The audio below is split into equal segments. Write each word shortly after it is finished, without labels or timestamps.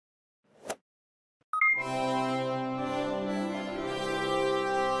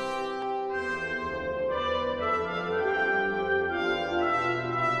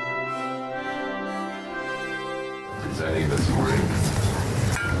this morning.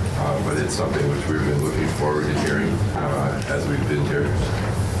 But it's something which we've been looking forward to hearing as we've been here,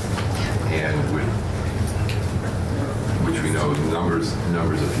 and which we know numbers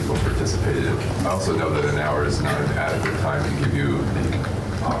of people participated in. I also know that an hour is not an adequate time to give you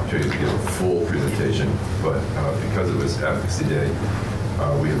the opportunity to give a full presentation, but because it was Advocacy Day,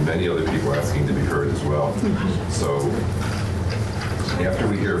 we have many other people asking to be heard as well. So after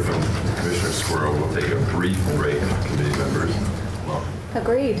we hear from Commissioner Squirrel, we'll take a brief break, committee members.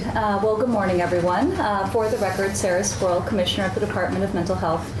 Agreed. Well, good morning, everyone. For the record, Sarah Squirrel, Commissioner at the Department of Mental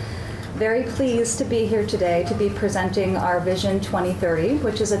Health. Very pleased to be here today to be presenting our Vision 2030,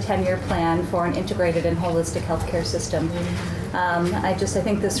 which is a 10-year plan for an integrated and holistic healthcare system. I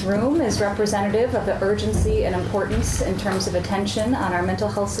think this room is representative of the urgency and importance in terms of attention on our mental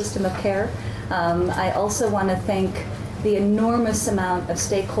health system of care. I also want to thank the enormous amount of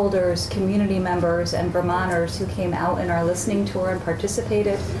stakeholders, community members, and Vermonters who came out in our listening tour and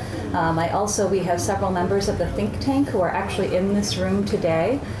participated. We have several members of the think tank who are actually in this room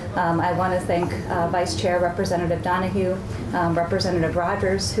today. I want to thank Vice Chair Representative Donahue, Representative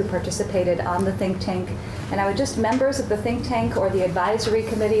Rogers, who participated on the think tank. And I would just, members of the think tank or the advisory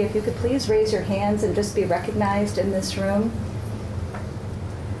committee, if you could please raise your hands and just be recognized in this room.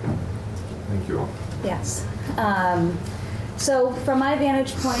 Thank you all. Yes. So from my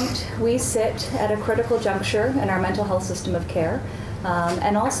vantage point, we sit at a critical juncture in our mental health system of care,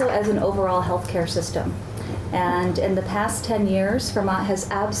 and also as an overall healthcare system. And in the past 10 years, Vermont has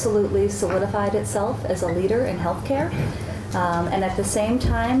absolutely solidified itself as a leader in healthcare. And at the same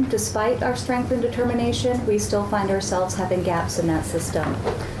time, despite our strength and determination, we still find ourselves having gaps in that system.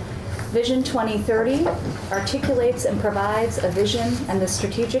 Vision 2030 articulates and provides a vision and the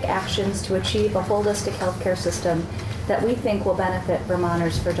strategic actions to achieve a holistic healthcare system that we think will benefit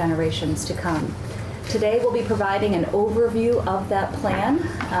Vermonters for generations to come. Today we'll be providing an overview of that plan,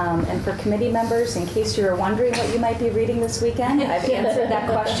 and for committee members, in case you were wondering what you might be reading this weekend, I've answered that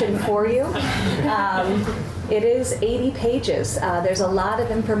question for you. It is 80 pages. There's a lot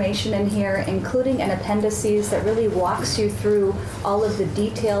of information in here, including an appendices that really walks you through all of the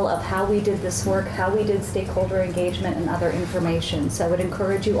detail of how we did this work, how we did stakeholder engagement, and other information. So I would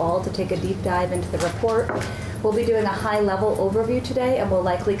encourage you all to take a deep dive into the report. We'll be doing a high-level overview today, and we'll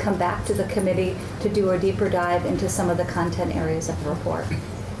likely come back to the committee to do a deeper dive into some of the content areas of the report.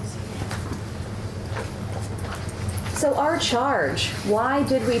 So our charge, why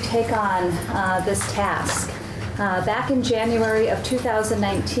did we take on this task? Back in January of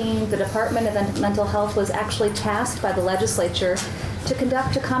 2019, the Department of Mental Health was actually tasked by the legislature to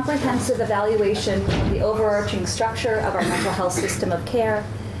conduct a comprehensive evaluation of the overarching structure of our mental health system of care,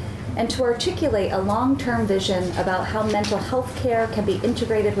 and to articulate a long-term vision about how mental health care can be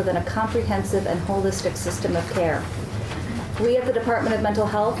integrated within a comprehensive and holistic system of care. We at the Department of Mental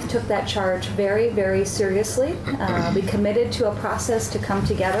Health took that charge very, very seriously. We committed to a process to come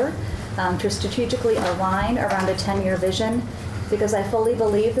together to strategically align around a 10-year vision, because I fully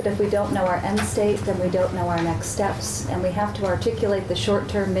believe that if we don't know our end state, then we don't know our next steps, and we have to articulate the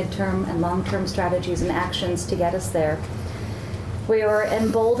short-term, mid-term, and long-term strategies and actions to get us there. We were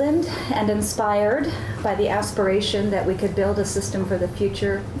emboldened and inspired by the aspiration that we could build a system for the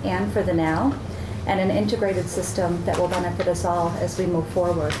future and for the now, and an integrated system that will benefit us all as we move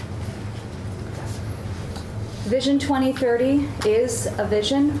forward. Vision 2030 is a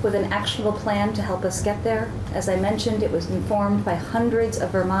vision with an actionable plan to help us get there. As I mentioned, it was informed by hundreds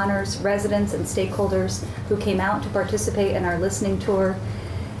of Vermonters, residents, and stakeholders who came out to participate in our listening tour.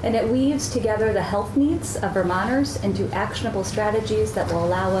 And it weaves together the health needs of Vermonters into actionable strategies that will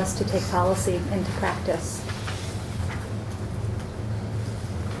allow us to take policy into practice.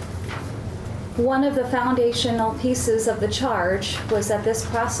 One of the foundational pieces of the charge was that this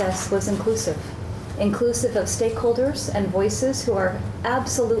process was inclusive of stakeholders and voices who are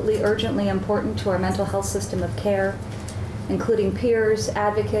absolutely urgently important to our mental health system of care, including peers,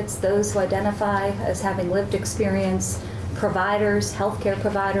 advocates, those who identify as having lived experience, providers, healthcare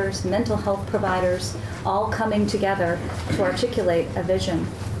providers, mental health providers, all coming together to articulate a vision.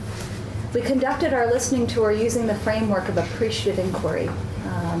 We conducted our listening tour using the framework of appreciative inquiry,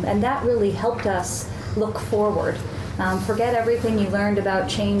 and that really helped us look forward. Forget everything you learned about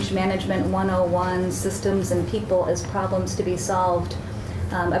change management 101, systems and people as problems to be solved.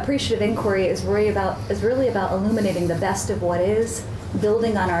 Appreciative inquiry is really about illuminating the best of what is,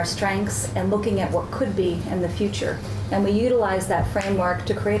 building on our strengths, and looking at what could be in the future. And we utilize that framework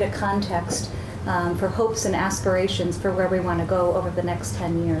to create a context for hopes and aspirations for where we want to go over the next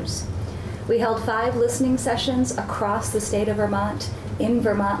 10 years. We held 5 listening sessions across the state of Vermont, in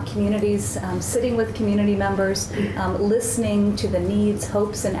Vermont communities, sitting with community members, listening to the needs,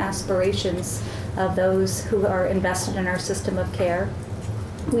 hopes, and aspirations of those who are invested in our system of care.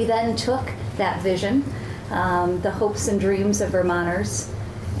 We then took that vision, the hopes and dreams of Vermonters,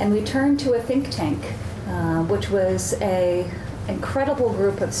 and we turned to a think tank, which was an incredible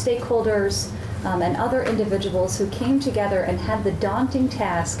group of stakeholders and other individuals who came together and had the daunting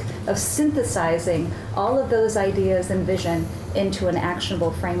task of synthesizing all of those ideas and vision into an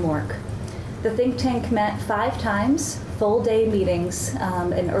actionable framework. The think tank met 5 times, full-day meetings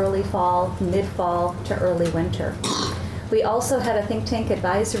in early fall, mid-fall to early winter. We also had a think tank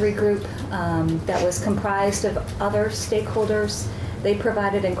advisory group that was comprised of other stakeholders. They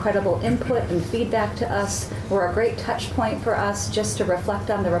provided incredible input and feedback to us, were a great touch point for us just to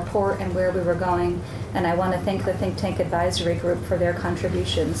reflect on the report and where we were going, and I want to thank the think tank advisory group for their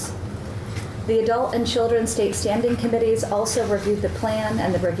contributions. The Adult and Children State Standing Committees also reviewed the plan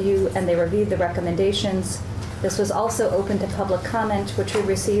and they reviewed the recommendations. This was also open to public comment, which we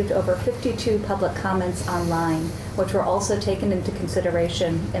received over 52 public comments online, which were also taken into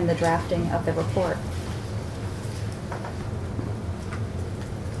consideration in the drafting of the report.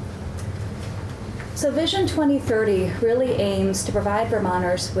 So Vision 2030 really aims to provide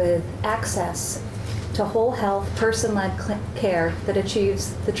Vermonters with access to whole health, person-led care that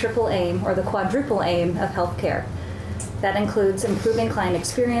achieves the triple aim or the quadruple aim of healthcare. That includes improving client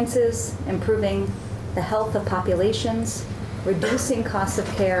experiences, improving the health of populations, reducing costs of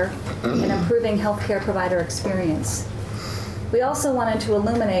care, and improving healthcare provider experience. We also wanted to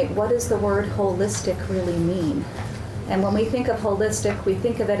illuminate what does the word holistic really mean. And when we think of holistic, we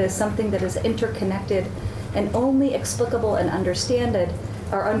think of it as something that is interconnected and only explicable and understood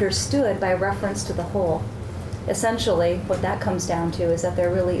by reference to the whole. Essentially, what that comes down to is that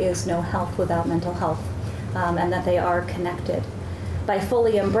there really is no health without mental health, and that they are connected. By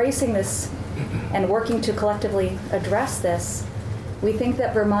fully embracing this and working to collectively address this, we think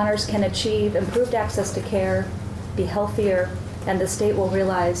that Vermonters can achieve improved access to care, be healthier, and the state will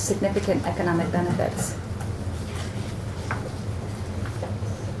realize significant economic benefits.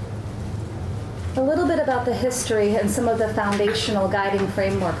 A little bit about the history and some of the foundational guiding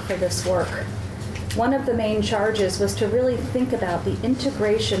framework for this work. One of the main charges was to really think about the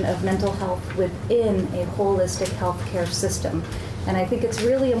integration of mental health within a holistic healthcare system. And I think it's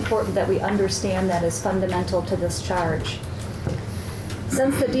really important that we understand that as fundamental to this charge.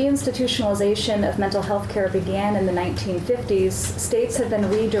 Since the deinstitutionalization of mental health care began in the 1950s, states have been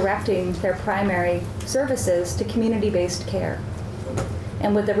redirecting their primary services to community-based care.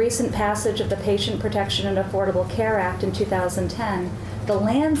 And with the recent passage of the Patient Protection and Affordable Care Act in 2010, the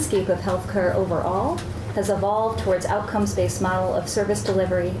landscape of healthcare overall has evolved towards outcomes-based model of service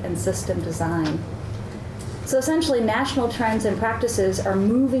delivery and system design. So essentially, national trends and practices are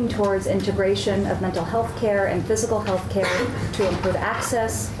moving towards integration of mental health care and physical health care to improve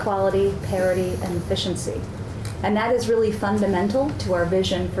access, quality, parity, and efficiency. And that is really fundamental to our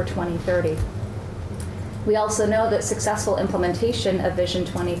vision for 2030. We also know that successful implementation of Vision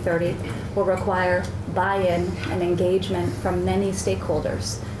 2030 will require buy-in and engagement from many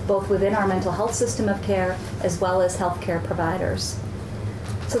stakeholders, both within our mental health system of care as well as healthcare providers.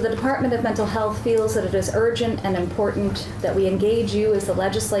 So the Department of Mental Health feels that it is urgent and important that we engage you as the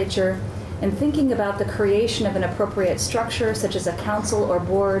legislature in thinking about the creation of an appropriate structure, such as a council or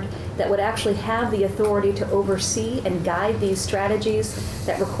board, that would actually have the authority to oversee and guide these strategies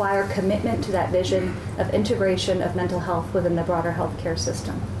that require commitment to that vision of integration of mental health within the broader healthcare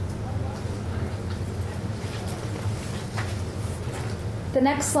system. The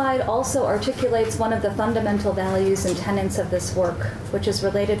next slide also articulates one of the fundamental values and tenets of this work, which is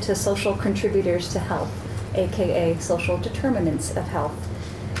related to social contributors to health, aka social determinants of health.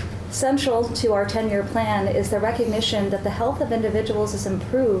 Central to our 10-year plan is the recognition that the health of individuals is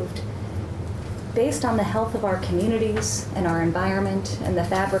improved based on the health of our communities and our environment and the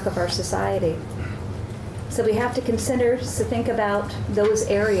fabric of our society. So we have to consider to think about those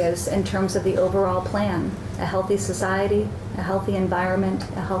areas in terms of the overall plan: a healthy society, a healthy environment,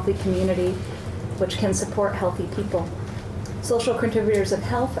 a healthy community, which can support healthy people. Social contributors of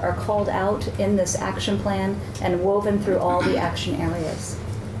health are called out in this action plan and woven through all the action areas.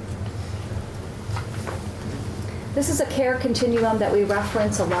 This is a care continuum that we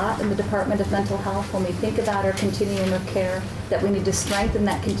reference a lot in the Department of Mental Health when we think about our continuum of care, that we need to strengthen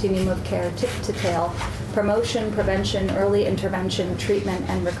that continuum of care tip to tail: promotion, prevention, early intervention, treatment,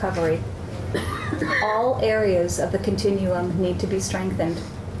 and recovery. All areas of the continuum need to be strengthened.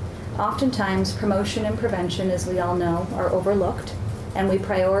 Oftentimes, promotion and prevention, as we all know, are overlooked, and we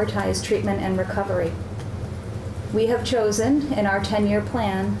prioritize treatment and recovery. We have chosen in our 10-year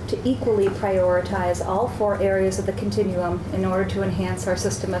plan to equally prioritize all 4 areas of the continuum in order to enhance our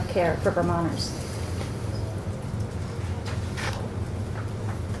system of care for Vermonters.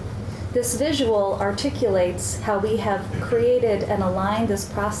 This visual articulates how we have created and aligned this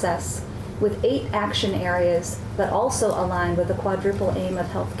process with 8 action areas that also align with the quadruple aim of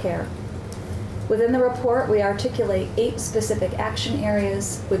healthcare. Within the report, we articulate 8 specific action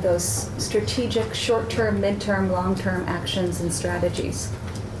areas with those strategic short-term, mid-term, long-term actions and strategies.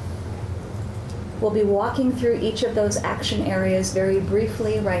 We'll be walking through each of those action areas very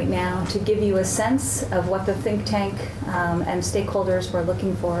briefly right now to give you a sense of what the think tank and stakeholders were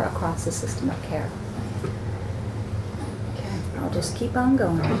looking for across the system of care. Okay, I'll just keep on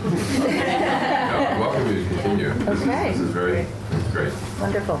going. No, I'm welcome to continue. Okay. This is very great.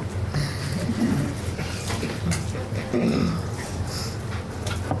 Wonderful.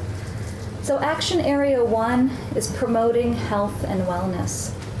 So action area 1 is promoting health and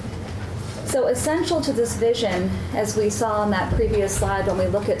wellness. So essential to this vision, as we saw on that previous slide when we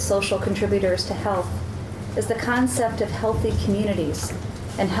look at social contributors to health, is the concept of healthy communities,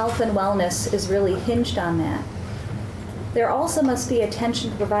 and health and wellness is really hinged on that. There also must be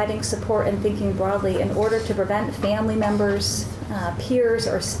attention to providing support and thinking broadly in order to prevent family members, peers,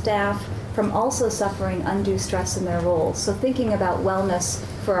 or staff from also suffering undue stress in their roles. So thinking about wellness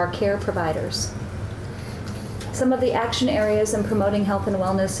for our care providers. Some of the action areas in promoting health and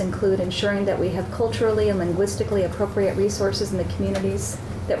wellness include ensuring that we have culturally and linguistically appropriate resources in the communities,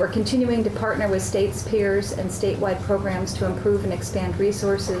 that we're continuing to partner with states, peers, and statewide programs to improve and expand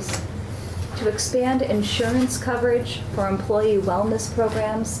resources, to expand insurance coverage for employee wellness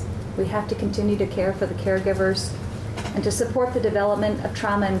programs. We have to continue to care for the caregivers, and to support the development of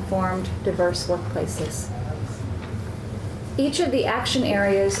trauma-informed, diverse workplaces. Each of the action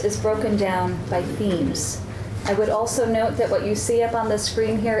areas is broken down by themes. I would also note that what you see up on the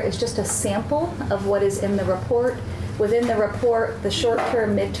screen here is just a sample of what is in the report. Within the report, the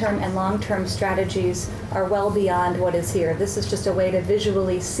short-term, mid-term, and long-term strategies are well beyond what is here. This is just a way to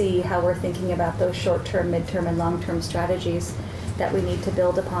visually see how we're thinking about those short-term, mid-term, and long-term strategies that we need to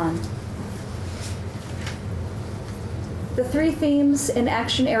build upon. The 3 themes in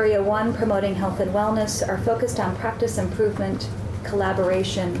Action Area 1, promoting health and wellness, are focused on practice improvement,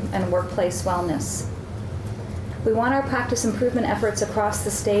 collaboration, and workplace wellness. We want our practice improvement efforts across the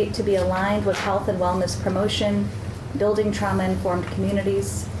state to be aligned with health and wellness promotion, building trauma-informed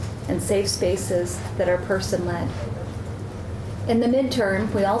communities, and safe spaces that are person-led. In the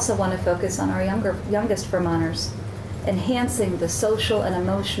midterm, we also want to focus on our youngest Vermonters, enhancing the social and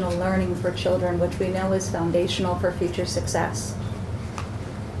emotional learning for children, which we know is foundational for future success.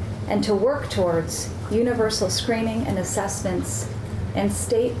 And to work towards universal screening and assessments and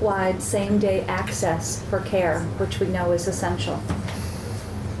statewide same-day access for care, which we know is essential.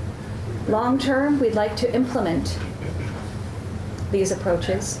 Long-term, we'd like to implement these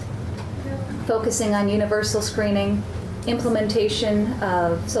approaches, focusing on universal screening, implementation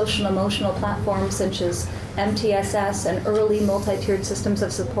of social and emotional platforms such as MTSS and early multi-tiered systems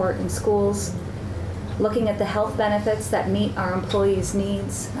of support in schools, looking at the health benefits that meet our employees'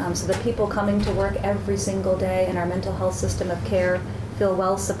 needs so that people coming to work every single day in our mental health system of care feel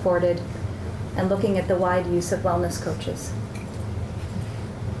well supported, and looking at the wide use of wellness coaches.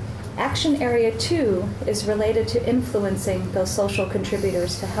 Action Area 2 is related to influencing those social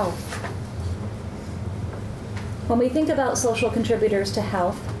contributors to health. When we think about social contributors to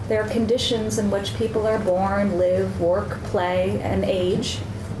health, there are conditions in which people are born, live, work, play, and age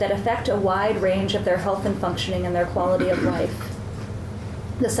that affect a wide range of their health and functioning and their quality of life.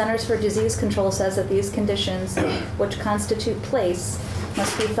 The Centers for Disease Control says that these conditions, which constitute place,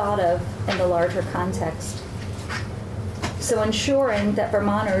 must be thought of in the larger context. So ensuring that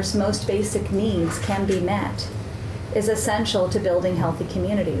Vermonters' most basic needs can be met is essential to building healthy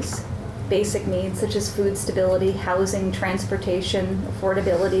communities. Basic needs such as food stability, housing, transportation,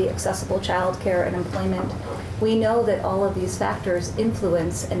 affordability, accessible childcare, and employment. We know that all of these factors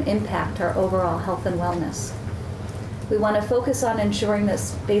influence and impact our overall health and wellness. We want to focus on ensuring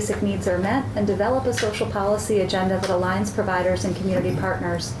that basic needs are met and develop a social policy agenda that aligns providers and community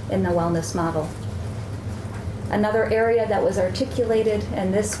partners in the wellness model. Another area that was articulated,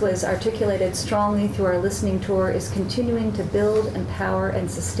 and this was articulated strongly through our listening tour, is continuing to build, empower, and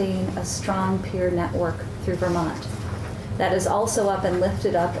sustain a strong peer network through Vermont. That is also up and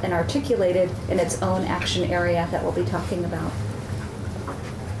lifted up and articulated in its own action area that we'll be talking about.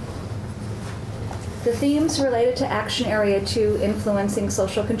 The themes related to Action Area 2, influencing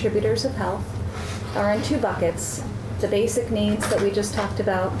social contributors of health, are in 2 buckets: the basic needs that we just talked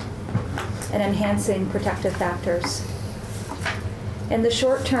about, and enhancing protective factors. In the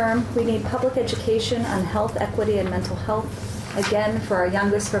short term, we need public education on health, equity, and mental health. Again, for our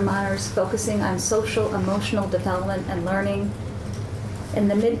youngest Vermonters, focusing on social, emotional development and learning. In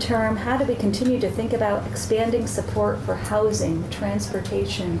the midterm, how do we continue to think about expanding support for housing,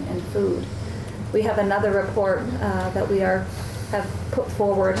 transportation, and food? We have another report that we have put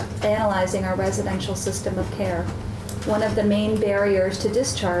forward analyzing our residential system of care. One of the main barriers to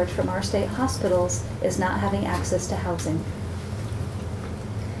discharge from our state hospitals is not having access to housing.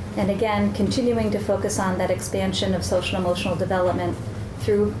 And again, continuing to focus on that expansion of social and emotional development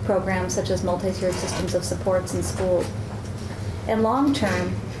through programs such as multi-tiered systems of supports in school. And long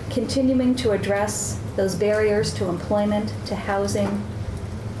term, continuing to address those barriers to employment, to housing,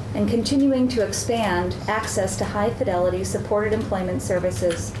 and continuing to expand access to high-fidelity supported employment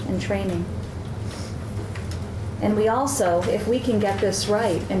services and training. And we also, if we can get this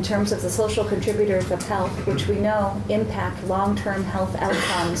right in terms of the social contributors of health, which we know impact long-term health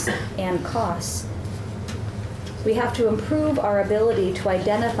outcomes and costs, we have to improve our ability to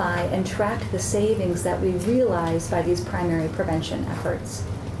identify and track the savings that we realize by these primary prevention efforts.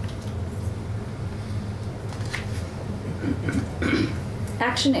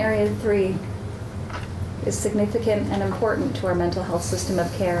 Action Area 3 is significant and important to our mental health system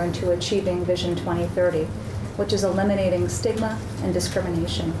of care and to achieving Vision 2030, which is eliminating stigma and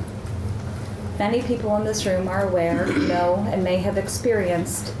discrimination. Many people in this room are aware, know, and may have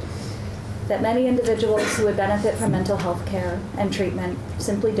experienced that many individuals who would benefit from mental health care and treatment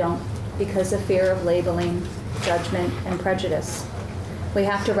simply don't because of fear of labeling, judgment, and prejudice. We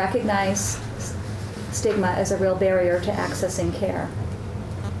have to recognize stigma as a real barrier to accessing care.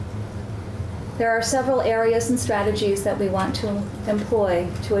 There are several areas and strategies that we want to employ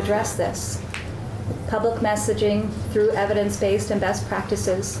to address this. Public messaging through evidence-based and best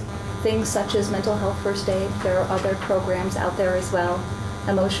practices, things such as mental health first aid. There are other programs out there as well,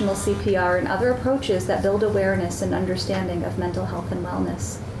 emotional CPR, and other approaches that build awareness and understanding of mental health and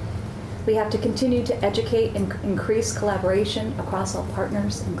wellness. We have to continue to educate and increase collaboration across all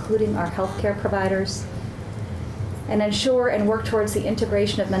partners, including our healthcare providers, and ensure and work towards the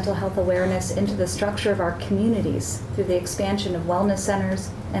integration of mental health awareness into the structure of our communities through the expansion of wellness centers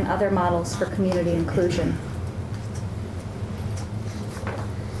and other models for community inclusion.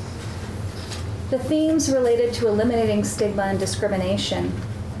 The themes related to eliminating stigma and discrimination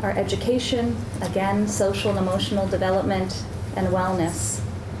are education, again, social and emotional development, and wellness.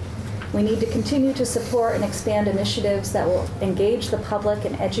 We need to continue to support and expand initiatives that will engage the public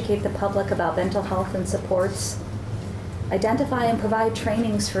and educate the public about mental health and supports. Identify and provide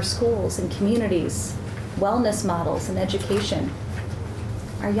trainings for schools and communities, wellness models, and education.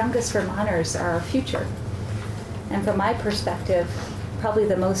 Our youngest Vermonters are our future. And from my perspective, probably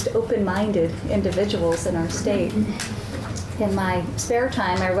the most open-minded individuals in our state. In my spare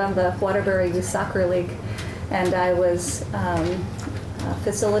time, I run the Waterbury Youth Soccer League, and I was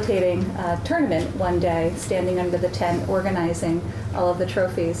facilitating a tournament one day, standing under the tent, organizing all of the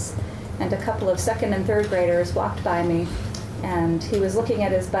trophies. And a couple of second and third graders walked by me, and he was looking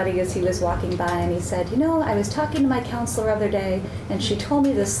at his buddy as he was walking by, and he said, "You know, I was talking to my counselor the other day, and she told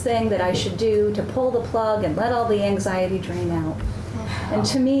me this thing that I should do to pull the plug and let all the anxiety drain out." And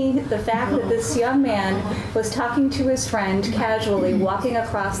to me, the fact that this young man was talking to his friend casually, walking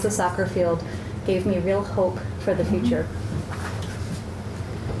across the soccer field, gave me real hope for the future.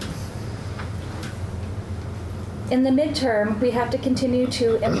 In the midterm, we have to continue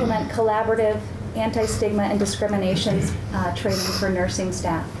to implement collaborative anti-stigma and discrimination training for nursing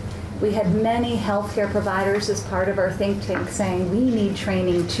staff. We had many healthcare providers as part of our think tank saying, we need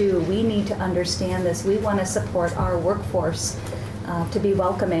training too, we need to understand this, we want to support our workforce to be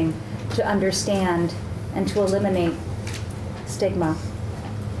welcoming, to understand, and to eliminate stigma.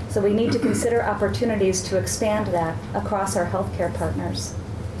 So we need to consider opportunities to expand that across our healthcare partners.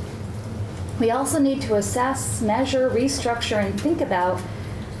 We also need to assess, measure, restructure, and think about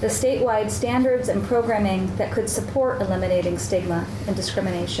the statewide standards and programming that could support eliminating stigma and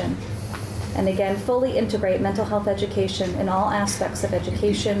discrimination. And again, fully integrate mental health education in all aspects of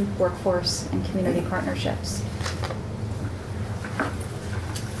education, workforce, and community partnerships.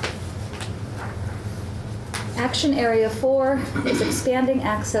 Action Area 4 is expanding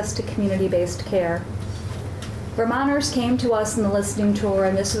access to community-based care. Vermonters came to us in the listening tour,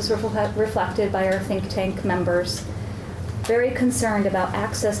 and this was reflected by our think tank members, very concerned about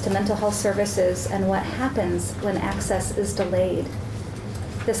access to mental health services and what happens when access is delayed.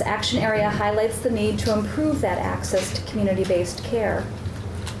 This action area highlights the need to improve that access to community-based care,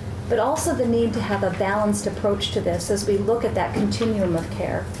 but also the need to have a balanced approach to this as we look at that continuum of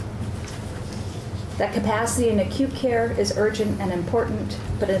care. That capacity in acute care is urgent and important,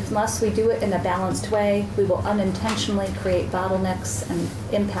 but unless we do it in a balanced way, we will unintentionally create bottlenecks and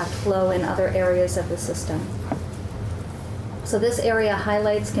impact flow in other areas of the system. So this area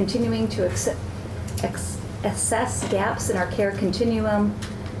highlights continuing to assess gaps in our care continuum,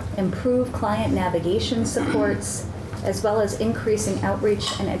 improve client navigation supports, as well as increasing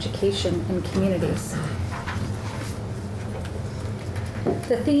outreach and education in communities.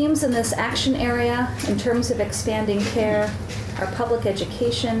 The themes in this action area in terms of expanding care are public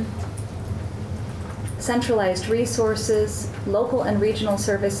education, centralized resources, local and regional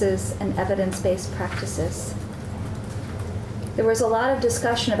services, and evidence-based practices. There was a lot of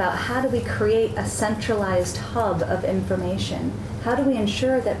discussion about how do we create a centralized hub of information? How do we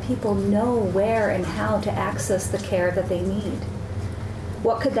ensure that people know where and how to access the care that they need?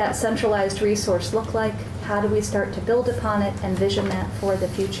 What could that centralized resource look like? How do we start to build upon it and vision that for the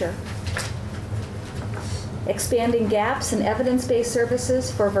future? Expanding gaps in evidence-based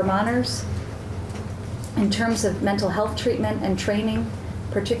services for Vermonters in terms of mental health treatment and training,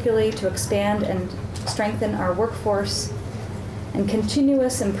 particularly to expand and strengthen our workforce, and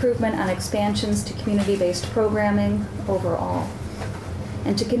continuous improvement on expansions to community-based programming overall,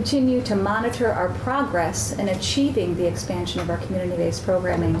 and to continue to monitor our progress in achieving the expansion of our community-based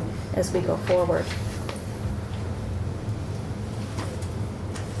programming as we go forward.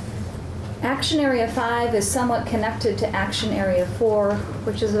 Action Area 5 is somewhat connected to Action Area 4,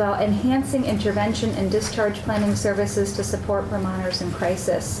 which is about enhancing intervention and discharge planning services to support Vermonters in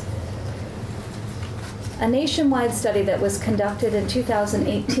crisis. A nationwide study that was conducted in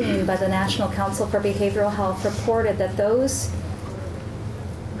 2018 by the National Council for Behavioral Health reported that those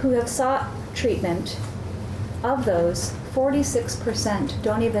who have sought treatment, of those, 46%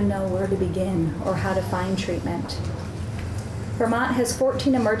 don't even know where to begin or how to find treatment. Vermont has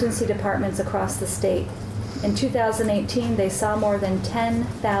 14 emergency departments across the state. In 2018, they saw more than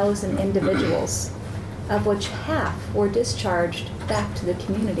 10,000 individuals, of which half were discharged back to the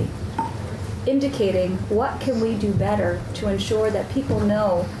community, indicating what can we do better to ensure that people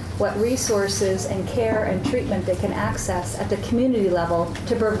know what resources and care and treatment they can access at the community level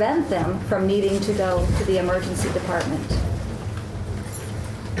to prevent them from needing to go to the emergency department.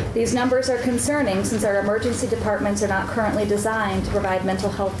 These numbers are concerning since our emergency departments are not currently designed to provide mental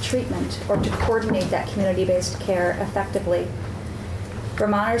health treatment or to coordinate that community-based care effectively.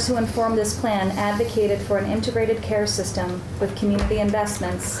 Vermonters who informed this plan advocated for an integrated care system with community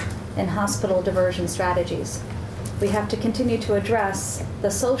investments in hospital diversion strategies. We have to continue to address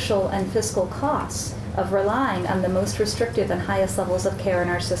the social and fiscal costs of relying on the most restrictive and highest levels of care in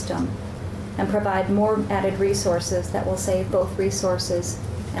our system and provide more added resources that will save both resources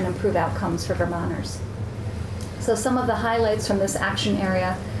and improve outcomes for Vermonters. So some of the highlights from this action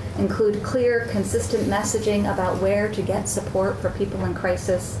area include clear, consistent messaging about where to get support for people in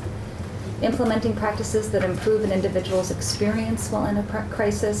crisis, implementing practices that improve an individual's experience while in a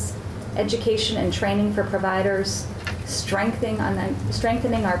crisis, education and training for providers, strengthening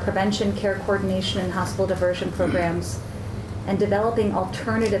our prevention, care coordination, and hospital diversion programs, and developing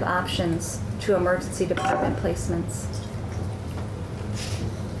alternative options to emergency department placements.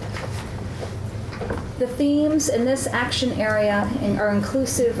 The themes in this action area are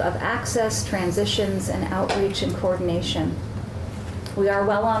inclusive of access, transitions, and outreach and coordination. We are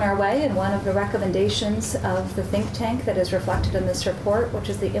well on our way, and one of the recommendations of the think tank that is reflected in this report, which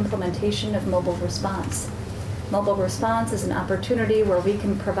is the implementation of mobile response. Mobile response is an opportunity where we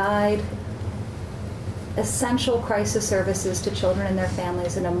can provide essential crisis services to children and their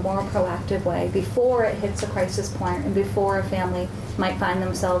families in a more proactive way before it hits a crisis point and before a family might find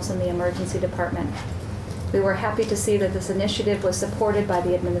themselves in the emergency department. We were happy to see that this initiative was supported by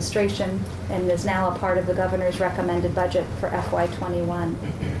the administration and is now a part of the governor's recommended budget for FY21.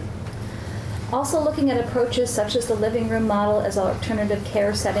 Also looking at approaches such as the living room model as alternative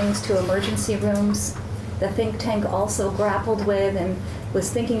care settings to emergency rooms, the think tank also grappled with and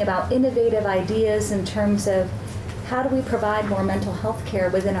was thinking about innovative ideas in terms of how do we provide more mental health care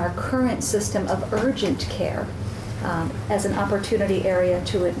within our current system of urgent care as an opportunity area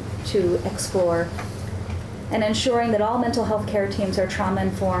to explore, and ensuring that all mental health care teams are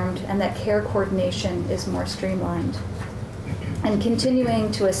trauma-informed and that care coordination is more streamlined. And continuing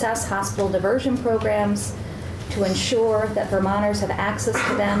to assess hospital diversion programs to ensure that Vermonters have access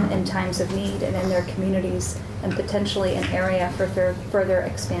to them in times of need and in their communities, and potentially an area for further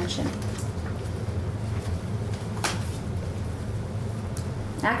expansion.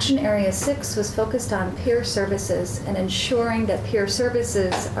 Action Area 6 was focused on peer services and ensuring that peer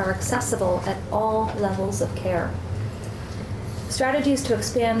services are accessible at all levels of care. Strategies to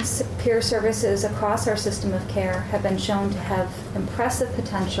expand peer services across our system of care have been shown to have impressive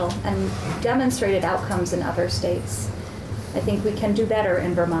potential and demonstrated outcomes in other states. I think we can do better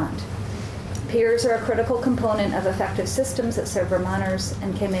in Vermont. Peers are a critical component of effective systems that serve Vermonters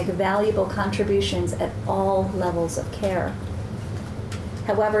and can make valuable contributions at all levels of care.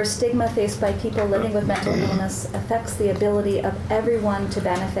 However, stigma faced by people living with mental illness affects the ability of everyone to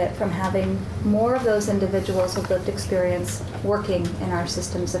benefit from having more of those individuals with lived experience working in our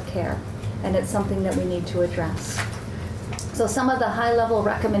systems of care, and it's something that we need to address. So some of the high-level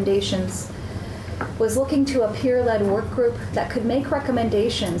recommendations was looking to a peer-led work group that could make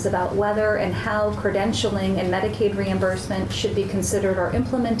recommendations about whether and how credentialing and Medicaid reimbursement should be considered or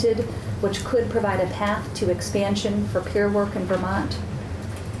implemented, which could provide a path to expansion for peer work in Vermont.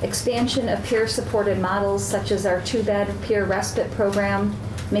 Expansion of peer-supported models such as our 2-bed peer respite program,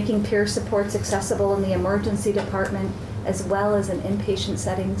 making peer supports accessible in the emergency department as well as in inpatient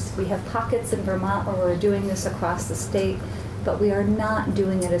settings. We have pockets in Vermont where we're doing this across the state, but we are not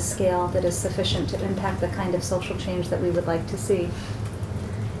doing it at a scale that is sufficient to impact the kind of social change that we would like to see.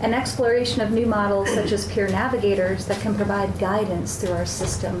 An exploration of new models such as peer navigators that can provide guidance through our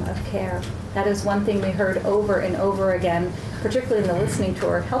system of care. That is one thing we heard over and over again, particularly in the listening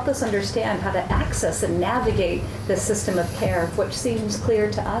tour. Help us understand how to access and navigate this system of care, which seems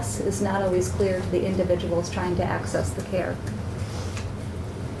clear to us is not always clear to the individuals trying to access the care.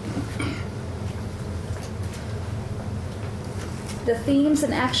 The themes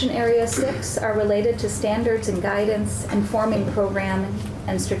in Action Area 6 are related to standards and guidance, informing programming,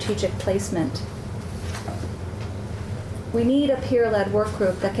 and strategic placement. We need a peer-led work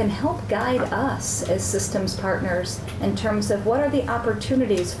group that can help guide us as systems partners in terms of what are the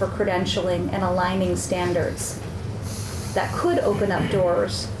opportunities for credentialing and aligning standards that could open up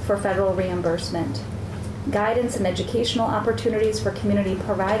doors for federal reimbursement. Guidance and educational opportunities for community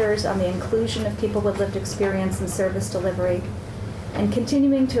providers on the inclusion of people with lived experience in service delivery, and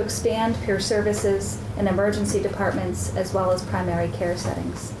continuing to expand peer services in emergency departments as well as primary care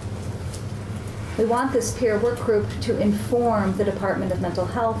settings. We want this peer work group to inform the Department of Mental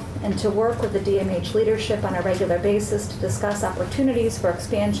Health and to work with the DMH leadership on a regular basis to discuss opportunities for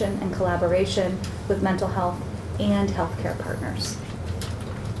expansion and collaboration with mental health and healthcare partners.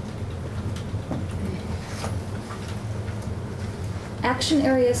 Action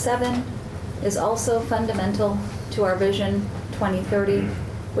Area 7 is also fundamental to our Vision 2030,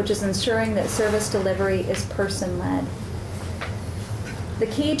 which is ensuring that service delivery is person-led. The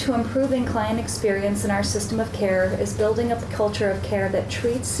key to improving client experience in our system of care is building a culture of care that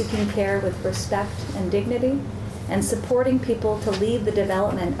treats seeking care with respect and dignity, and supporting people to lead the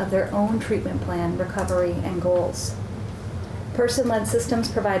development of their own treatment plan, recovery, and goals. Person-led systems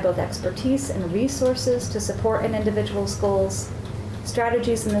provide both expertise and resources to support an individual's goals.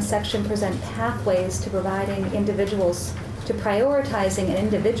 Strategies in this section present pathways to providing individuals to prioritizing an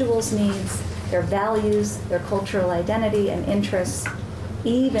individual's needs, their values, their cultural identity, and interests,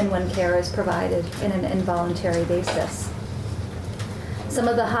 even when care is provided in an involuntary basis. Some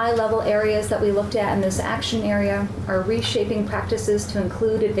of the high-level areas that we looked at in this action area are reshaping practices to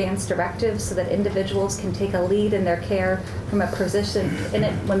include advanced directives so that individuals can take a lead in their care from a position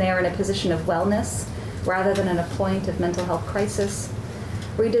when they are in a position of wellness rather than in a point of mental health crisis.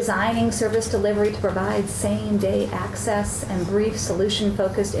 Redesigning service delivery to provide same-day access and brief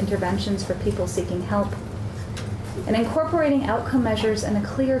solution-focused interventions for people seeking help. And incorporating outcome measures and a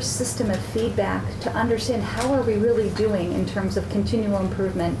clear system of feedback to understand how are we really doing in terms of continual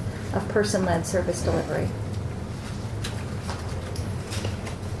improvement of person-led service delivery.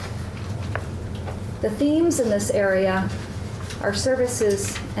 The themes in this area are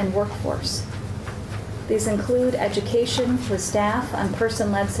services and workforce. These include education with staff on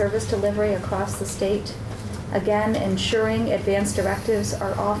person-led service delivery across the state. Again, ensuring advanced directives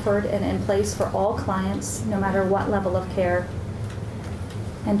are offered and in place for all clients, no matter what level of care.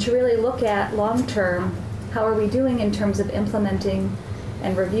 And to really look at long-term, how are we doing in terms of implementing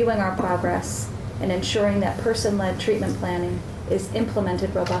and reviewing our progress and ensuring that person-led treatment planning is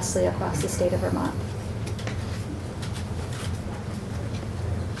implemented robustly across the state of Vermont.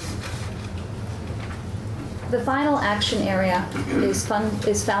 The final action area is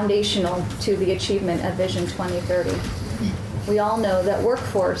foundational to the achievement of Vision 2030. We all know that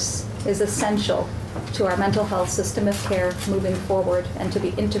workforce is essential to our mental health system of care moving forward and to be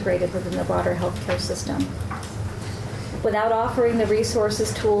integrated within the broader healthcare system. Without offering the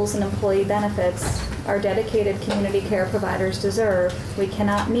resources, tools, and employee benefits our dedicated community care providers deserve, we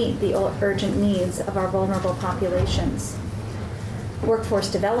cannot meet the urgent needs of our vulnerable populations.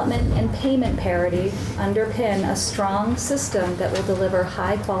 Workforce development and payment parity underpin a strong system that will deliver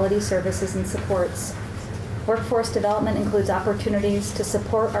high-quality services and supports. Workforce development includes opportunities to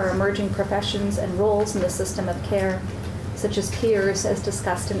support our emerging professions and roles in the system of care, such as peers, as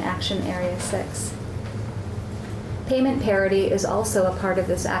discussed in Action Area 6. Payment parity is also a part of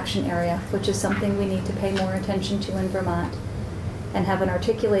this action area, which is something we need to pay more attention to in Vermont and have an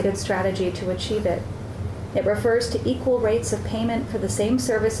articulated strategy to achieve it. It refers to equal rates of payment for the same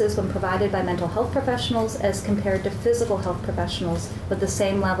services when provided by mental health professionals as compared to physical health professionals with the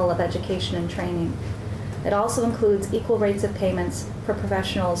same level of education and training. It also includes equal rates of payments for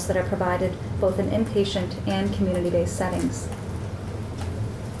professionals that are provided both in inpatient and community-based settings.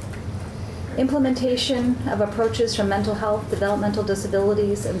 Implementation of approaches from mental health, developmental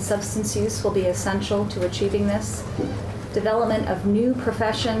disabilities, and substance use will be essential to achieving this. Development of new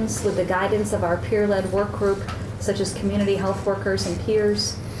professions with the guidance of our peer-led work group, such as community health workers and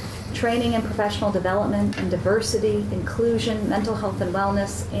peers. Training and professional development in diversity, inclusion, mental health and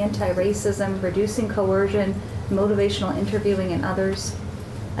wellness, anti-racism, reducing coercion, motivational interviewing, and others.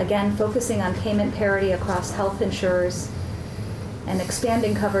 Again, focusing on payment parity across health insurers and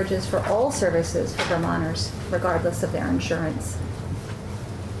expanding coverages for all services for Vermonters, regardless of their insurance.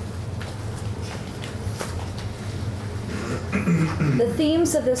 The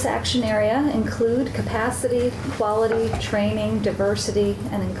themes of this action area include capacity, quality, training, diversity,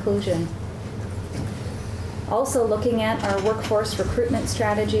 and inclusion. Also looking at our workforce recruitment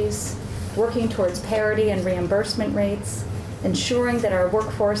strategies, working towards parity and reimbursement rates, ensuring that our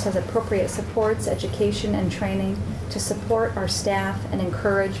workforce has appropriate supports, education, and training to support our staff and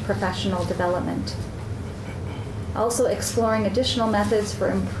encourage professional development. Also exploring additional methods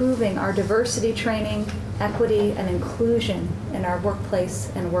for improving our diversity training, equity, and inclusion in our workplace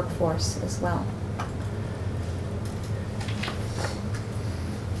and workforce as well.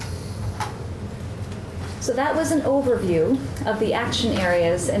 So that was an overview of the action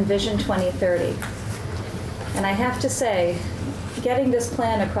areas in Vision 2030. And I have to say, getting this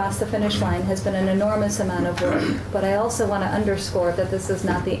plan across the finish line has been an enormous amount of work, but I also want to underscore that this is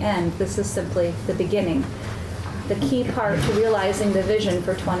not the end. This is simply the beginning. The key part to realizing the vision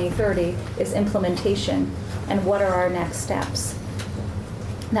for 2030 is implementation and what are our next steps.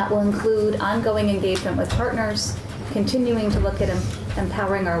 That will include ongoing engagement with partners, continuing to look at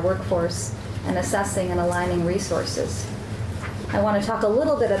empowering our workforce, and assessing and aligning resources. I want to talk a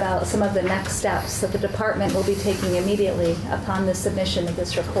little bit about some of the next steps that the department will be taking immediately upon the submission of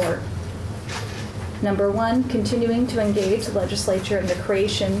this report. Number one, continuing to engage the legislature in the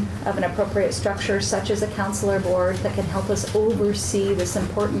creation of an appropriate structure such as a counselor board that can help us oversee this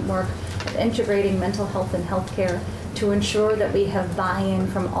important work of integrating mental health and healthcare to ensure that we have buy-in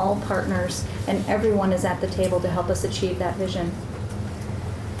from all partners and everyone is at the table to help us achieve that vision.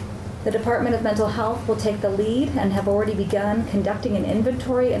 The Department of Mental Health will take the lead and have already begun conducting an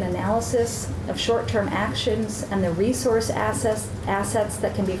inventory and analysis of short-term actions and the resource assets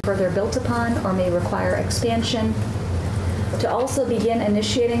that can be further built upon or may require expansion. To also begin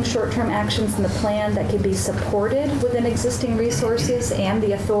initiating short-term actions in the plan that can be supported within existing resources and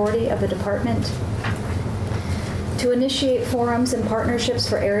the authority of the department. To initiate forums and partnerships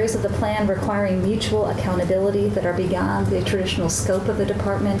for areas of the plan requiring mutual accountability that are beyond the traditional scope of the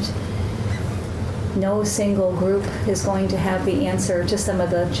department. No single group is going to have the answer to some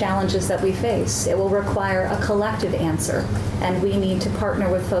of the challenges that we face. It will require a collective answer, and we need to partner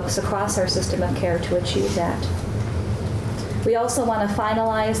with folks across our system of care to achieve that. We also want to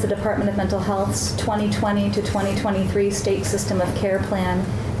finalize the Department of Mental Health's 2020 to 2023 State System of Care Plan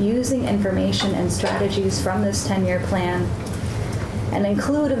using information and strategies from this 10-year plan, and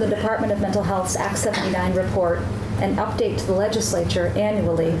include in the Department of Mental Health's Act 79 report an update to the legislature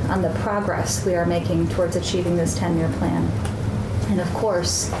annually on the progress we are making towards achieving this 10-year plan. And of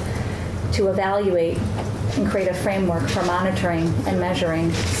course, to evaluate and create a framework for monitoring and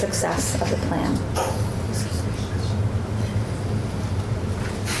measuring success of the plan.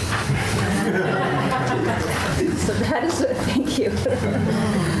 So that is, thank you.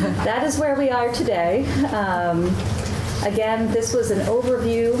 That is where we are today. Again, this was an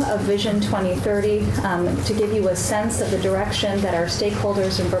overview of Vision 2030 to give you a sense of the direction that our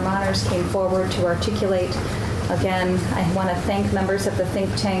stakeholders and Vermonters came forward to articulate. Again, I want to thank members of the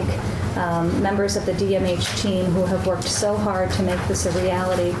think tank, members of the DMH team who have worked so hard to make this a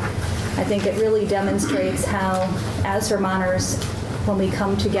reality. I think it really demonstrates how, as Vermonters, when we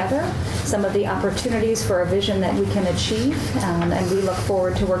come together, some of the opportunities for a vision that we can achieve, and we look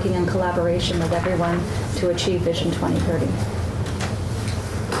forward to working in collaboration with everyone to achieve Vision 2030.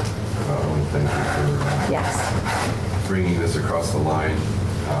 Thank you for Yes. bringing this across the line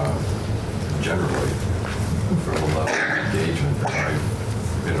generally from a level of engagement that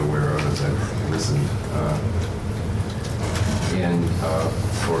I've been aware of as I've listened, and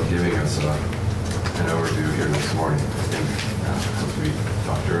for giving us an overview here this morning. I think, as we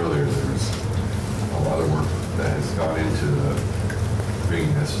talked earlier, there's a lot of work that has gone into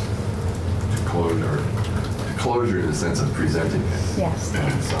bringing this to closure in the sense of presenting it. Yes.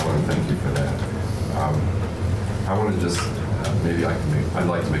 So I want to thank you for that. I want to just, maybe I'd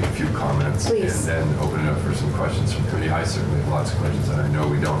like to make a few comments. Please. And then open it up for some questions from committee. I certainly have lots of questions, and I know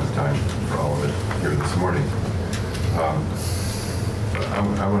we don't have time for all of it here this morning.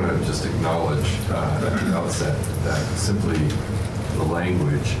 I want to just acknowledge at the outset that simply the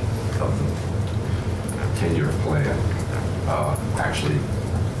language of the 10-year plan actually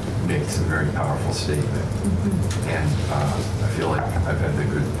makes a very powerful statement. Mm-hmm. And I feel like I've had the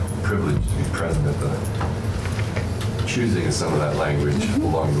good privilege to be present at the choosing of some of that language mm-hmm.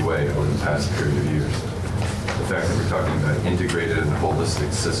 along the way over the past period of years. The fact that we're talking about integrated and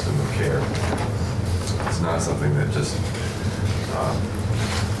holistic system of care, it's not something that just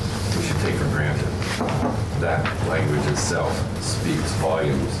we should take for granted. That language itself speaks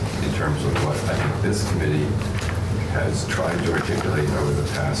volumes in terms of what I think this committee has tried to articulate over the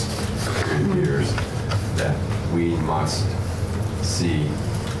past period of years, that we must see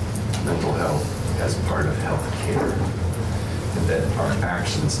mental health as part of health care, and that our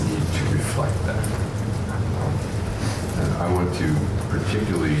actions need to reflect that. And I want to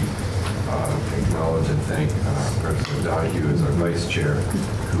particularly acknowledge and thank Representative Donahue as our vice chair,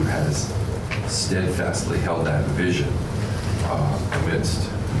 who has steadfastly held that vision amidst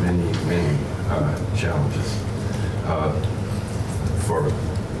many, many challenges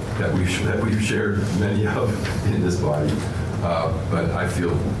that we've shared many of in this body. But I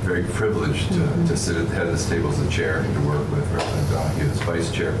feel very privileged to sit at the head of this table as the chair and to work with Representative Donahue as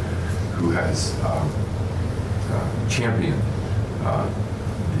vice chair, who has championed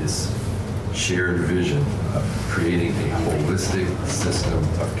this shared vision of creating a holistic system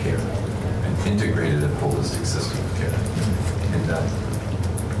of care, an integrated and holistic system of care. And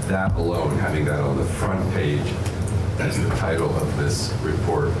that alone, having that on the front page as the title of this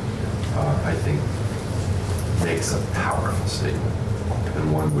report, I think makes a powerful statement,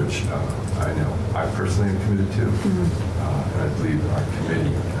 and one which I know I personally am committed to, and I believe our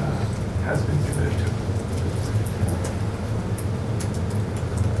committee has been committed to.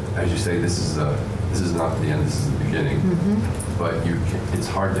 As you say, this is not the end. This is the beginning. But it's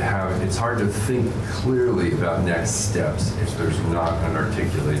hard to think clearly about next steps if there's not an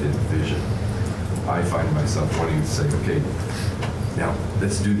articulated vision. I find myself wanting to say, okay, now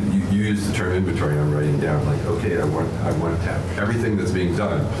let's do. You use the term inventory. I'm writing down like, okay, I want to have everything that's being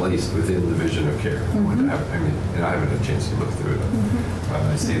done placed within the vision of care. I want to have. I mean, and I haven't had a chance to look through it.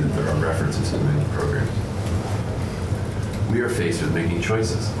 I see that there are references to many programs. We are faced with making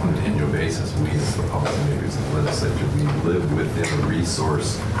choices on an annual basis. We as the policymakers and the legislature, we live within a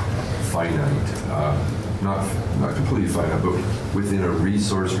resource finite, not completely finite, but within a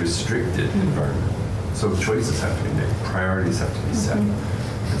resource restricted environment. So choices have to be made, priorities have to be set.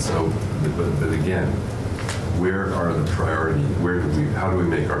 And so, but again, where are the priority? How do we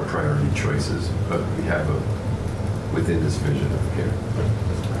make our priority choices? But we have within this vision of care.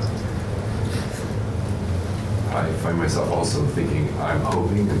 I find myself also thinking, I'm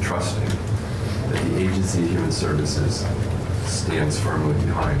hoping and trusting that the Agency of Human Services stands firmly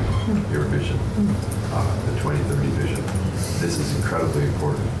behind your vision, the 2030 vision. This is incredibly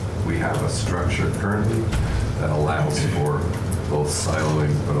important. We have a structure currently that allows for both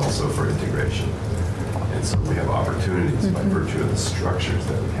siloing but also for integration. And so we have opportunities by virtue of the structures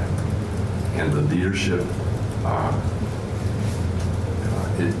that we have. And the leadership,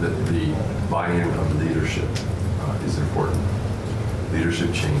 the buy-in of leadership is important.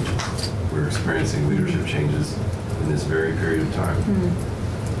 Leadership changes. We're experiencing leadership changes in this very period of time.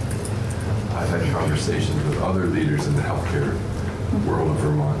 I've had conversations with other leaders in the healthcare world of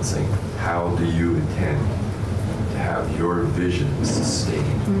Vermont saying, how do you intend to have your vision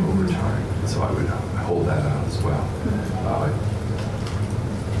sustained over time? And so I would hold that out as well.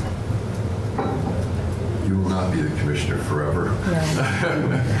 You will not be the commissioner forever.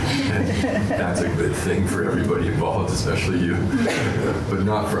 That's a good thing for everybody involved, especially you. But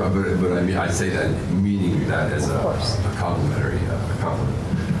not for. But I mean, I say that meaning that as a complimentary compliment.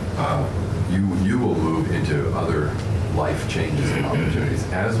 You will move into other life changes and opportunities,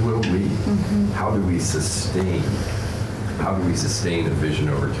 as will we. How do we sustain? How do we sustain a vision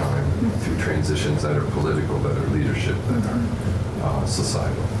over time through transitions that are political, that are leadership, that are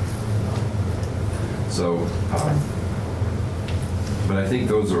societal? So But I think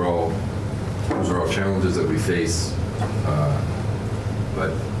those are all challenges that we face,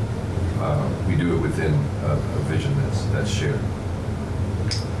 but we do it within a vision that's shared.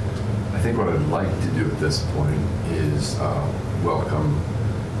 I think what I'd like to do at this point is welcome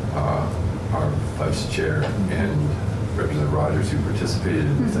our Vice Chair and Representative Rogers, who participated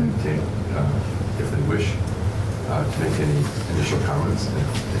in the think tank, if they wish to make any initial comments.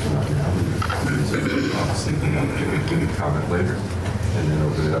 If not now, we reserve obviously the opportunity to comment later, and then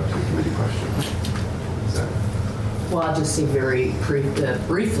open it up to committee questions. Is that? Well, I'll just say very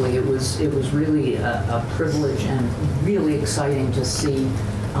briefly, it was really a privilege and really exciting to see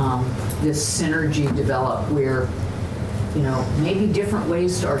this synergy develop where, you know, maybe different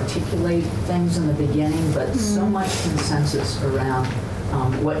ways to articulate things in the beginning, but so much consensus around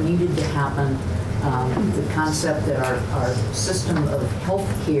what needed to happen, the concept that our system of health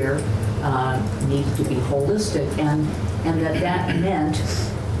care needed to be holistic, and that meant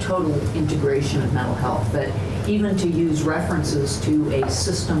total integration of mental health. That even to use references to a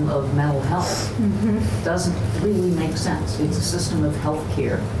system of mental health doesn't really make sense. It's a system of health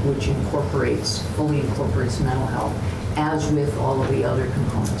care which fully incorporates mental health, as with all of the other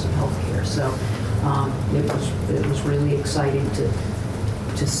components of health care. So it was really exciting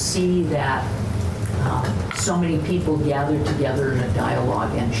to see that so many people gathered together in a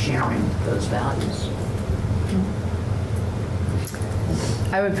dialogue and sharing those values.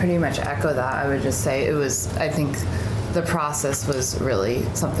 I would pretty much echo that. I would just say I think the process was really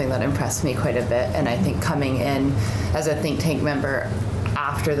something that impressed me quite a bit. And I think coming in as a think tank member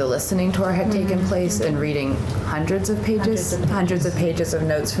after the listening tour had taken place and reading hundreds of pages of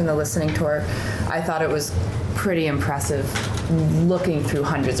notes from the listening tour, I thought it was pretty impressive looking through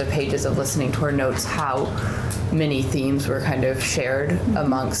hundreds of pages of listening tour notes how many themes were kind of shared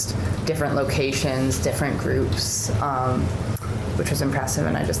amongst different locations, different groups, which was impressive,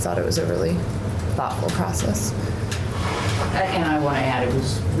 and I just thought it was a really thoughtful process. And I want to add, it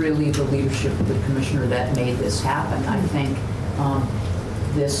was really the leadership of the commissioner that made this happen. I think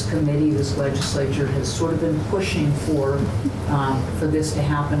this committee, this legislature, has sort of been pushing for this to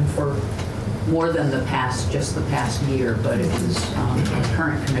happen for more than just the past year, but it was the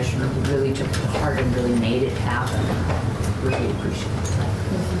current commissioner who really took it to heart and really made it happen. Really appreciate that.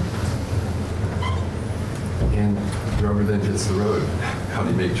 And the rubber then hits the road. How do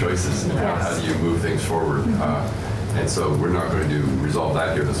you make choices, and how do you move things forward? And so we're not going to resolve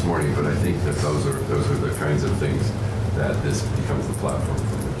that here this morning, but I think that those are the kinds of things that this becomes the platform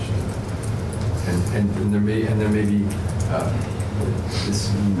from which. And there may be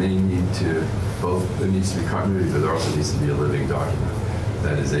this may need to there needs to be continuity, but there also needs to be a living document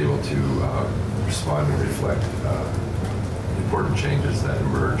that is able to respond and reflect important changes that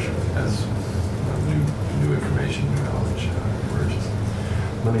emerge as new information, new knowledge emerges.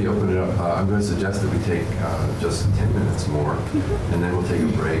 Let me open it up. I'm going to suggest that we take just 10 minutes more, and then we'll take a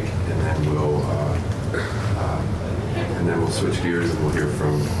break, and then we'll switch gears, and we'll hear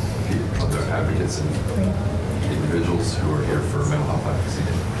from other advocates and individuals who are here for Mental Health Advocacy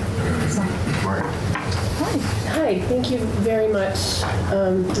Day. Mark. Hi, thank you very much.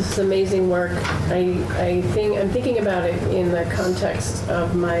 This is amazing work. I'm thinking about it in the context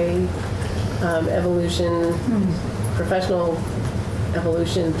of my professional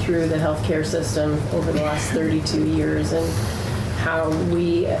evolution through the healthcare system over the last 32 years, and how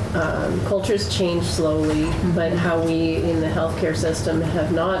cultures change slowly, but how we in the healthcare system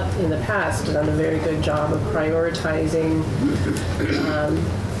have not in the past done a very good job of prioritizing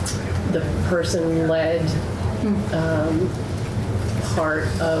the person-led part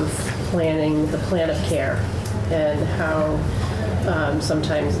of planning the plan of care, and how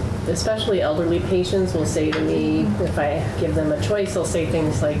sometimes, especially elderly patients, will say to me, if I give them a choice, they'll say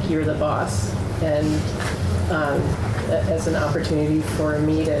things like, "You're the boss," and as an opportunity for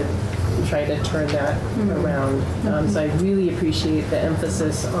me to try to turn that around. So I really appreciate the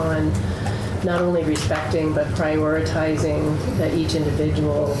emphasis on not only respecting but prioritizing that each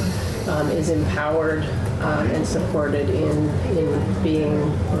individual is empowered and supported in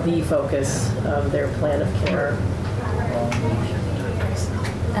being the focus of their plan of care.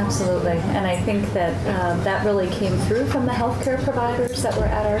 Absolutely, and I think that that really came through from the healthcare providers that were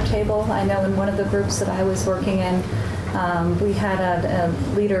at our table. I know in one of the groups that I was working in, we had a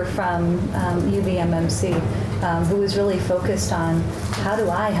leader from UVMMC who was really focused on how do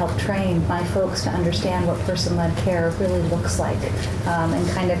I help train my folks to understand what person-led care really looks like, and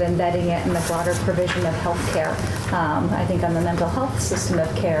kind of embedding it in the broader provision of health care. I think on the mental health system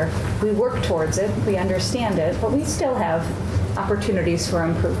of care, we work towards it, we understand it, but we still have opportunities for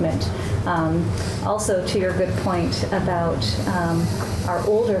improvement. Also, to your good point about our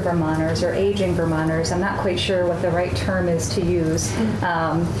older Vermonters or aging Vermonters, I'm not quite sure what the right term is to use.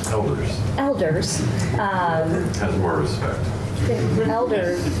 Elders. Has more respect.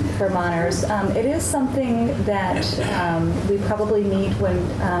 Elder Vermonters. It is something that we probably need when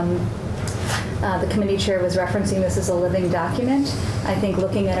the committee chair was referencing this as a living document. I think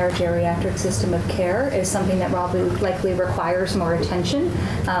looking at our geriatric system of care is something that probably likely requires more attention.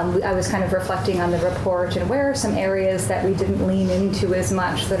 I was kind of reflecting on the report and where are some areas that we didn't lean into as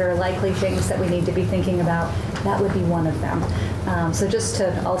much that are likely things that we need to be thinking about. That would be one of them. So just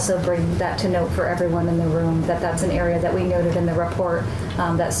to also bring that to note for everyone in the room, that that's an area that we noted in the report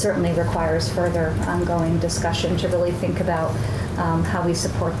that certainly requires further ongoing discussion to really think about how we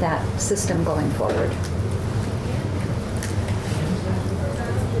support that system going forward.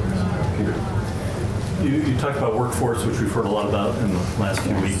 You talked about workforce, which we've heard a lot about in the last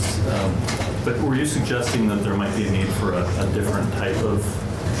few weeks, but were you suggesting that there might be a need for a different type of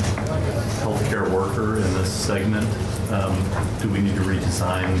healthcare worker in this segment? Do we need to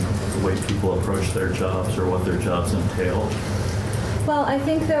redesign the way people approach their jobs or what their jobs entail? Well, I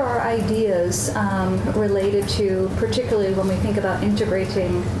think there are ideas related to, particularly when we think about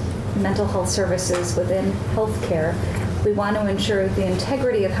integrating mental health services within healthcare, we want to ensure the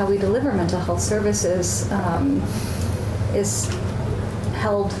integrity of how we deliver mental health services is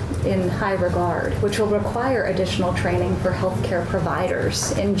held in high regard, which will require additional training for healthcare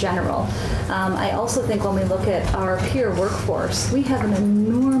providers in general. I also think when we look at our peer workforce, we have an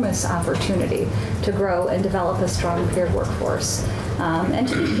enormous opportunity to grow and develop a strong peer workforce. And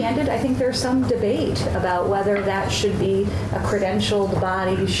to be candid, I think there's some debate about whether that should be a credentialed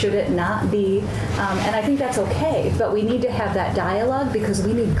body, should it not be, and I think that's okay, but we need to have that dialogue because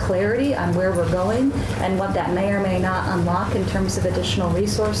we need clarity on where we're going and what that may or may not unlock in terms of additional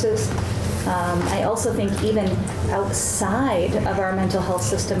resources. I also think even outside of our mental health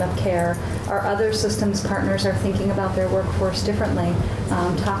system of care, our other systems partners are thinking about their workforce differently.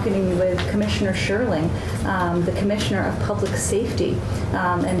 Talking with Commissioner Sherling, the Commissioner of Public Safety,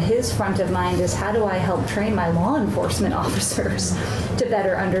 and his front of mind is how do I help train my law enforcement officers to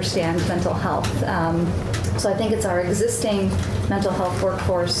better understand mental health. So I think it's our existing mental health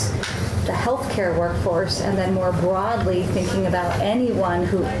workforce, the healthcare workforce, and then more broadly thinking about anyone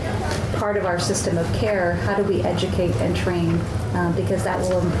who part of our system of care, how do we educate and train, because that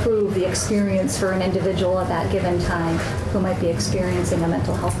will improve the experience for an individual at that given time who might be experiencing a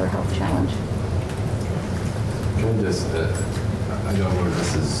mental health or health challenge. Can I just, I don't know if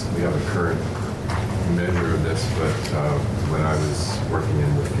this is, we have a current measure of this, but when I was working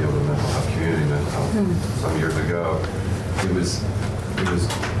in the field of mental health, community mental health, some years ago, it was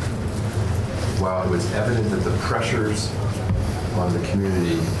while it was evident that the pressures on the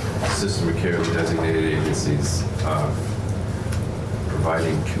community system of care, the designated agencies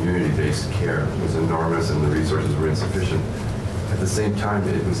providing community-based care was enormous and the resources were insufficient. At the same time,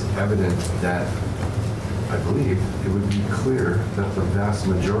 it was evident that, I believe, it would be clear that the vast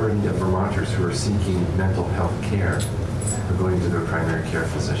majority of Vermonters who are seeking mental health care are going to their primary care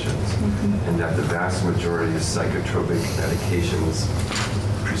physicians, and that the vast majority of psychotropic medications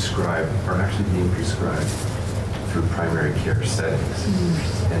prescribed are actually being prescribed through primary care settings,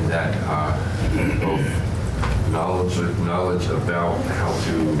 and that both knowledge about how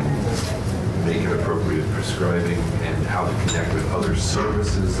to make an appropriate prescribing and how to connect with other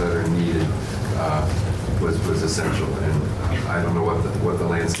services that are needed was essential. And I don't know what the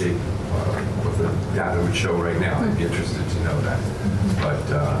landscape, what the data would show right now. I'd be interested to know that. But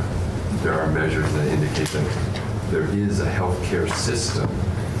there are measures that indicate that there is a healthcare system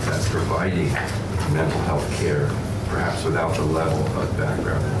that's providing mental health care, perhaps without the level of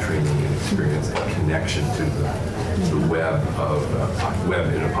background and training and experience and connection to the web of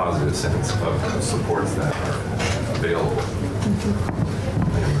web in a positive sense of supports that are available.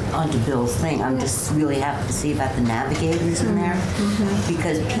 On to Bill's thing, I'm just really happy to see about the navigators in there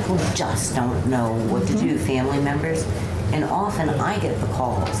because people just don't know what to do, family members. And often I get the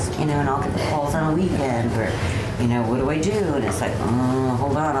calls, and I'll get the calls on a weekend or, what do I do? And it's like,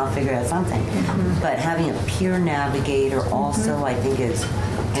 hold on, I'll figure out something. But having a peer navigator also, I think, is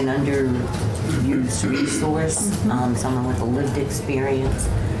an underused resource, someone with a lived experience,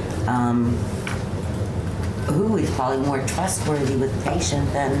 who is probably more trustworthy with the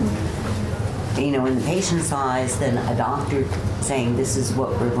patient than, in the patient's eyes, than a doctor saying, this is what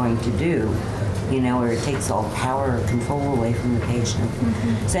we're going to do. Or it takes all power or control away from the patient.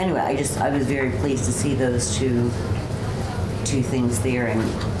 So anyway, I was very pleased to see those two things there, and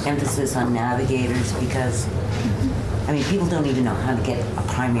emphasis on navigators because I mean, people don't even know how to get a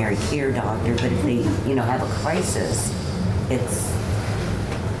primary care doctor, but if they, have a crisis, it's,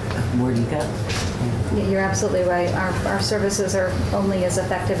 where do you go? You're absolutely right. Our services are only as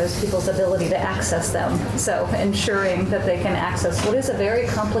effective as people's ability to access them. So ensuring that they can access what is a very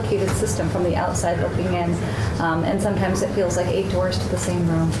complicated system from the outside looking in. And sometimes it feels like 8 doors to the same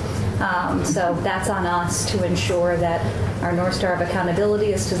room. So that's on us to ensure that our North Star of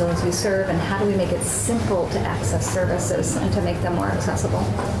accountability is to those we serve, and how do we make it simple to access services and to make them more accessible.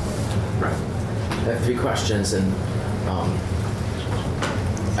 Right. I have 3 questions, and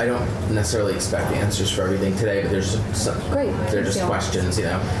I don't necessarily expect the answers for everything today, but there's some, Great. they're just questions,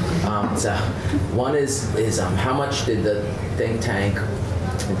 So one is how much did the think tank,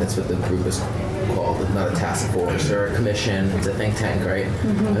 I think that's what the group is called, not a task force or a commission, it's a think tank, right?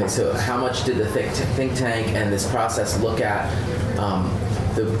 Mm-hmm. Okay, so how much did the think tank and this process look at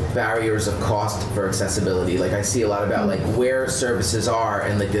the barriers of cost for accessibility? Like, I see a lot about like where services are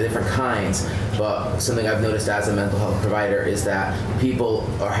and like the different kinds, but something I've noticed as a mental health provider is that people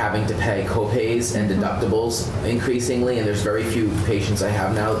are having to pay co-pays and deductibles increasingly, and there's very few patients I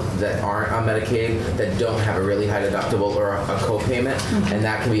have now that aren't on Medicaid that don't have a really high deductible or a co-payment, and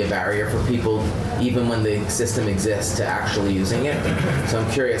that can be a barrier for people even when the system exists to actually using it. So I'm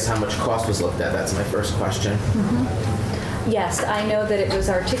curious how much cost was looked at. That's my first question. Yes, I know that it was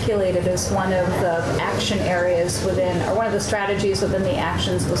articulated as one of the action areas within, or one of the strategies within the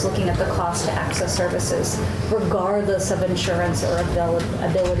actions was looking at the cost to access services, regardless of insurance or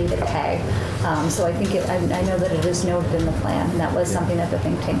ability to pay. So I think I know that it is noted in the plan, and that was something that the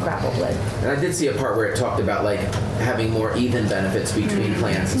think tank grappled with. And I did see a part where it talked about like having more even benefits between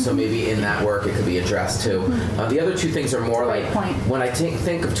plans, and so maybe in that work it could be addressed too. The other 2 things are more like, when I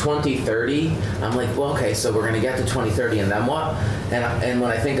think of 2030, I'm like, well, okay, so we're going to get to 2030, and then what? And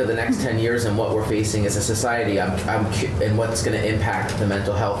when I think of the next 10 years and what we're facing as a society, and what's going to impact the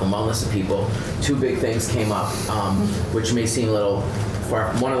mental health and wellness of people, 2 big things came up, which may seem a little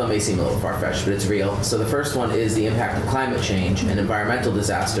one of them may seem a little far-fetched, but it's real. So the first one is the impact of climate change and environmental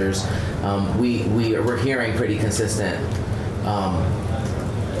disasters. We're hearing pretty consistent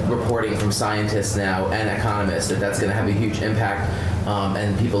reporting from scientists now and economists that that's going to have a huge impact.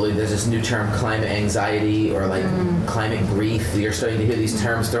 And people, there's this new term, climate anxiety, or like climate grief. You're starting to hear these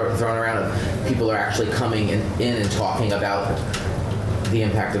terms thrown around. Of people are actually coming in and talking about the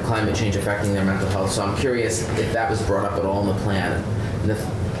impact of climate change affecting their mental health. So I'm curious if that was brought up at all in the plan. And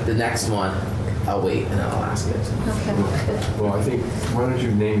the next one, I'll wait and then I'll ask it. Okay. Well, I think, why don't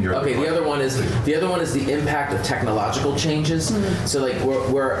you name your... Okay, the other one is the impact of technological changes. So like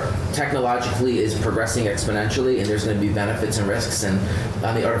we're technologically is progressing exponentially, and there's going to be benefits and risks. And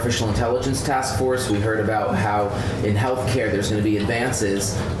on the artificial intelligence task force, we heard about how in healthcare there's going to be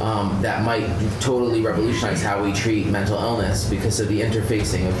advances that might totally revolutionize how we treat mental illness because of the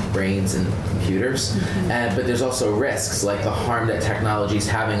interfacing of brains and computers. But there's also risks, like the harm that technology is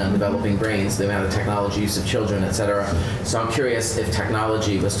having on developing brains, the amount of technology use of children, et cetera. So I'm curious if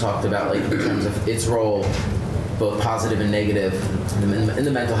technology was talked about, like in terms of its role, both positive and negative, in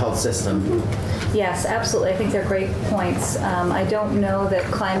the mental health system. Yes, absolutely. I think they're great points. I don't know that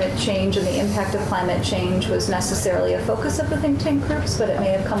climate change and the impact of climate change was necessarily a focus of the think tank groups, but it may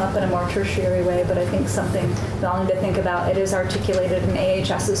have come up in a more tertiary way. But I think something we all need to think about. It is articulated in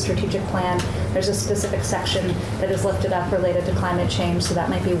AHS's strategic plan. There's a specific section that is lifted up related to climate change, so that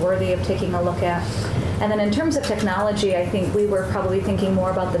might be worthy of taking a look at. And then in terms of technology, I think we were probably thinking more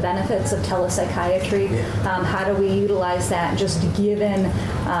about the benefits of telepsychiatry. How do we utilize that? Just given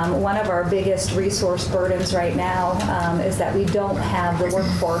one of our biggest resource burdens right now is that we don't have the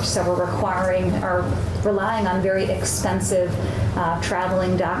workforce, so we're relying on very expensive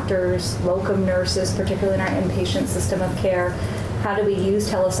traveling doctors, locum nurses, particularly in our inpatient system of care. How do we use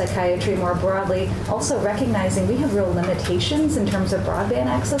telepsychiatry more broadly? Also recognizing we have real limitations in terms of broadband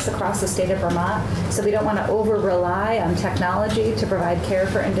access across the state of Vermont, so we don't want to over-rely on technology to provide care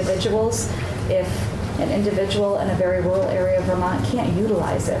for individuals if an individual in a very rural area of Vermont can't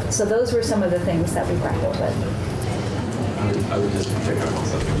utilize it. So those were some of the things that we grappled with. I would just pick up on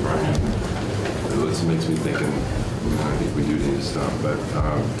something, Brian. It makes me think, and I think we do need to stop, but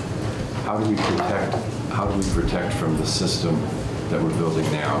how do we protect from the system that we're building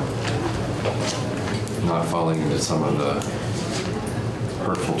now, not falling into some of the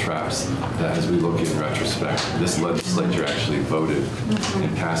hurtful traps that, as we look in retrospect, this legislature actually voted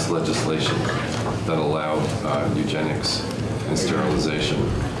and passed legislation that allowed eugenics and sterilization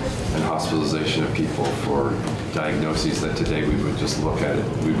and hospitalization of people for diagnoses that today we would just look at it,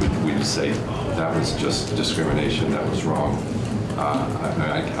 we would say that was just discrimination, that was wrong.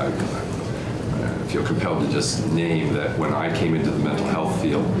 feel compelled to just name that when I came into the mental health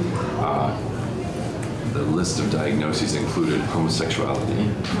field, the list of diagnoses included homosexuality,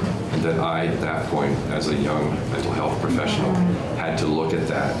 and that I, at that point, as a young mental health professional, had to look at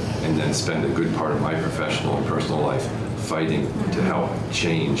that and then spend a good part of my professional and personal life fighting to help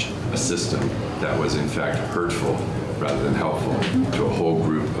change a system that was in fact hurtful rather than helpful to a whole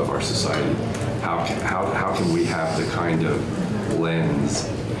group of our society. How can we have the kind of lens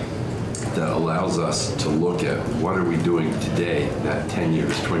that allows us to look at what are we doing today that 10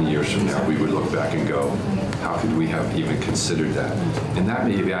 years, 20 years from now, we would look back and go, how could we have even considered that? And that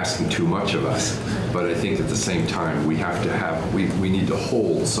may be asking too much of us, but I think at the same time, we have to have, we need to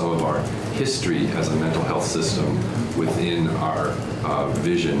hold some of our history as a mental health system within our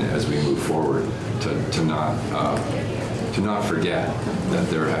vision as we move forward to not forget that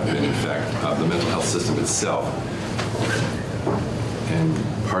there have been, in fact, the mental health system itself and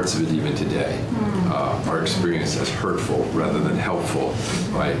parts of it even today are experienced as hurtful rather than helpful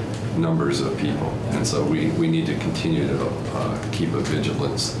by numbers of people. And so we need to continue to keep a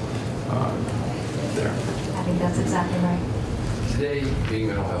vigilance there. I think that's exactly right. Today, being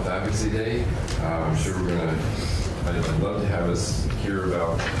Mental Health Advocacy Day, I'm sure I'd love to have us hear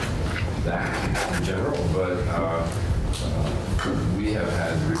about that in general, but we have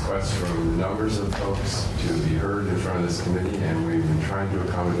had requests from numbers of folks to be heard in front of this committee, and we've been trying to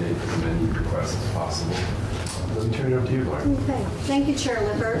accommodate as many requests as possible. Let me turn it over to you, Laura. Okay. Thank you, Chair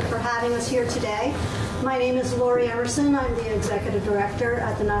Lippert, for having us here today. My name is Lori Emerson. I'm the Executive Director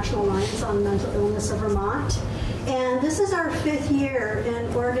at the National Alliance on Mental Illness of Vermont. And this is our 5th year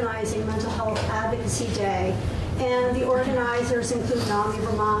in organizing Mental Health Advocacy Day. And the organizers include NAMI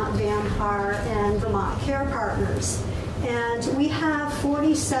Vermont, VAMHAR, and Vermont Care Partners. And we have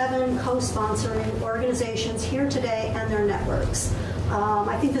 47 co-sponsoring organizations here today and their networks.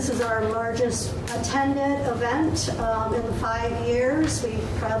 I think this is our largest attended event in the 5 years. We've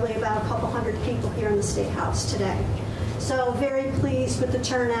probably about a couple hundred people here in the State House today. So very pleased with the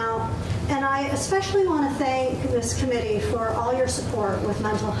turnout. And I especially want to thank this committee for all your support with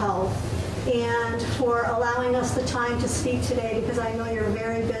mental health and for allowing us the time to speak today, because I know you're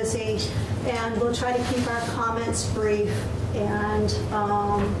very busy, and we'll try to keep our comments brief. And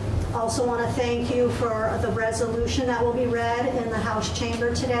also want to thank you for the resolution that will be read in the House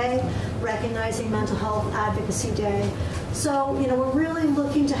chamber today, recognizing Mental Health Advocacy Day. So, we're really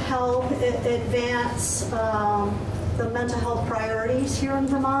looking to help advance the mental health priorities here in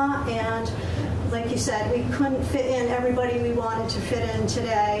Vermont, and like you said, we couldn't fit in everybody we wanted to fit in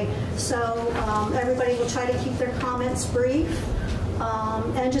today. So everybody will try to keep their comments brief.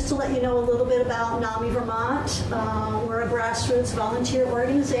 And just to let you know a little bit about NAMI Vermont, we're a grassroots volunteer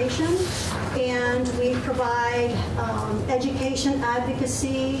organization, and we provide education,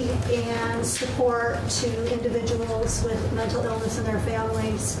 advocacy, and support to individuals with mental illness and their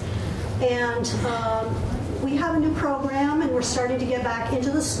families. And we have a new program, and we're starting to get back into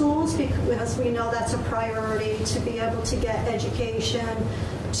the schools because we know that's a priority to be able to get education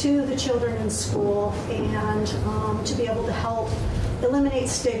to the children in school and to be able to help eliminate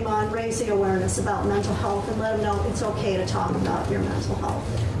stigma and raise the awareness about mental health and let them know it's okay to talk about your mental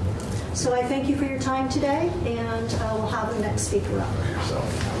health. So I thank you for your time today, and we'll have the next speaker up.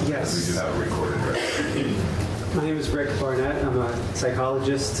 Yes. We do have a recorded record. My name is Greg Barnett. I'm a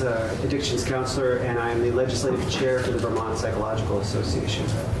psychologist, addictions counselor, and I'm the legislative chair for the Vermont Psychological Association.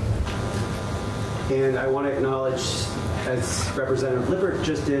 And I want to acknowledge, as Representative Lippert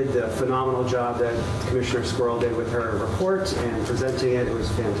just did, the phenomenal job that Commissioner Squirrel did with her report and presenting it. It was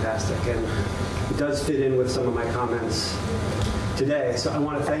fantastic. And it does fit in with some of my comments today. So I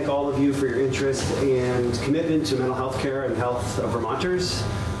want to thank all of you for your interest and commitment to mental health care and health of Vermonters.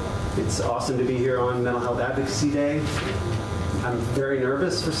 It's awesome to be here on Mental Health Advocacy Day. I'm very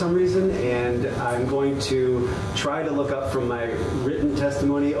nervous for some reason, and I'm going to try to look up from my written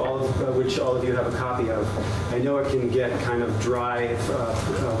testimony, which all of you have a copy of. I know it can get kind of dry if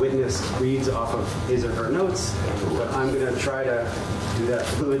a witness reads off of his or her notes, but I'm going to try to do that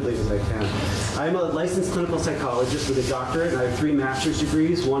fluidly as I can. I'm a licensed clinical psychologist with a doctorate, and I have 3 master's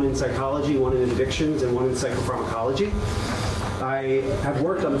degrees, one in psychology, one in addictions, and one in psychopharmacology. I have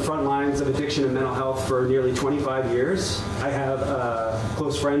worked on the front lines of addiction and mental health for nearly 25 years. I have a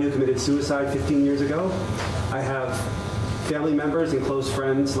close friend who committed suicide 15 years ago. I have family members and close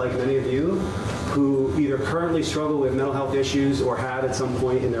friends, like many of you, who either currently struggle with mental health issues or have at some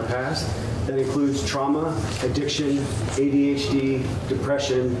point in their past. That includes trauma, addiction, ADHD,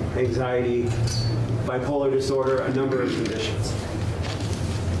 depression, anxiety, bipolar disorder, a number of conditions.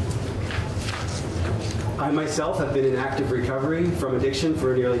 I myself have been in active recovery from addiction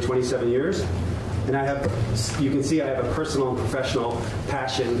for nearly 27 years, And you can see I have a personal and professional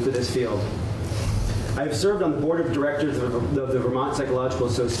passion for this field. I have served on the board of directors of the Vermont Psychological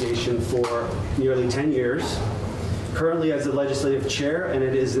Association for nearly 10 years, currently as the legislative chair, and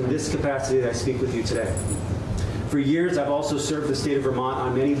it is in this capacity that I speak with you today. For years, I've also served the state of Vermont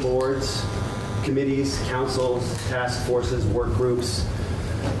on many boards, committees, councils, task forces, work groups,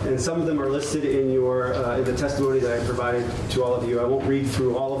 and some of them are listed in in the testimony that I provided to all of you. I won't read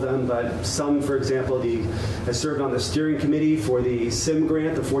through all of them, but some, for example, I served on the steering committee for the SIM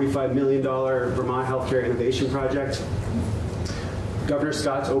grant, the $45 million Vermont Healthcare Innovation Project, Governor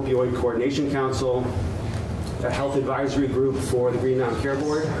Scott's Opioid Coordination Council, a health advisory group for the Green Mountain Care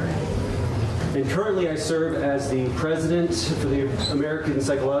Board. And currently I serve as the president for the American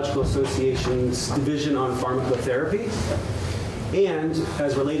Psychological Association's Division on Pharmacotherapy. And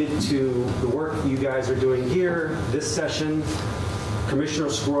as related to the work you guys are doing here, this session, Commissioner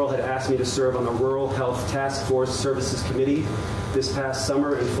Squirrel had asked me to serve on the Rural Health Task Force Services Committee this past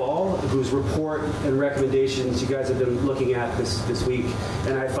summer and fall, whose report and recommendations you guys have been looking at this week.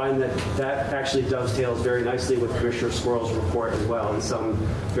 And I find that actually dovetails very nicely with Commissioner Squirrel's report as well in some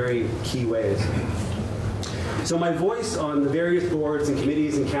very key ways. So my voice on the various boards and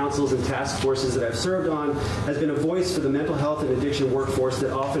committees and councils and task forces that I've served on has been a voice for the mental health and addiction workforce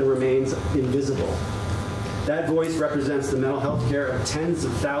that often remains invisible. That voice represents the mental health care of tens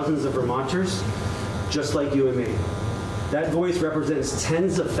of thousands of Vermonters, just like you and me. That voice represents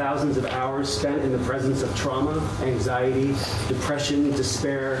tens of thousands of hours spent in the presence of trauma, anxiety, depression,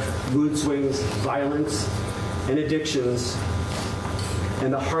 despair, mood swings, violence, and addictions,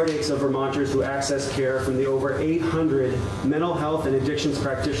 and the heartaches of Vermonters who access care from the over 800 mental health and addictions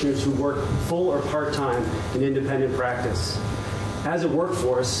practitioners who work full or part-time in independent practice. As a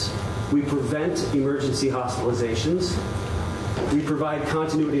workforce, we prevent emergency hospitalizations. We provide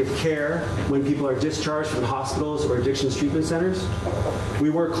continuity of care when people are discharged from hospitals or addictions treatment centers. We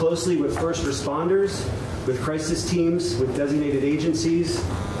work closely with first responders, with crisis teams, with designated agencies,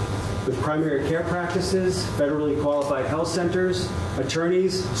 with primary care practices, federally qualified health centers,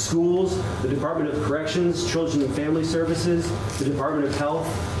 attorneys, schools, the Department of Corrections, Children and Family Services, the Department of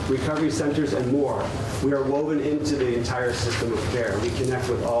Health, recovery centers, and more. We are woven into the entire system of care. We connect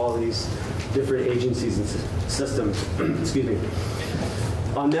with all these different agencies and systems. Excuse me.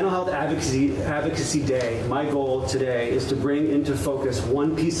 On Mental Health Advocacy Day, my goal today is to bring into focus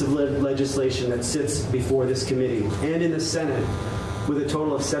one piece of legislation that sits before this committee and in the Senate with a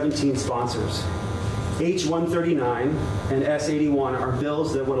total of 17 sponsors. H-139 and S-81 are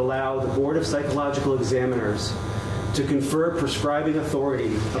bills that would allow the Board of Psychological Examiners to confer prescribing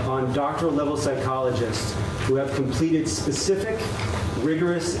authority upon doctoral-level psychologists who have completed specific,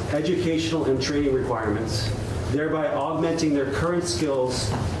 rigorous educational and training requirements, thereby augmenting their current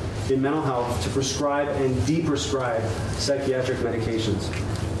skills in mental health to prescribe and de-prescribe psychiatric medications.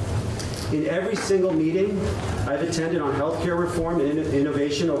 In every single meeting I've attended on healthcare reform and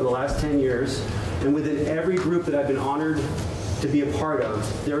innovation over the last 10 years, and within every group that I've been honored to be a part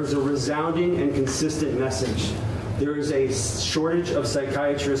of, there is a resounding and consistent message. There is a shortage of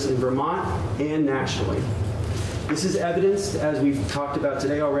psychiatrists in Vermont and nationally. This is evidenced, as we've talked about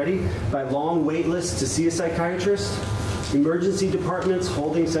today already, by long wait lists to see a psychiatrist, emergency departments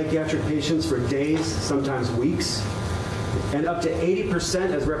holding psychiatric patients for days, sometimes weeks, and up to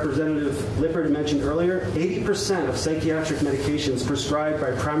 80%, as Representative Lippert mentioned earlier, 80% of psychiatric medications prescribed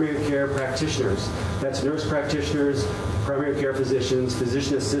by primary care practitioners. That's nurse practitioners, primary care physicians,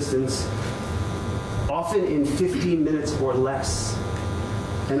 physician assistants, often in 15 minutes or less,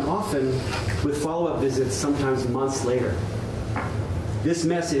 and often with follow-up visits sometimes months later. This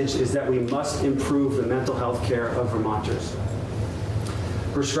message is that we must improve the mental health care of Vermonters.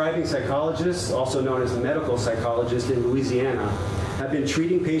 Prescribing psychologists, also known as medical psychologists in Louisiana, have been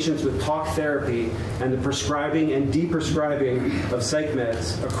treating patients with talk therapy and the prescribing and de-prescribing of psych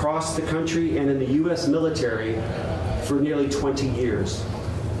meds across the country and in the U.S. military for nearly 20 years.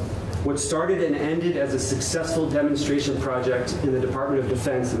 What started and ended as a successful demonstration project in the Department of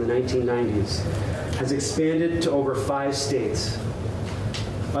Defense in the 1990s has expanded to over 5 states.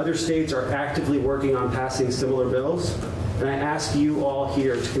 Other states are actively working on passing similar bills, and I ask you all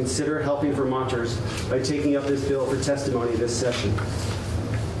here to consider helping Vermonters by taking up this bill for testimony this session.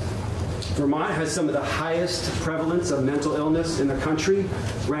 Vermont has some of the highest prevalence of mental illness in the country,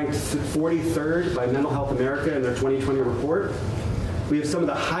 ranked 43rd by Mental Health America in their 2020 report. We have some of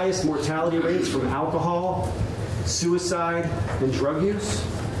the highest mortality rates from alcohol, suicide, and drug use.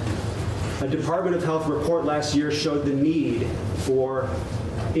 A Department of Health report last year showed the need for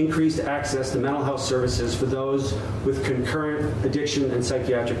increased access to mental health services for those with concurrent addiction and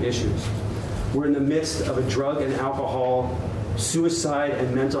psychiatric issues. we're in the midst of a drug and alcohol, suicide,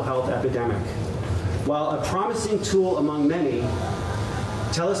 and mental health epidemic. While a promising tool among many,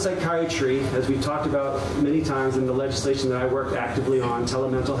 telepsychiatry, as we've talked about many times in the legislation that I worked actively on,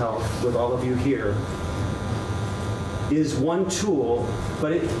 telemental health, with all of you here, is one tool,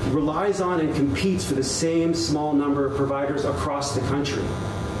 but it relies on and competes for the same small number of providers across the country.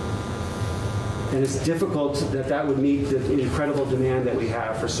 And it's difficult that would meet the incredible demand that we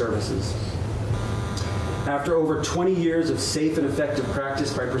have for services. After over 20 years of safe and effective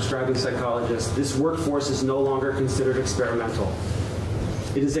practice by prescribing psychologists, this workforce is no longer considered experimental.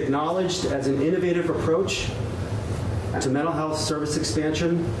 It is acknowledged as an innovative approach to mental health service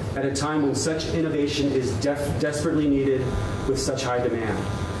expansion at a time when such innovation is desperately needed with such high demand.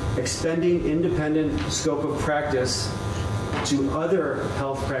 Expending independent scope of practice to other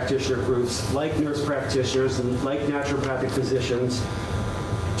health practitioner groups like nurse practitioners and like naturopathic physicians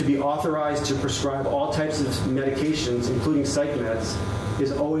to be authorized to prescribe all types of medications, including psych meds,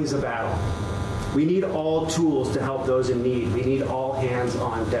 is always a battle. We need all tools to help those in need. We need all hands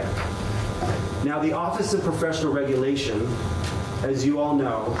on deck. Now, the Office of Professional Regulation, as you all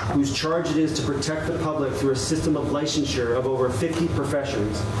know, whose charge it is to protect the public through a system of licensure of over 50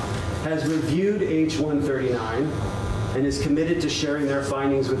 professions, has reviewed H139 and is committed to sharing their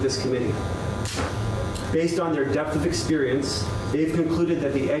findings with this committee. Based on their depth of experience, they've concluded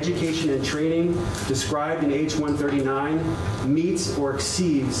that the education and training described in H139 meets or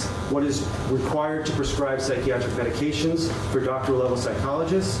exceeds what is required to prescribe psychiatric medications for doctoral level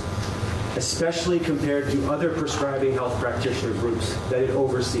psychologists, especially compared to other prescribing health practitioner groups that it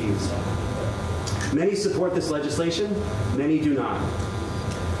oversees. Many support this legislation, many do not.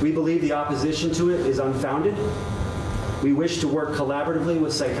 We believe the opposition to it is unfounded. We wish to work collaboratively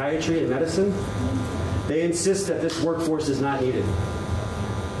with psychiatry and medicine. They insist that this workforce is not needed,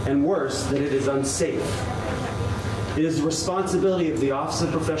 and worse, that it is unsafe. It is the responsibility of the Office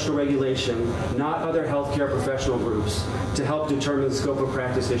of Professional Regulation, not other healthcare professional groups, to help determine the scope of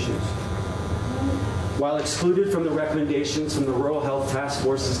practice issues. While excluded from the recommendations from the Rural Health Task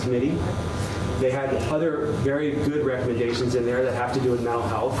Forces Committee, they had other very good recommendations in there that have to do with mental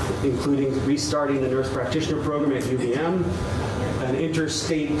health, including restarting the nurse practitioner program at UVM, an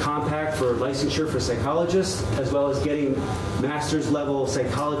interstate compact for licensure for psychologists, as well as getting master's level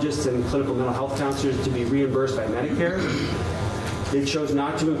psychologists and clinical mental health counselors to be reimbursed by Medicare. They chose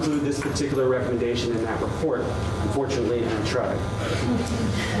not to include this particular recommendation in that report, unfortunately, and I tried.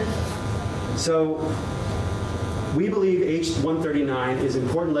 So we believe H139 is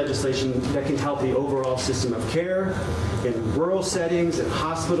important legislation that can help the overall system of care in rural settings, in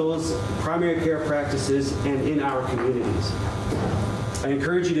hospitals, primary care practices, and in our communities. I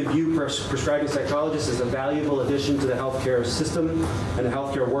encourage you to view prescribing psychologists as a valuable addition to the healthcare system and the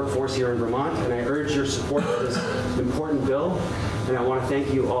healthcare workforce here in Vermont, and I urge your support for this important bill. And I want to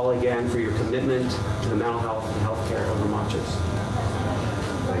thank you all again for your commitment to the mental health and healthcare of Vermonters.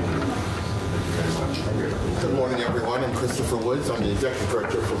 Thank you. Thank you very much. Good morning, everyone. I'm Christopher Woods. I'm the Executive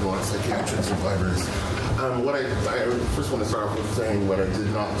Director for Vermont Psychiatric Survivors. What I first want to start off with saying what I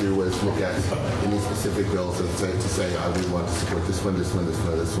did not do was look at any specific bills and to say I would want to support this one, this one, this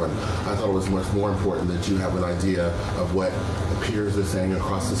one, this one. I thought it was much more important that you have an idea of what peers are saying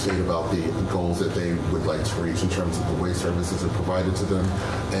across the state about the goals that they would like to reach in terms of the way services are provided to them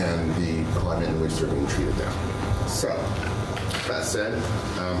and the climate in which they're being treated now. So, that said,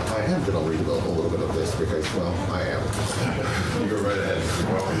 I am going to read a little bit of this because, well, I am. You go right ahead.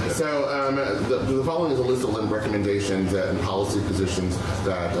 So the following is a list of recommendations and policy positions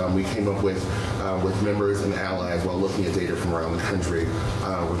that we came up with members and allies while looking at data from around the country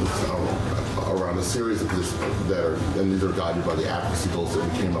around a series of positions that are, and these are guided by the advocacy goals that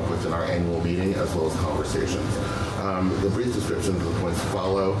we came up with in our annual meeting as well as conversations. The brief description of the points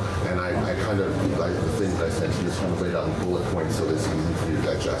follow, and I kind of, like the things I sent you, just kind of laid out in bullet points so it's easy for you to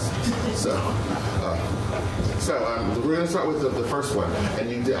digest. So we're going to start with the first one, and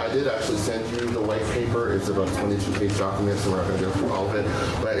I did actually send you the white paper. It's about a 22-page document, so we're not going to go through all of it.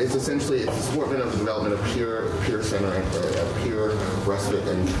 But it's essentially it's the support of the development of peer center, peer respite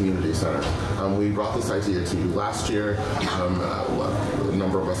and community center. We brought this idea to you last year. A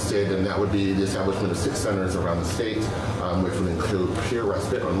number of us did, and that would be the establishment of 6 centers around the state, which would include peer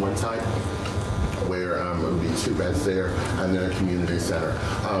respite on one side, where it would be 2 beds there, and then a community center.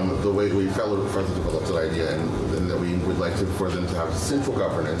 The way we further developed that idea, and that we would like for them to have central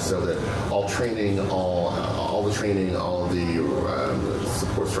governance, so that all the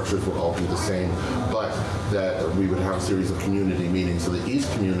support structures would all be the same, but that we would have a series of community meetings so that each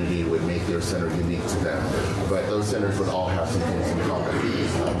community would make their center unique to them. But those centers would all have some things in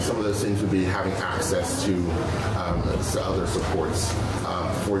common. Some of those things would be having access to other supports.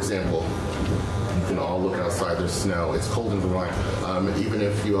 For example, you can all look outside, there's snow, it's cold in Vermont. Even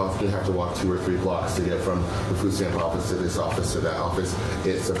if you often have to walk 2 or 3 blocks to get from the food stamp office to this office to that office,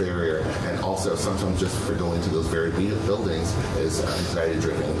 it's a barrier. And also sometimes just for going to those very buildings is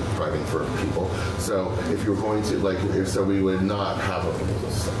anxiety-driven driving for people. So if you were going to, so we would not have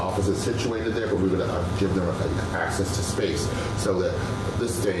offices situated there, but we would give them access to space so that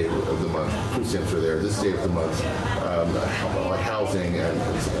this day of the month, food stamps are there, this day of the month, like housing and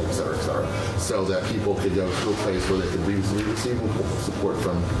et cetera, so that people could go to a place where they could be receiving support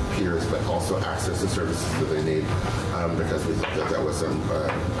from peers, but also access the services that they need, because we thought that was a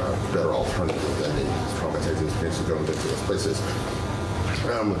better alternative than the traumatizing experience of going to those places.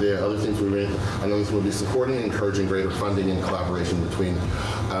 The other things another thing would be supporting and encouraging greater funding and collaboration between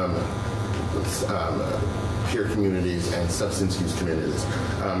peer communities and substance use communities.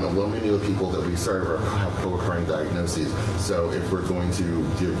 Many of the people that we serve have co-occurring diagnoses, so if we're going to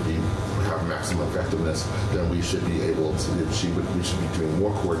have maximum effectiveness, then we should be able to, we should be doing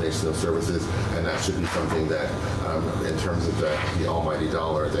more coordination of services, and that should be something that, in terms of the almighty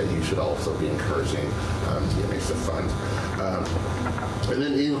dollar, that you should also be encouraging DMH to fund. And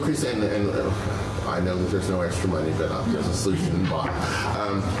then increase, and I know that there's no extra money, but there's a solution in bond.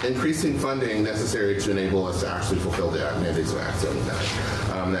 Increasing funding necessary to enable us to actually fulfill the mandates of Act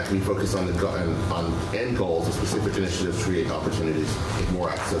 79. That we focus on end goals of specific initiatives to create opportunities with more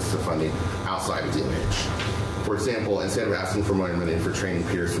access to funding outside of DMH. For example, instead of asking for more money for training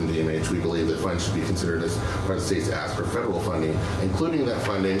peers from DMH, we believe that funds should be considered as by the states to ask for federal funding, including that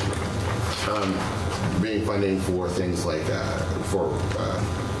funding being funding for things like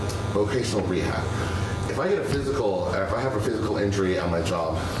vocational rehab. If I have a physical injury on my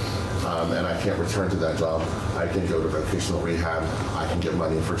job and I can't return to that job, I can go to vocational rehab, I can get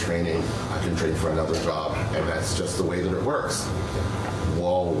money for training, I can train for another job, and that's just the way that it works.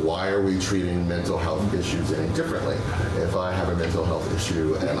 Well, why are we treating mental health issues any differently? If I have a mental health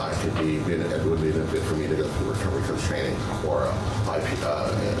issue and it would be a benefit for me to go through recovery coach training or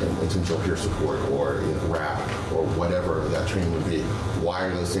intentional peer support or RAP or whatever that training would be, why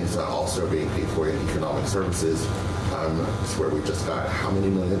are those things not also being paid for in economic services? It's where we just got how many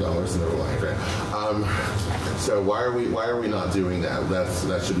 $1 million in the Reliant grant. So why are we not doing that?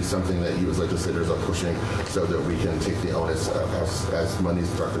 That should be something that you as legislators are pushing so that we can take the onus as money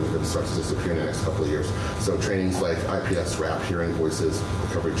starts to disappear in the next couple of years. So trainings like IPS, RAP, Hearing Voices,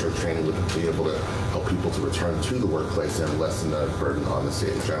 recovery church training would be able to help people to return to the workplace and lessen the burden on the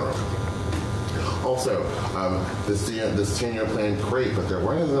state in general. Also, this 10-year plan, great, but there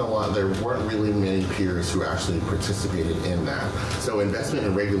weren't really many peers who actually participated in that. So investment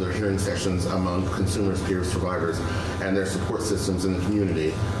in regular hearing sessions among consumers, peers, survivors, and their support systems in the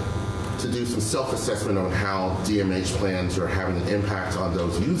community to do some self-assessment on how DMH plans are having an impact on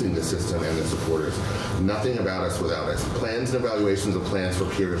those using the system and the supporters. Nothing about us without us. Plans and evaluations of plans for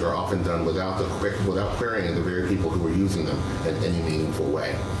peers are often done without querying the very people who are using them in any meaningful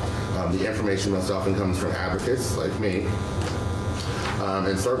way. The information most often comes from advocates like me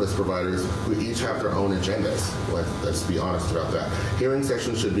and service providers who each have their own agendas. Let's be honest about that. Hearing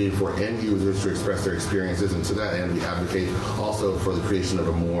sessions should be for end users to express their experiences, and to that end, we advocate also for the creation of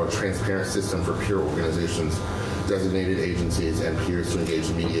a more transparent system for peer organizations, designated agencies, and peers to engage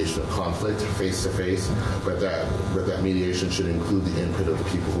in mediation of conflict face-to-face, but that mediation should include the input of the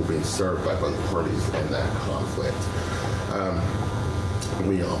people who are being served by both parties in that conflict.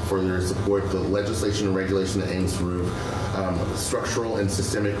 We further support the legislation and regulation that aims to remove structural and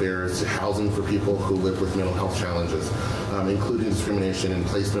systemic barriers to housing for people who live with mental health challenges, including discrimination in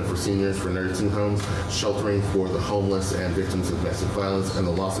placement for seniors for nursing homes, sheltering for the homeless and victims of domestic violence, and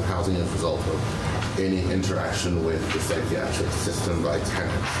the loss of housing as a result of any interaction with the psychiatric system by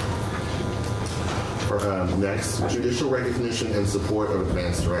tenants. Next, judicial recognition and support of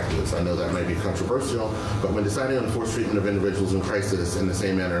advanced directives. I know that may be controversial, but when deciding on forced treatment of individuals in crisis in the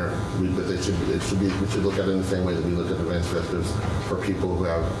same manner, we should look at it in the same way that we look at advanced directives for people who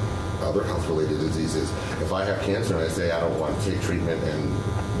have other health-related diseases. If I have cancer and I say I don't want to take treatment, and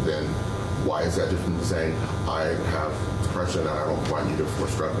then why is that different from saying I have depression and I don't want you to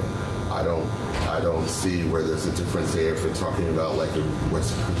force drug me? I don't see where there's a difference there if we're talking about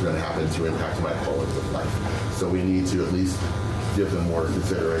what's going to happen to impact my quality of life. So we need to at least give them more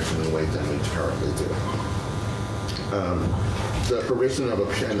consideration and weight than we currently do. the provision of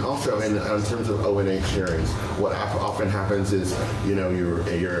and also in terms of O&H hearings, what often happens is, you know, you're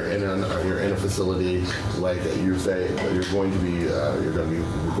in a facility, like you say you're going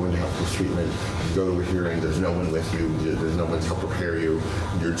to have this treatment. You go to a hearing. There's no one with you. There's no one to help prepare you.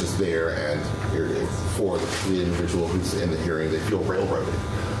 You're just there, and for the individual who's in the hearing, they feel railroaded.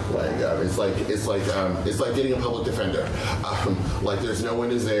 Like it's like getting a public defender. Like there's no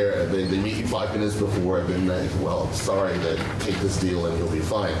one is there. They meet you 5 minutes before. Then well, sorry, take this deal and you'll be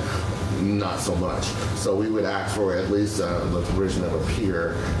fine. Not so much. So we would act for at least the provision of a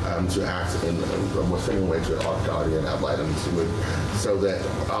peer to act in a similar way to guardian ad litem, so that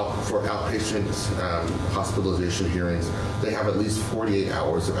for outpatient hospitalization hearings, they have at least 48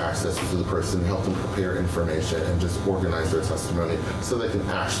 hours of access to the person, help them prepare information, and just organize their testimony so they can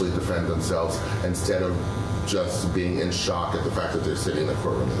actually defend themselves instead of just being in shock at the fact that they're sitting in the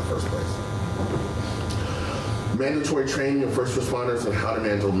courtroom in the first place. Mandatory training of first responders on how to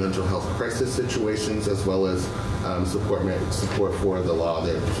handle mental health crisis situations, as well as support for the law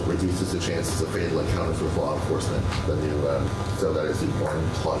that reduces the chances of fatal encounters with law enforcement. So that is the important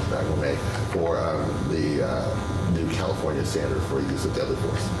launch that will make for the new California standard for use of deadly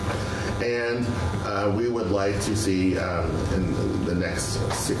force. And we would like to see in the next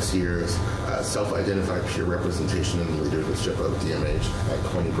 6 years self-identified peer representation in the leadership of DMH at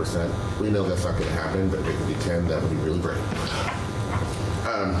 20%. We know that's not going to happen, but if it could be 10, that would be really great.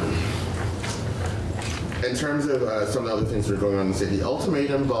 In terms of some of the other things that are going on in the city, the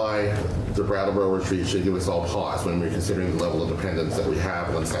ultimatum by the Brattleboro retreat should give us all pause when we're considering the level of dependence that we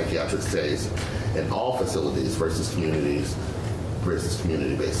have on psychiatric stays in all facilities versus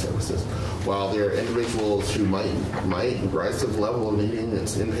community-based services. While there are individuals who might rise to the level of needing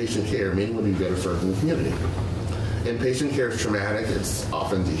inpatient care, many would be better served in the community. Inpatient care is traumatic, it's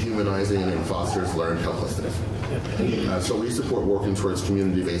often dehumanizing, and it fosters learned helplessness. So we support working towards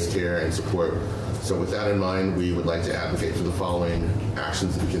community-based care and support. So with that in mind, we would like to advocate for the following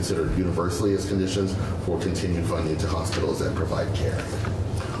actions to be considered universally as conditions for continued funding to hospitals that provide care.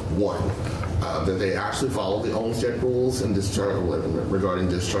 One, that they actually follow the Olmstead rules and discharge regarding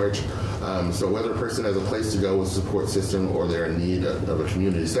discharge. So whether a person has a place to go with a support system or they're in need of a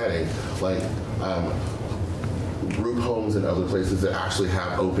community setting, like group homes and other places that actually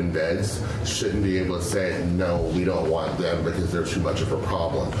have open beds shouldn't be able to say, no, we don't want them because they're too much of a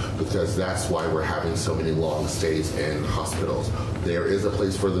problem, because that's why we're having so many long stays in hospitals. There is a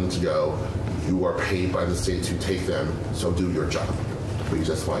place for them to go. You are paid by the state to take them, so do your job. We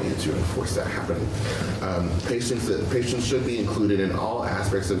just want you to enforce that happening. Patients should be included in all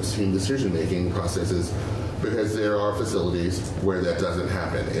aspects of team decision-making processes, because there are facilities where that doesn't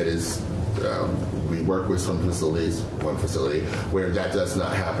happen. It is, we work with some facilities, one facility, where that does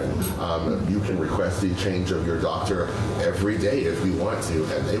not happen. You can request the change of your doctor every day if you want to,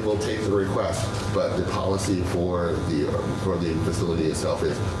 and they will take the request. But the policy for the facility itself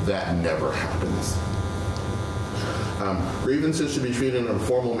is that never happens. Grievances should be treated in a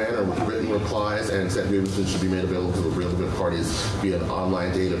formal manner with written replies, and said grievances should be made available to the relevant parties via an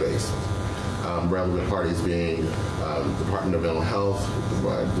online database. Relevant parties being Department of Mental Health,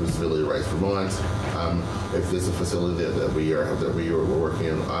 Disability Rights Vermont. If there's a facility that we are working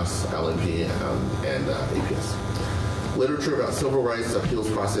in, us, LNP, and APS. Literature about civil rights, appeals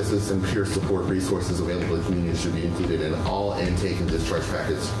processes, and peer support resources available in the community should be included in all intake and discharge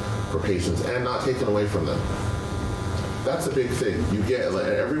packets for patients and not taken away from them. That's a big thing. You get, like,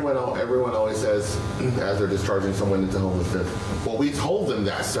 everyone always says, as they're discharging someone into homelessness, well, we told them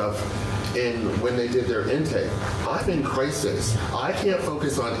that stuff when they did their intake. I'm in crisis. I can't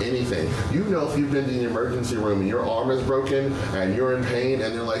focus on anything. You know, if you've been to the emergency room and your arm is broken and you're in pain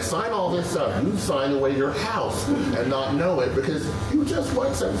and they're like, sign all this stuff. You sign away your house and not know it because you just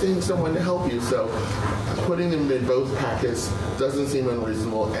want someone to help you. So putting them in both packets doesn't seem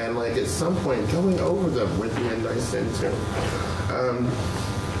unreasonable, and like at some point going over them would be a nice thing too.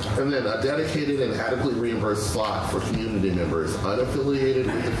 And then a dedicated and adequately reimbursed slot for community members unaffiliated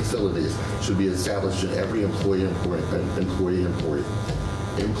with the facilities should be established in every employee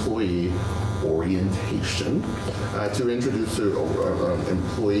orientation to introduce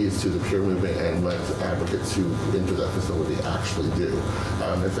employees to the peer movement and let advocates who enter that facility actually do.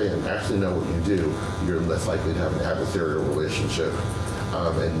 If they actually know what you do, you're less likely to have an adversarial relationship,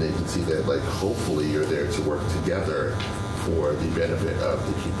 and they can see that, like, hopefully you're there to work together for the benefit of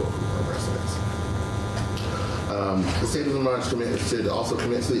the people who are residents. The state of Vermont should also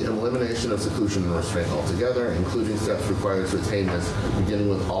commit to the elimination of seclusion and restraint altogether, including steps required to attain this, beginning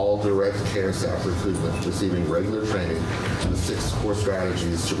with all direct care staff receiving regular training in the 6 core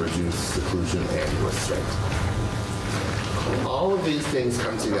strategies to reduce seclusion and restraint. All of these things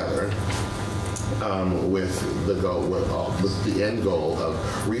come together with the end goal of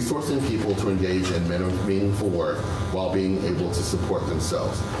resourcing people to engage in meaningful work while being able to support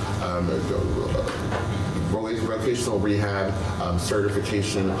themselves. Vocational rehab,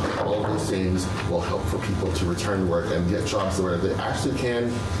 certification, all those things will help for people to return to work and get jobs where they actually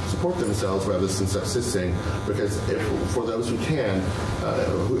can support themselves rather than subsisting, because for those who can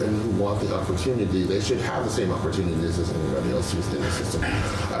and who want the opportunity, they should have the same opportunities as anybody else who's in the system.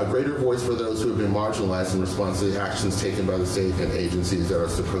 A greater voice for those who have been marginalized in response to the actions taken by the state and agencies that are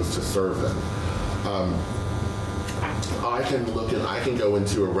supposed to serve them. I can go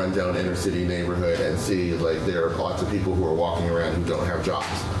into a rundown inner city neighborhood and see like there are lots of people who are walking around who don't have jobs.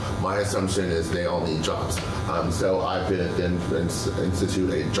 My assumption is they all need jobs. So I've been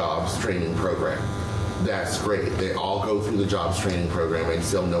institute a jobs training program. That's great. They all go through the jobs training program and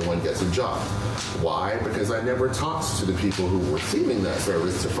still no one gets a job. Why? Because I never talked to the people who were receiving that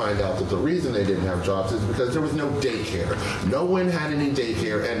service to find out that the reason they didn't have jobs is because there was no daycare. No one had any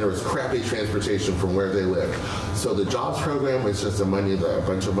daycare, and there was crappy transportation from where they lived. So the jobs program was just a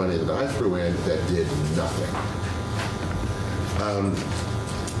bunch of money that I threw in that did nothing.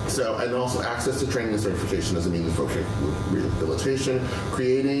 And also access to training and certification as a means of rehabilitation,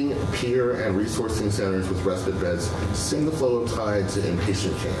 creating peer and resourcing centers with respite beds, stem the flow of tide to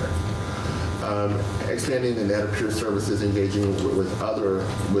inpatient care. Expanding the net of peer services, engaging with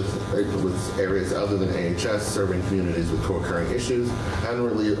areas other than AHS, serving communities with co-occurring issues, and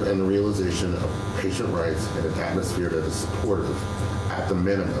the realization of patient rights in an atmosphere that is supportive, at the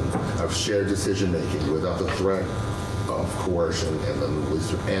minimum, of shared decision-making without the threat of coercion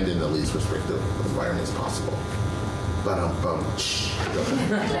and in the least restrictive environments possible.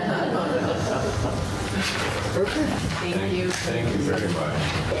 Okay. Thank you. Thank you very much.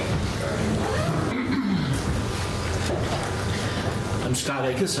 I'm Scott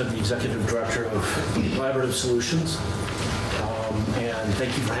Akis. I'm the Executive Director of Collaborative Solutions. And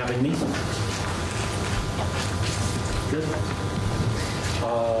thank you for having me. Good.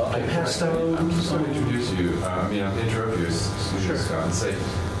 I passed out. I'm just going to introduce you. I'll interrupt you, Sure. Scott, and say,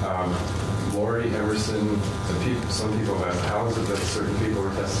 Lori Emerson, some people have, how is it that certain people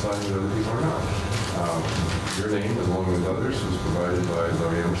are testifying and other people are not? Your name, along with others, was provided by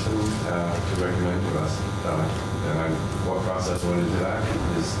Lori Emerson to recommend to us. What process went into that?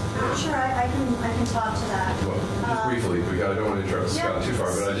 Sure, I can talk to that. Well, just briefly, I don't want to interrupt Scott too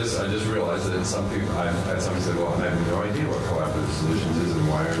far, but I just realized that some people, I had somebody say, well, I have no idea what Collaborative Solutions is and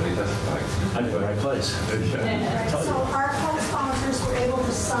why are they testifying? I'm in the right place. So our co-sponsors were able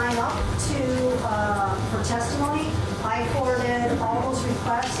to sign up for testimony. I forwarded all those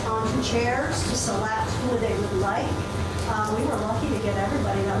requests onto chairs to select who they would like. We were lucky to get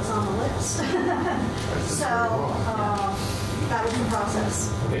everybody that was on the list. So that was the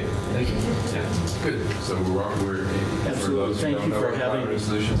process. Okay, thank you. Yeah, good. So we're for those who don't know what Collaborative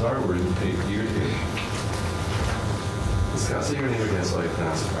Solutions are, we're eager to hear. Scott, say your name again so I can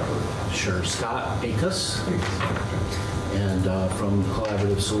pronounce it properly. Sure. Scott Akis, and from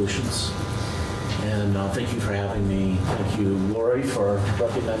Collaborative Solutions. And thank you for having me. Thank you, Lori, for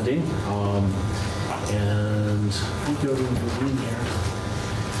recommending. And thank you everyone for being here.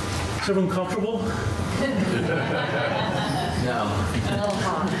 Is everyone comfortable? No.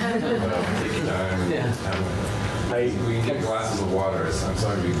 Take your time. Yeah. We can get glasses of water. I'm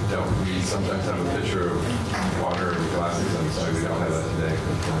sorry we don't. We sometimes have a picture of water and glasses. I'm sorry we don't have that today.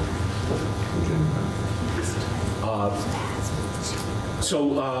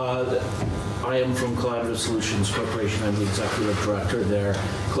 I am from Collaborative Solutions Corporation. I'm the executive director there.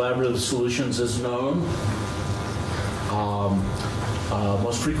 Collaborative Solutions is known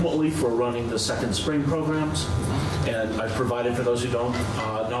most frequently for running the Second Spring programs. And I've provided, for those who don't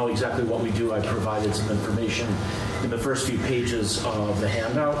know exactly what we do, I've provided some information in the first few pages of the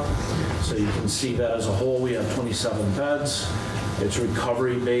handout. So you can see that as a whole, we have 27 beds. It's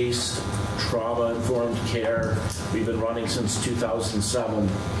recovery-based, trauma-informed care. We've been running since 2007.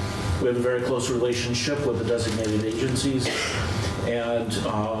 We have a very close relationship with the designated agencies, and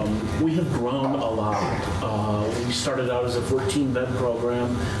we have grown a lot. We started out as a 14-bed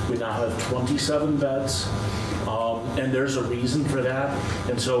program. We now have 27 beds, and there's a reason for that.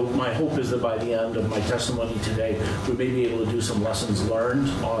 And so my hope is that by the end of my testimony today, we may be able to do some lessons learned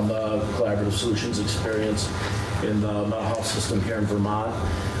on the Collaborative Solutions experience in the mental health system here in Vermont.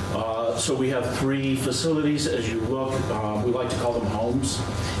 So we have 3 facilities. As you look, we like to call them homes.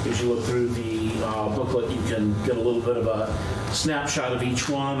 As you look through the booklet, you can get a little bit of a snapshot of each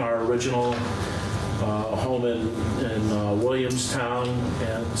one. Our original home in Williamstown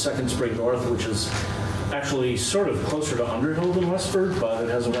and Second Spring North, which is actually sort of closer to Underhill than Westford, but it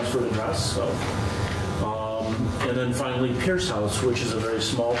has a Westford address. So, and then finally Pierce House, which is a very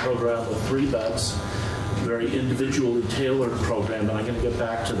small program with 3 beds, very individually tailored program, and I'm going to get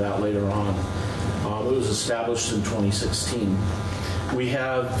back to that later on. It was established in 2016. We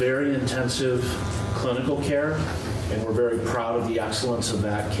have very intensive clinical care, and we're very proud of the excellence of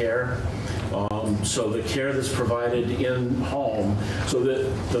that care. So the care that's provided in home, so the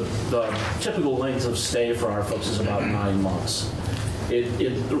typical length of stay for our folks is about 9 months.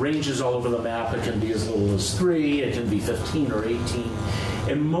 It ranges all over the map. It can be as little as 3, it can be 15 or 18.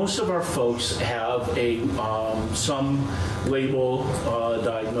 And most of our folks have some label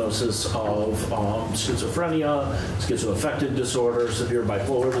diagnosis of schizophrenia, schizoaffective disorder, severe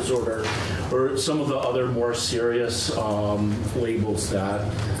bipolar disorder, or some of the other more serious labels that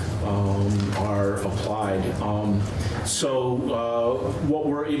are applied. So what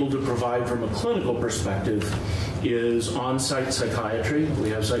we're able to provide from a clinical perspective is on-site psychiatry. We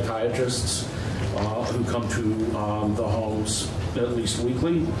have psychiatrists who come to the homes at least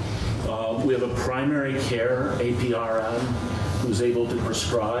weekly. We have a primary care APRN who's able to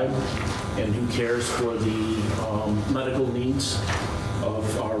prescribe and who cares for the medical needs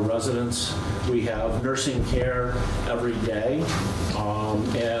of our residents. We have nursing care every day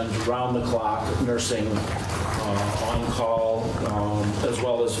and round-the-clock nursing on call, as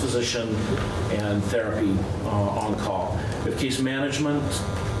well as physician and therapy on call. We have case management,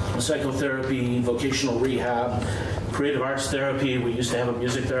 psychotherapy, vocational rehab, creative arts therapy. We used to have a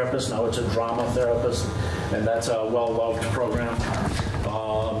music therapist, now it's a drama therapist, and that's a well-loved program.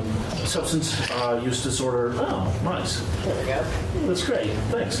 Substance use disorder. Oh, nice. There we go. That's great.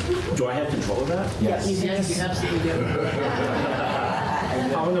 Thanks. Do I have control of that? Yes, you absolutely do.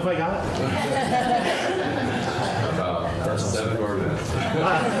 How long have I got? About 7 more minutes.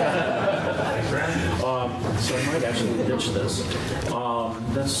 So I might actually ditch this.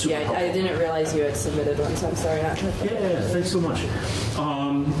 That's super helpful. I didn't realize you had submitted one, so I'm sorry not to. Yeah, thanks so much.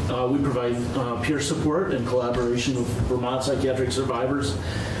 We provide peer support and collaboration with Vermont Psychiatric Survivors,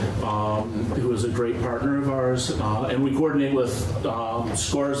 who is a great partner of ours, and we coordinate with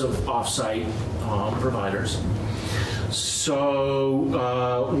scores of off-site providers. So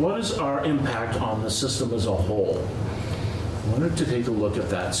what is our impact on the system as a whole? I wanted to take a look at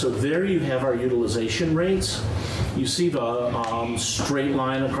that. So there you have our utilization rates. You see the straight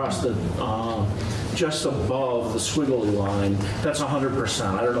line across the, just above the squiggly line. That's 100%.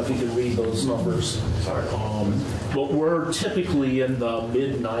 I don't know if you can read those numbers. Sorry. But we're typically in the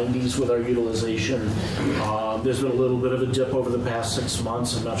mid-90s with our utilization. There's been a little bit of a dip over the past 6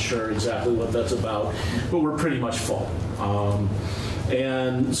 months. I'm not sure exactly what that's about, but we're pretty much full.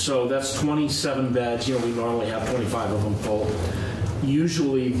 And so that's 27 beds. You know, we normally have 25 of them full.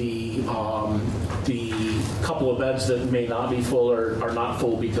 Usually the couple of beds that may not be full are not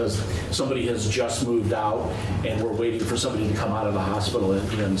full because somebody has just moved out and we're waiting for somebody to come out of the hospital.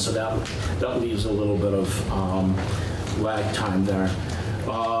 And so that leaves a little bit of lag time there.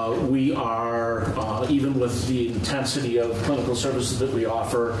 We are, even with the intensity of clinical services that we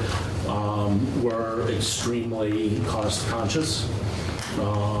offer, we're extremely cost conscious.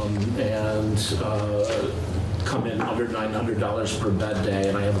 And come in under $900 per bed day,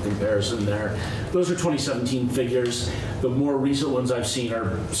 and I have a comparison there. Those are 2017 figures. The more recent ones I've seen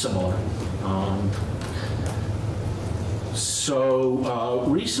are similar.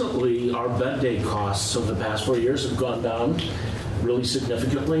 Recently, our bed day costs over the past 4 years have gone down really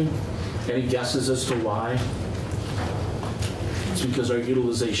significantly. Any guesses as to why? It's because our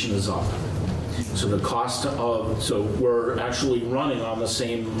utilization is up. So the cost of, so we're actually running on the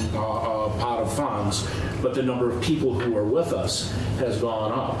same pot of funds, but the number of people who are with us has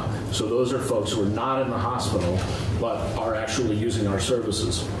gone up. So those are folks who are not in the hospital, but are actually using our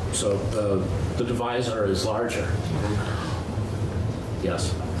services. So the divisor is larger.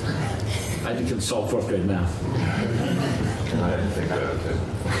 Yes. I had to consult 4th grade math. I didn't think that.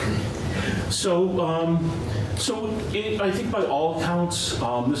 So I think by all accounts,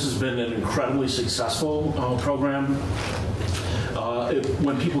 this has been an incredibly successful program.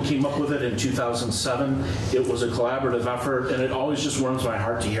 When people came up with it in 2007, it was a collaborative effort, and it always just warms my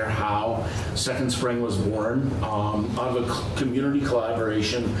heart to hear how Second Spring was born out of a community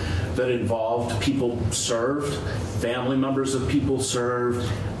collaboration that involved people served, family members of people served,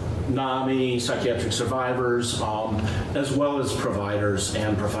 NAMI, psychiatric survivors, as well as providers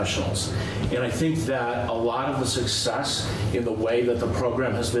and professionals. And I think that a lot of the success in the way that the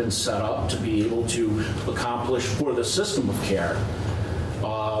program has been set up to be able to accomplish for the system of care,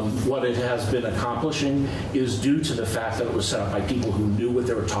 what it has been accomplishing is due to the fact that it was set up by people who knew what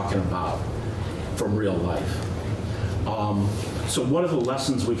they were talking about. from real life. So what are the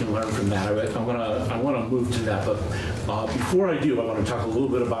lessons we can learn from that? I want to move to that, but before I do, I want to talk a little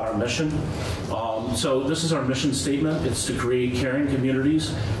bit about our mission. So this is our mission statement. It's to create caring communities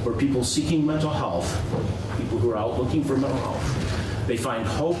where people seeking mental health, people who are out looking for mental health, they find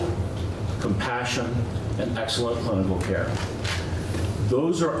hope, compassion, and excellent clinical care.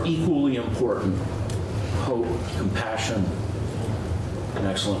 Those are equally important: hope, compassion, and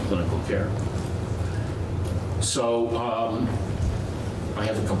excellent clinical care. So I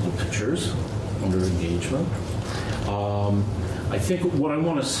have a couple of pictures under engagement. I think what I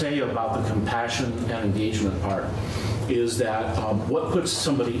want to say about the compassion and engagement part is that what puts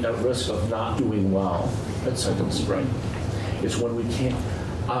somebody at risk of not doing well at Second Spring is when we can't.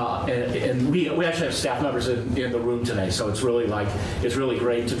 And we actually have staff members in the room today, so it's really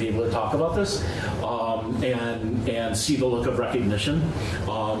great to be able to talk about this and see the look of recognition.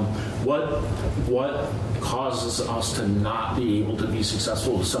 What causes us to not be able to be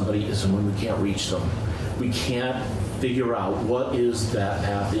successful with somebody is when we can't reach them. We can't figure out what is that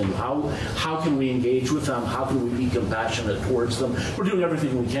path in. How can we engage with them? How can we be compassionate towards them? We're doing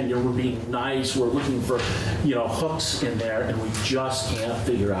everything we can here. We're being nice. We're looking for, hooks in there, and we just can't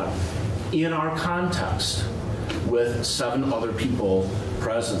figure out. In our context, with 7 other people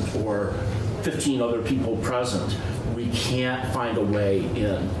present or 15 other people present, we can't find a way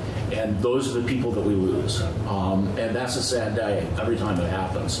in. And those are the people that we lose. And that's a sad day every time it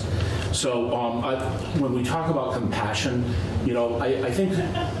happens. So when we talk about compassion, I think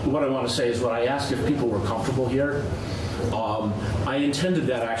what I want to say is when I asked if people were comfortable here, I intended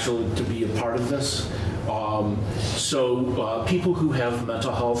that actually to be a part of this. So people who have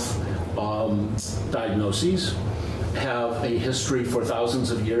mental health diagnoses have a history for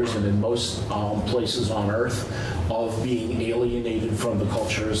thousands of years and in most places on earth of being alienated from the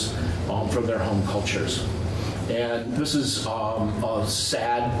cultures, from their home cultures. And this is a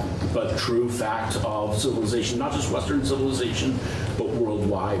sad but true fact of civilization, not just Western civilization, but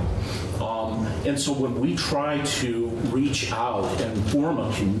worldwide. And so when we try to reach out and form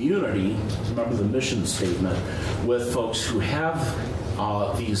a community, remember the mission statement, with folks who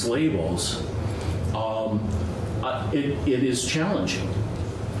have these labels, it is challenging.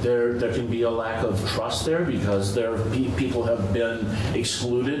 There can be a lack of trust there because people have been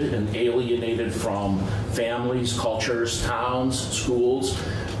excluded and alienated from families, cultures, towns, schools,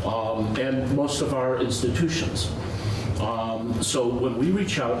 and most of our institutions. So when we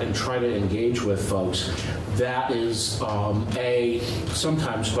reach out and try to engage with folks, that is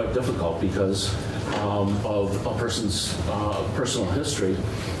sometimes quite difficult because of a person's personal history,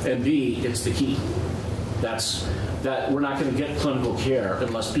 and B, it's the key. That we're not going to get clinical care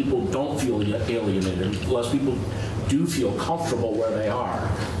unless people don't feel alienated, unless people do feel comfortable where they are,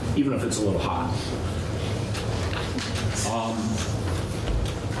 even if it's a little hot.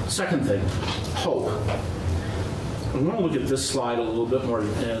 Second thing, hope. I'm going to look at this slide a little bit more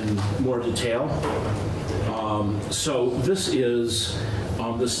in more detail. So this is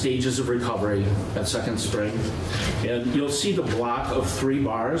the stages of recovery at Second Spring, and you'll see the block of 3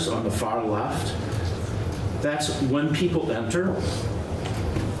 bars on the far left. That's when people enter.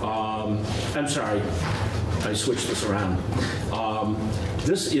 I'm sorry, I switched this around.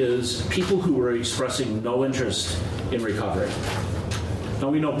 This is people who are expressing no interest in recovery. Now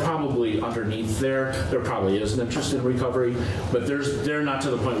we know probably underneath there probably is an interest in recovery, but they're not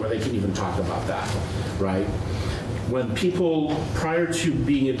to the point where they can even talk about that, right? When people, prior to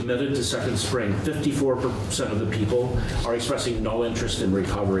being admitted to Second Spring, 54% of the people are expressing no interest in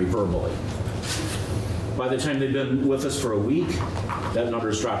recovery verbally. By the time they've been with us for a week, that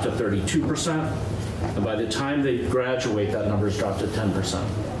number's dropped to 32%, and by the time they graduate, that number's dropped to 10%.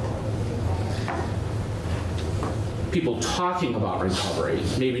 People talking about recovery,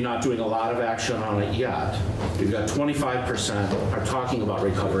 maybe not doing a lot of action on it yet. We've got 25% are talking about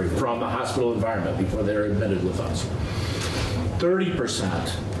recovery from the hospital environment before they're admitted with us.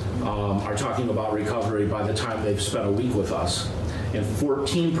 30% are talking about recovery by the time they've spent a week with us, and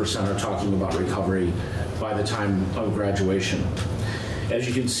 14% are talking about recovery by the time of graduation. As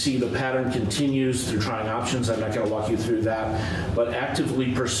you can see, the pattern continues through trying options. I'm not going to walk you through that, but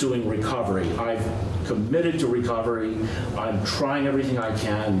actively pursuing recovery. I've committed to recovery. I'm trying everything I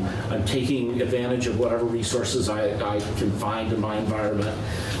can. I'm taking advantage of whatever resources I can find in my environment.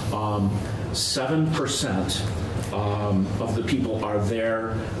 7% of the people are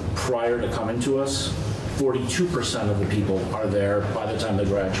there prior to coming to us. 42% of the people are there by the time they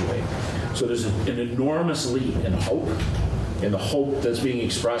graduate. So there's an enormous leap in hope, in the hope that's being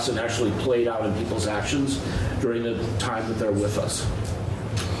expressed and actually played out in people's actions during the time that they're with us.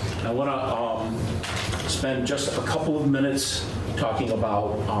 I want to spend just a couple of minutes talking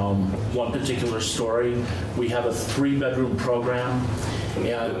about one particular story. We have a 3-bedroom program,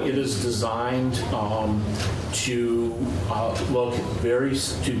 and it is designed to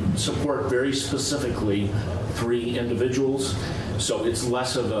support very specifically 3 individuals. So it's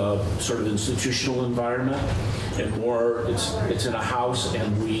less of a sort of institutional environment, and more it's in a house,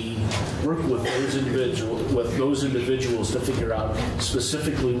 and we work with those individuals to figure out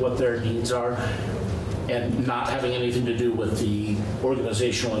specifically what their needs are, and not having anything to do with the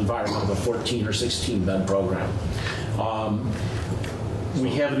organizational environment of a 14 or 16 bed program.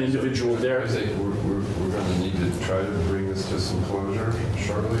 We have an individual there. We're going to need to try to bring this to some closure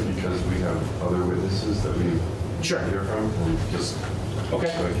shortly, because we have other witnesses that we hear from. And just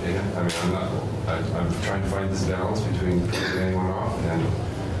okay. I mean, I'm trying to find this balance between putting anyone off and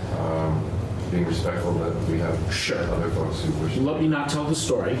being respectful that we have other folks who wish. Let me not tell the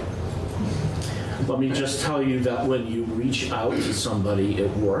story. Let me just tell you that when you reach out to somebody,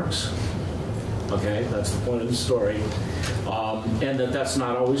 it works. Okay, that's the point of the story. And that's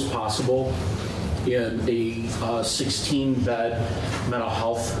not always possible in a 16-bed mental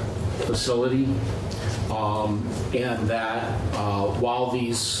health facility. And that while the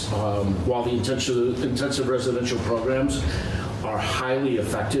intensive residential programs are highly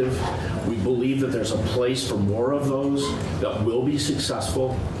effective, we believe that there's a place for more of those that will be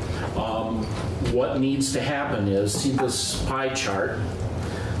successful. What needs to happen is, see this pie chart,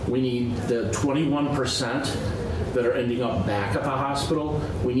 we need the 21% that are ending up back at the hospital.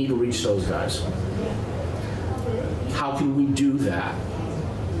 We need to reach those guys. How can we do that?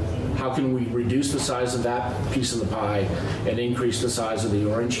 How can we reduce the size of that piece of the pie and increase the size of the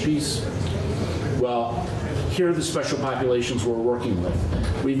orange piece? Well, here are the special populations we're working with.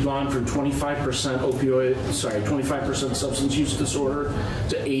 We've gone from 25% 25% substance use disorder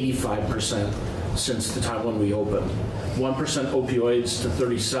to 85% since the time when we opened. 1% opioids to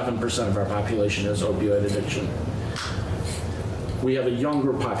 37% of our population has opioid addiction. We have a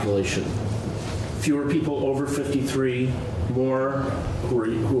younger population, fewer people over 53, more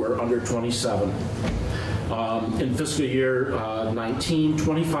who are under 27. In fiscal year 19,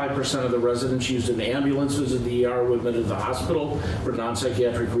 25% of the residents used an ambulance in the ER were admitted to the hospital for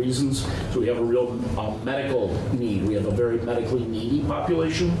non-psychiatric reasons. So we have a real medical need. We have a very medically needy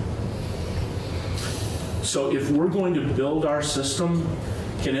population. So if we're going to build our system,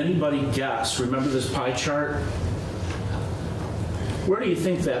 can anybody guess, remember this pie chart? Where do you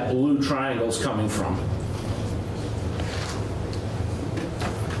think that blue triangle is coming from?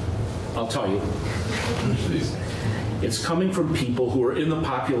 I'll tell you. It's coming from people who are in the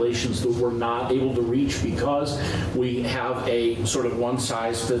populations that we're not able to reach because we have a sort of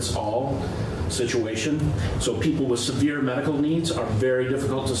one-size-fits-all situation. So people with severe medical needs are very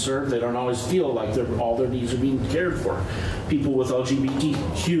difficult to serve. They don't always feel like all their needs are being cared for. People with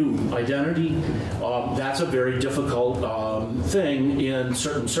LGBTQ identity, that's a very difficult thing in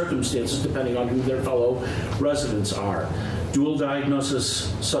certain circumstances, depending on who their fellow residents are. Dual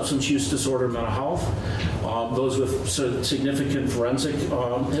diagnosis, substance use disorder, mental health, those with significant forensic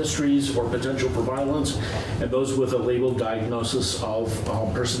histories or potential for violence, and those with a labeled diagnosis of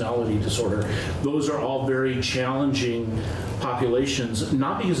personality disorder. Those are all very challenging populations,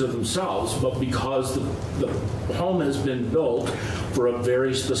 not because of themselves, but because the home has been built for a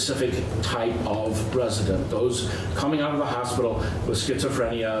very specific type of resident. Those coming out of the hospital with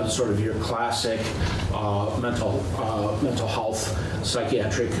schizophrenia, sort of your classic mental health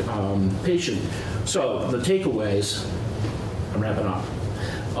psychiatric patient. So the takeaways, I'm wrapping up,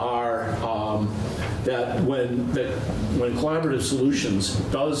 are that when Collaborative Solutions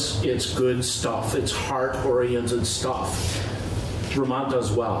does its good stuff, its heart-oriented stuff, Vermont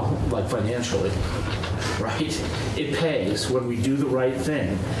does well, like financially, right? It pays when we do the right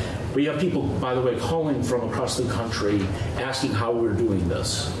thing. We have people, by the way, calling from across the country asking how we're doing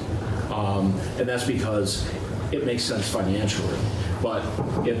this. And that's because it makes sense financially, but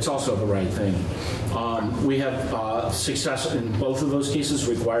it's also the right thing. We have success in both of those cases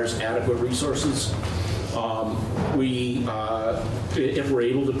requires adequate resources. If we're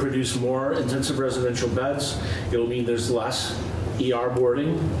able to produce more intensive residential beds, it'll mean there's less ER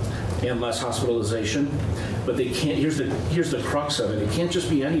boarding and less hospitalization. But they can't. Here's the crux of it. It can't just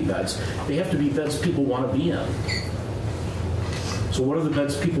be any beds. They have to be beds people want to be in. So what are the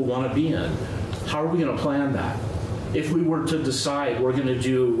beds people want to be in? How are we going to plan that? If we were to decide we're going to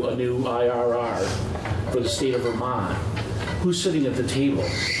do a new IRR for the state of Vermont, who's sitting at the table?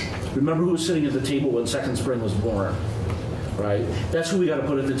 Remember who was sitting at the table when Second Spring was born, right? That's who we got to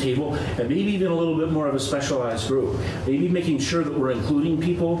put at the table, and maybe even a little bit more of a specialized group. Maybe making sure that we're including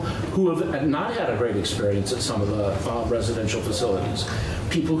people who have not had a great experience at some of the residential facilities,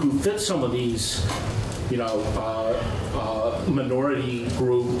 people who fit some of these, minority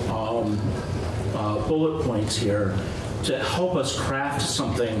group bullet points here to help us craft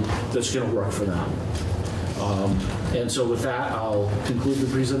something that's going to work for them. And so with that, I'll conclude the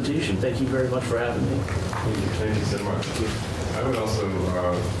presentation. Thank you very much for having me. Thank you so much. I would also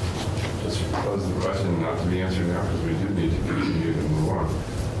just pose the question, not to be answered now because we do need to continue to move on,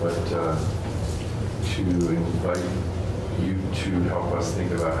 but to invite you to help us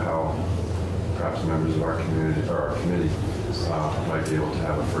think about how perhaps members of our community or our committee might be able to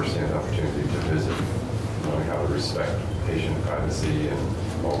have a first-hand opportunity to visit, knowing how to respect patient privacy and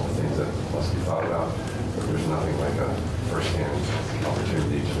all the things that must be thought about. But there's nothing like a first-hand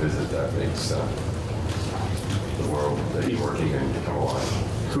opportunity to visit that makes the world that you're working in come alive.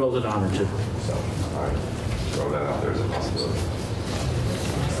 Thrilled and honored to. So I throw that out there as a possibility.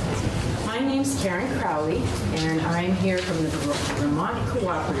 My name's Karen Crowley, and I'm here from the Vermont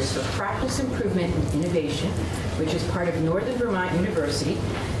Cooperative for Practice Improvement and Innovation, which is part of Northern Vermont University,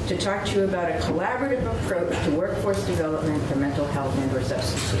 to talk to you about a collaborative approach to workforce development for mental health and/or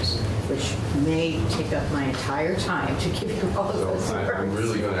substance use, which may take up my entire time to give you all of those So I'm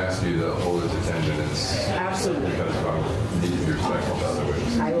really going to ask you to hold it to 10 minutes. Absolutely. Because I need to be respectful to other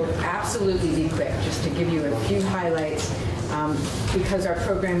witnesses. I will absolutely be quick, just to give you a few highlights, because our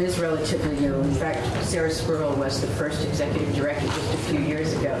program is relatively new. In fact, Sarah Squirrel was the first executive director just a few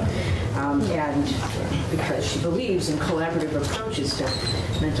years ago, and because she believes in collaborative approaches to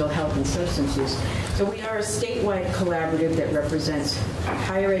mental health and substance use. So we are a statewide collaborative that represents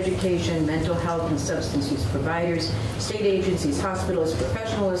higher education, mental health, and substance use providers, state agencies, hospitals,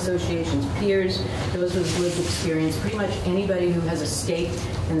 professional associations, peers, those with lived experience, pretty much anybody who has a stake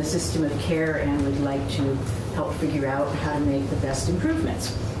in the system of care and would like to help figure out how to make the best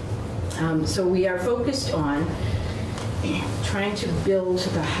improvements. So we are focused on trying to build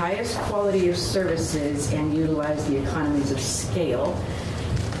the highest quality of services and utilize the economies of scale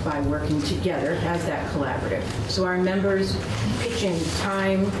by working together as that collaborative. So our members pitch in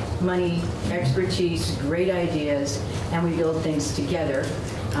time, money, expertise, great ideas, and we build things together.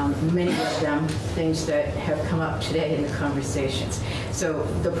 Many of them things that have come up today in the conversations. So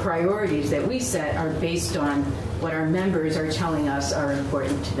the priorities that we set are based on what our members are telling us are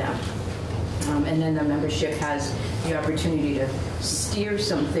important to them. And then the membership has the opportunity to steer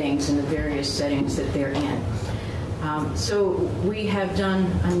some things in the various settings that they're in. So we have done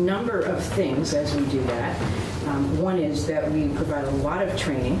a number of things as we do that. One is that we provide a lot of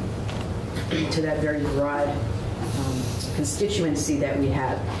training to that very broad constituency that we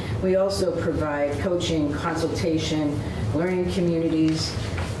have. We also provide coaching, consultation, learning communities.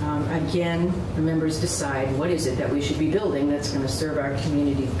 Again, the members decide what is it that we should be building that's going to serve our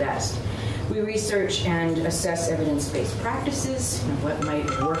community best. We research and assess evidence-based practices, what might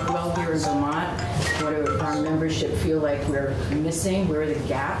work well here in Vermont, what do our membership feel like we're missing, where are the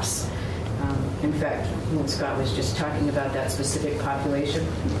gaps. In fact, when Scott was just talking about that specific population,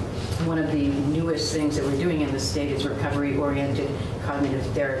 one of the newest things that we're doing in the state is recovery-oriented cognitive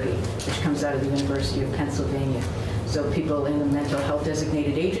therapy, which comes out of the University of Pennsylvania. So people in the mental health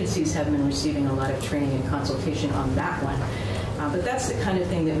designated agencies have been receiving a lot of training and consultation on that one. But that's the kind of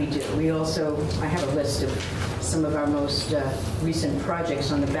thing that we do. We also, I have a list of some of our most recent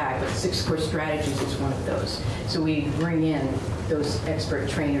projects on the back, but 6 Core Strategies is one of those. So we bring in those expert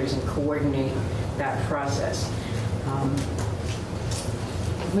trainers and coordinate that process.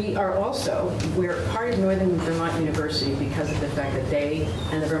 We're part of Northern Vermont University because of the fact that they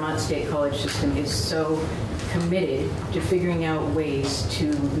and the Vermont State College system is so committed to figuring out ways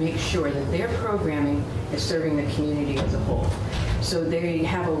to make sure that their programming is serving the community as a whole. So they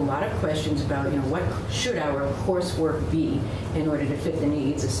have a lot of questions about, what should our coursework be in order to fit the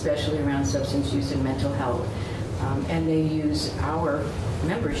needs, especially around substance use and mental health. And they use our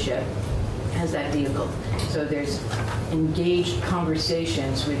membership as that vehicle. So there's engaged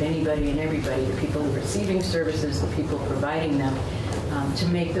conversations with anybody and everybody, the people receiving services, the people providing them, to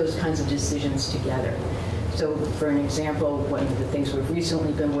make those kinds of decisions together. So for an example, one of the things we've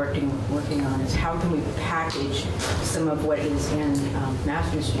recently been working on is how can we package some of what is in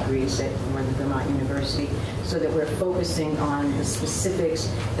master's degrees at Northern Vermont University so that we're focusing on the specifics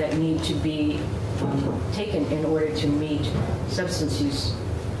that need to be taken in order to meet substance use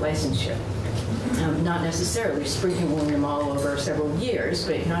licensure. Not necessarily sprinkling them all over several years,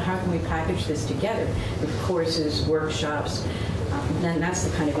 but how can we package this together with courses, workshops, and that's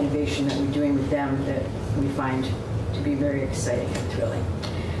the kind of innovation that we're doing with them that we find to be very exciting and thrilling.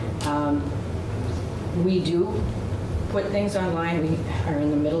 We do put things online. We are in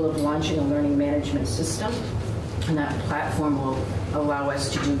the middle of launching a learning management system, and that platform will allow us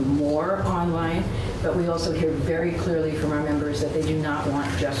to do more online, but we also hear very clearly from our members that they do not want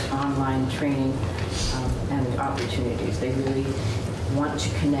just online training and opportunities. They really want to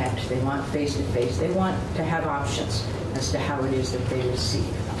connect. They want face-to-face. They want to have options as to how it is that they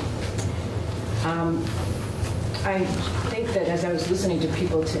receive. I think that as I was listening to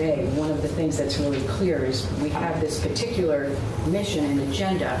people today, one of the things that's really clear is we have this particular mission and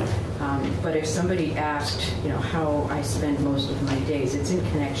agenda, but if somebody asked, how I spend most of my days, it's in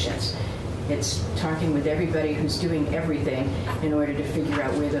connections. It's talking with everybody who's doing everything in order to figure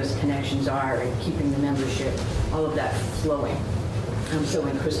out where those connections are and keeping the membership, all of that flowing. So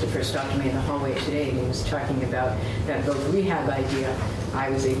when Christopher stopped me in the hallway today and he was talking about that voc rehab idea, I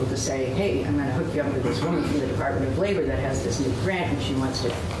was able to say, hey, I'm going to hook you up with this woman from the Department of Labor that has this new grant and she wants to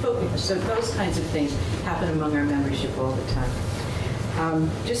focus. So those kinds of things happen among our membership all the time.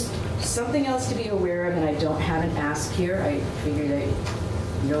 Just something else to be aware of, and I don't have an ask here. I figure that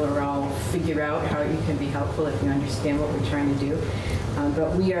you'll all figure out how you can be helpful if you understand what we're trying to do.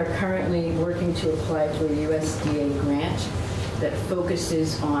 But we are currently working to apply for a USDA grant that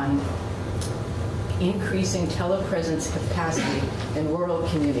focuses on increasing telepresence capacity in rural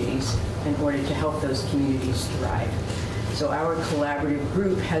communities in order to help those communities thrive. So our collaborative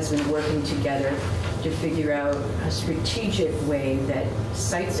group has been working together to figure out a strategic way that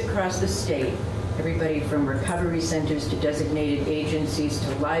sites across the state, everybody from recovery centers to designated agencies to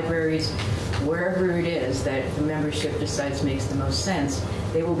libraries, wherever it is that the membership decides makes the most sense,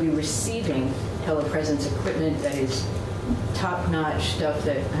 they will be receiving telepresence equipment that is top-notch stuff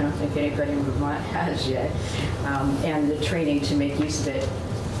that I don't think anybody in Vermont has yet, and the training to make use of it,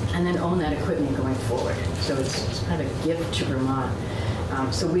 and then own that equipment going forward. So it's kind of a gift to Vermont.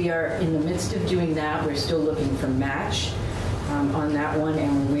 So we are in the midst of doing that. We're still looking for match on that one,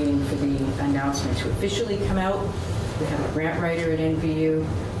 and we're waiting for the announcement to officially come out. We have a grant writer at NVU.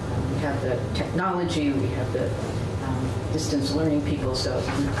 We have the technology. We have the distance learning people. So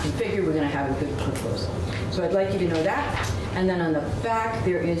we figure we're going to have a good proposal. So I'd like you to know that. And then on the back,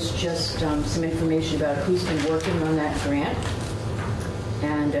 there is just some information about who's been working on that grant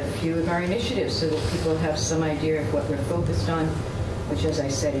and a few of our initiatives so that people have some idea of what we're focused on, which, as I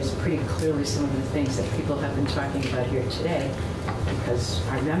said, is pretty clearly some of the things that people have been talking about here today, because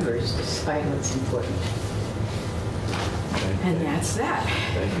our members decide what's important. And that's that.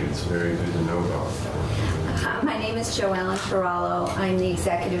 Thank you. It's very good to know about. My name is Joellen Ferrallo. I'm the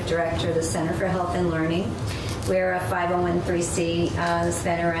Executive Director of the Center for Health and Learning. We're a 501(c)(3) that's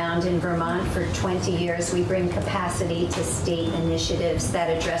been around in Vermont for 20 years. We bring capacity to state initiatives that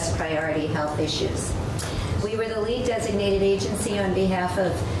address priority health issues. We were the lead designated agency on behalf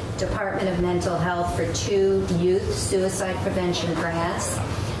of Department of Mental Health for 2 youth suicide prevention grants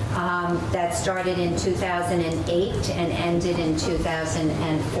that started in 2008 and ended in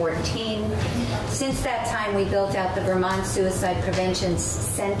 2014. Since that time, we built out the Vermont Suicide Prevention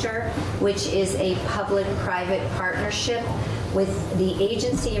Center, which is a public-private partnership with the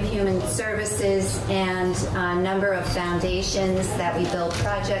Agency of Human Services and a number of foundations that we build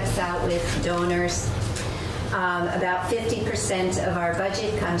projects out with, donors. About 50% of our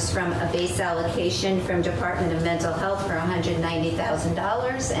budget comes from a base allocation from Department of Mental Health for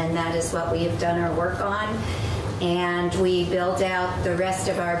 $190,000, and that is what we have done our work on. And we build out the rest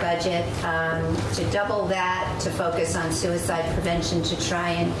of our budget to double that, to focus on suicide prevention, to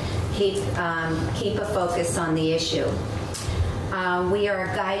try and keep a focus on the issue. We are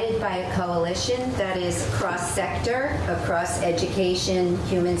guided by a coalition that is cross-sector, across education,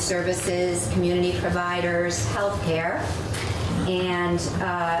 human services, community providers, healthcare, and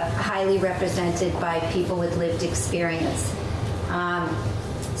highly represented by people with lived experience.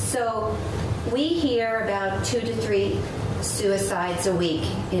 So we hear about 2 to 3 suicides a week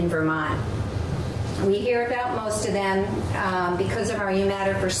in Vermont. We hear about most of them because of our You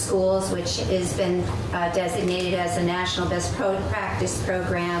Matter for Schools, which has been designated as a national best practice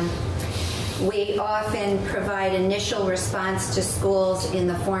program. We often provide initial response to schools in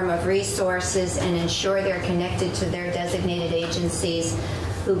the form of resources and ensure they're connected to their designated agencies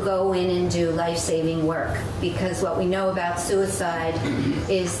who go in and do life-saving work. Because what we know about suicide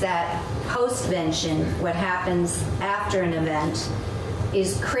is that post-vention, what happens after an event,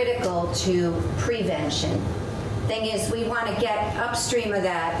 is critical to prevention. Thing is, we want to get upstream of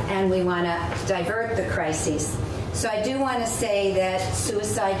that and we want to divert the crises. So I do want to say that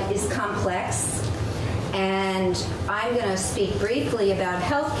suicide is complex, and I'm going to speak briefly about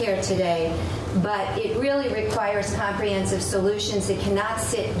healthcare today, but it really requires comprehensive solutions. It cannot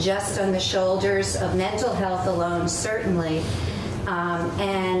sit just on the shoulders of mental health alone, certainly.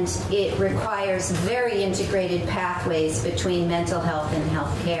 And it requires very integrated pathways between mental health and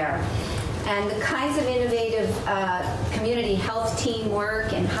health care. And the kinds of innovative community health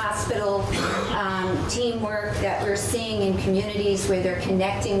teamwork and hospital teamwork that we're seeing in communities where they're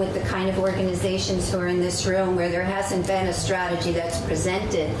connecting with the kind of organizations who are in this room, where there hasn't been a strategy that's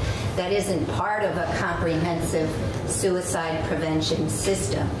presented that isn't part of a comprehensive suicide prevention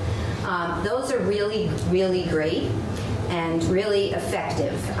system. Those are really, really great and really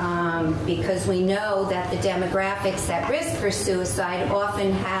effective because we know that the demographics at risk for suicide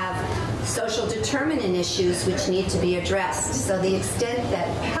often have social determinant issues which need to be addressed. So the extent that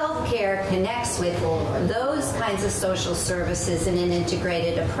healthcare connects with those kinds of social services in an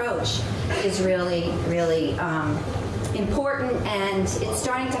integrated approach is really, really important, and it's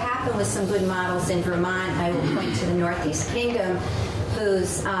starting to happen with some good models in Vermont. I will point to the Northeast Kingdom,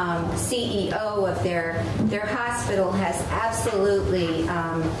 whose CEO of their hospital has absolutely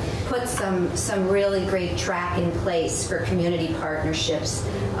put some really great track in place for community partnerships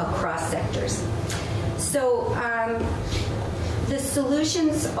across sectors. So the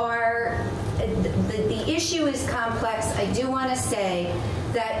solutions are, the issue is complex. I do want to say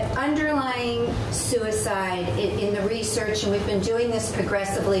that underlying suicide in the research, and we've been doing this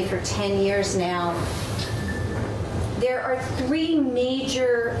progressively for 10 years now, there are 3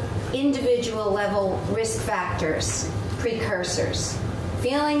 major individual level risk factors, precursors: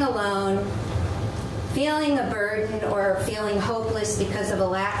 feeling alone, feeling a burden or feeling hopeless because of a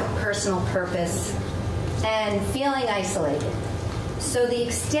lack of personal purpose, and feeling isolated. So the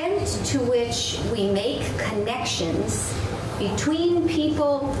extent to which we make connections between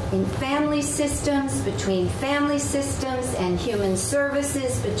people in family systems, between family systems and human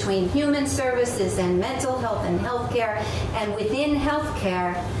services, between human services and mental health and healthcare, and within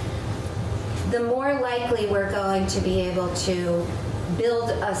healthcare, the more likely we're going to be able to build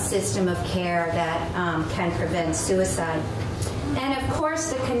a system of care that can prevent suicide. And of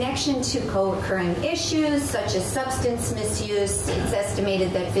course, the connection to co-occurring issues such as substance misuse. It's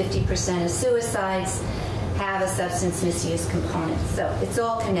estimated that 50% of suicides have a substance misuse component. So it's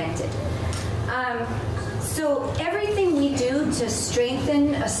all connected. So everything we do to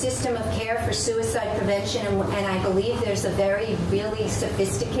strengthen a system of care for suicide prevention, and I believe there's a very, really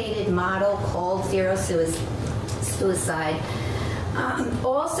sophisticated model called Zero Suicide,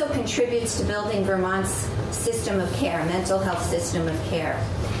 also contributes to building Vermont's system of care, mental health system of care.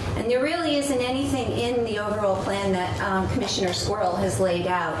 And there really isn't anything in the overall plan that Commissioner Squirrel has laid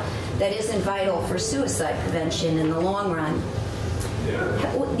out that isn't vital for suicide prevention in the long run.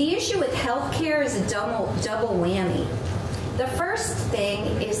 The issue with healthcare is a double whammy. The first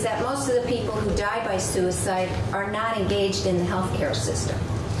thing is that most of the people who die by suicide are not engaged in the healthcare system.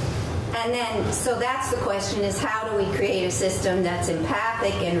 And then, so that's the question, is how do we create a system that's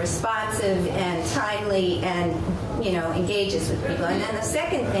empathic and responsive and timely and, you know, engages with people? And then the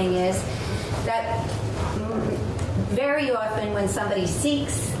second thing is that very often when somebody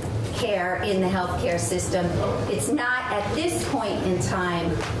seeks care in the healthcare system, it's not at this point in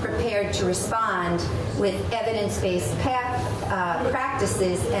time prepared to respond with evidence-based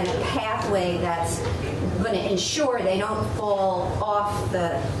practices and a pathway that's going to ensure they don't fall off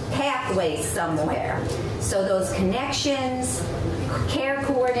the pathway somewhere. So those connections, care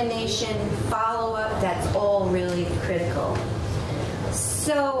coordination, follow-up, that's all really critical.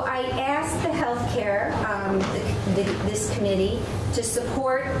 So I asked the healthcare, this committee, to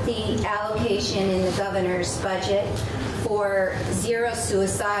support the allocation in the governor's budget for Zero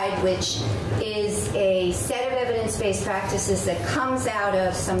Suicide, which is a set of evidence-based practices that comes out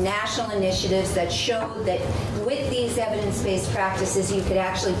of some national initiatives that showed that with these evidence-based practices you could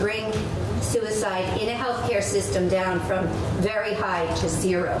actually bring suicide in a healthcare system down from very high to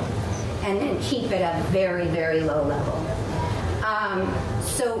zero and then keep it at a very, very low level.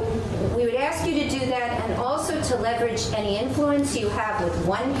 So we would ask you to do that, and also to leverage any influence you have with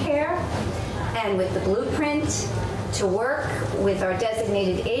OneCare and with the blueprint to work with our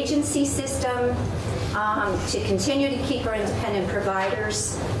designated agency system to continue to keep our independent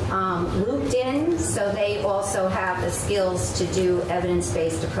providers looped in so they also have the skills to do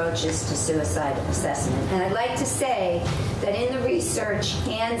evidence-based approaches to suicide assessment. And I'd like to say that in the research,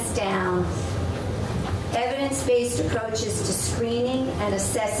 hands down, evidence-based approaches to screening and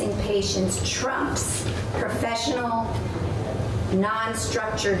assessing patients trumps professional,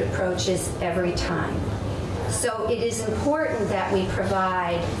 non-structured approaches every time. So it is important that we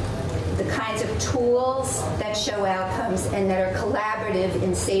provide the kinds of tools that show outcomes and that are collaborative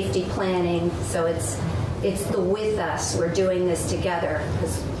in safety planning. So it's the with us, we're doing this together,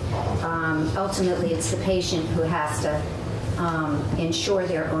 because ultimately it's the patient who has to ensure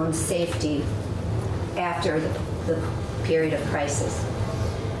their own safety after the period of crisis.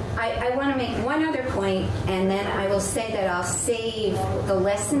 I want to make one other point, and then I will say that I'll save the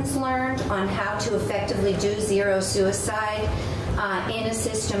lessons learned on how to effectively do zero suicide in a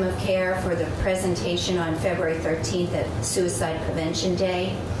system of care for the presentation on February 13th at Suicide Prevention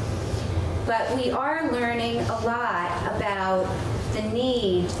Day. But we are learning a lot about the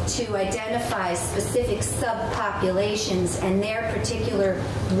need to identify specific subpopulations and their particular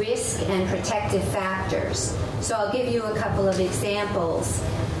risk and protective factors. So I'll give you a couple of examples.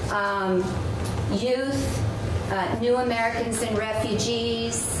 Youth, new Americans and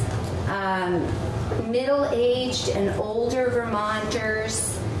refugees, middle-aged and older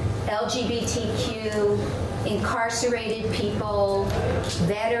Vermonters, LGBTQ, incarcerated people,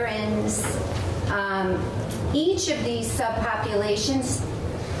 veterans. Each of these subpopulations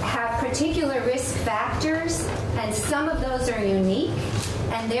have particular risk factors, and some of those are unique,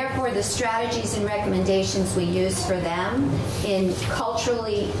 and therefore the strategies and recommendations we use for them in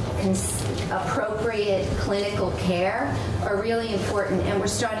culturally appropriate clinical care are really important, and we're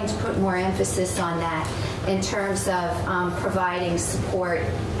starting to put more emphasis on that in terms of providing support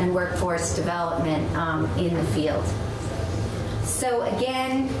and workforce development in the field. So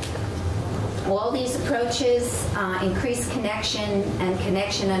again, all these approaches increase connection, and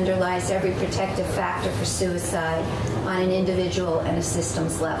connection underlies every protective factor for suicide on an individual and a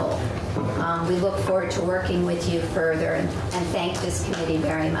systems level. We look forward to working with you further, and thank this committee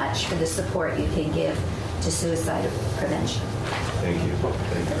very much for the support you can give to suicide prevention. Thank you.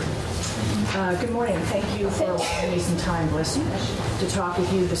 Thank you. Good morning. Thank you for allowing me some time to listen to talk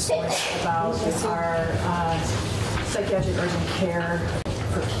with you this morning about our psychiatric urgent care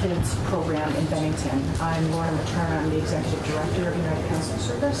for Kids program in Bennington. I'm Lauren McTurner. I'm the Executive Director of United Counseling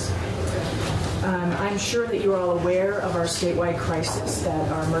Service. I'm sure that you're all aware of our statewide crisis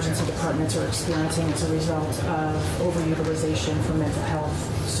that our emergency departments are experiencing as a result of overutilization for mental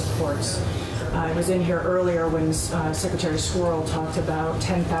health supports. I was in here earlier when Secretary Squirrel talked about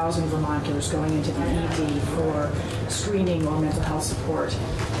 10,000 Vermonters going into the ED for screening or mental health support,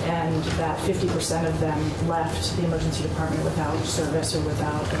 and that 50% of them left the emergency department without service or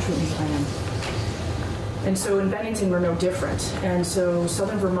without a treatment plan. And so in Bennington, we're no different. And so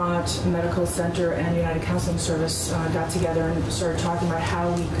Southern Vermont Medical Center and United Counseling Service got together and started talking about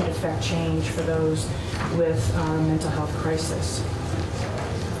how we could affect change for those with mental health crisis.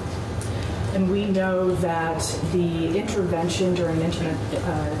 And we know that the intervention during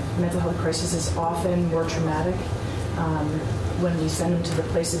mental health crisis is often more traumatic when we send them to the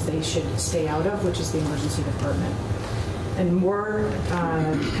places they should stay out of, which is the emergency department. And more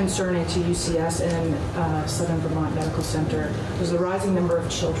concerning to UCS and Southern Vermont Medical Center was the rising number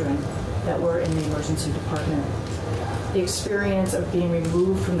of children that were in the emergency department. The experience of being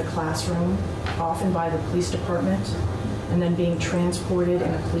removed from the classroom, often by the police department, and then being transported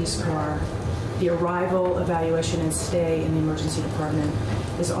in a police car. The arrival, evaluation, and stay in the emergency department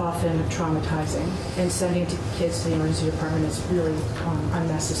is often traumatizing, and sending kids to the emergency department is really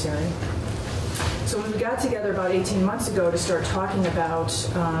unnecessary. So when we got together about 18 months ago to start talking about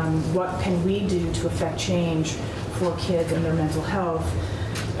what can we do to affect change for kids and their mental health,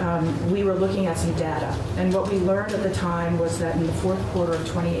 we were looking at some data. And what we learned at the time was that in the fourth quarter of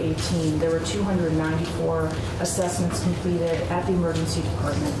 2018, there were 294 assessments completed at the emergency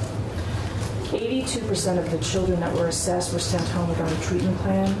department. 82% of the children that were assessed were sent home without a treatment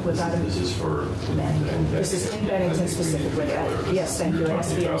plan. Without This is for This is in Bennington specifically. Yes, thank you.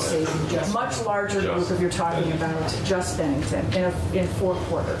 SVMC. A much larger group if you're talking about just Bennington in 4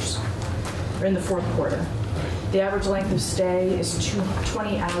 quarters, or in the fourth quarter. The average length of stay is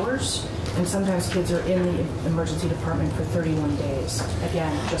 20 hours, and sometimes kids are in the emergency department for 31 days.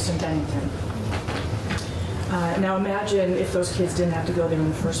 Again, just in Bennington. Now imagine if those kids didn't have to go there in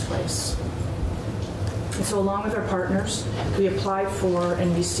the first place. And so along with our partners, we applied for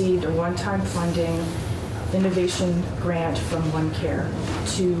and received a one-time funding innovation grant from OneCare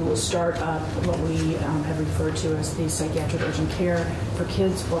to start up what we have referred to as the Psychiatric Urgent Care for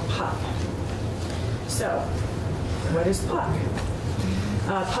Kids, or PUC. So, what is PUC?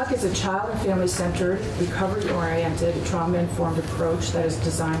 PUC is a child and family-centered, recovery-oriented, trauma-informed approach that is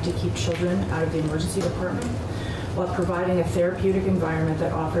designed to keep children out of the emergency department while providing a therapeutic environment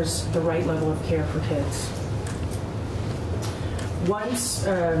that offers the right level of care for kids. Once,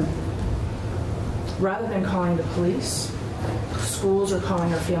 rather than calling the police, schools are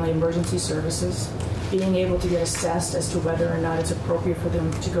calling our family emergency services, being able to get assessed as to whether or not it's appropriate for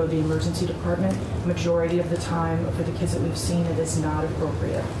them to go to the emergency department. Majority of the time, for the kids that we've seen, it is not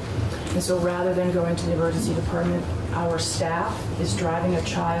appropriate. And so rather than going to the emergency department, our staff is driving a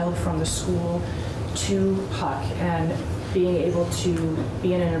child from the school to Puck and being able to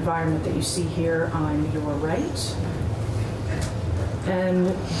be in an environment that you see here on your right, and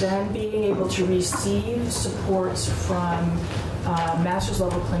then being able to receive supports from a master's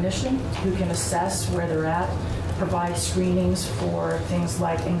level clinician who can assess where they're at, provide screenings for things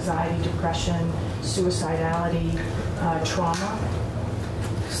like anxiety, depression, suicidality, trauma,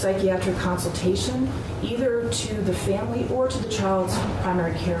 psychiatric consultation, either to the family or to the child's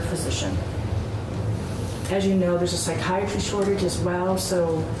primary care physician. As you know, there's a psychiatry shortage as well,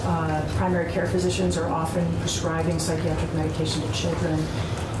 so primary care physicians are often prescribing psychiatric medication to children,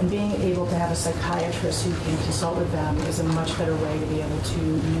 and being able to have a psychiatrist who can consult with them is a much better way to be able to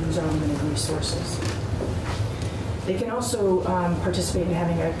use our limited resources. They can also participate in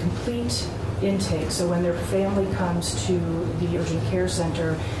having a complete intake, so when their family comes to the urgent care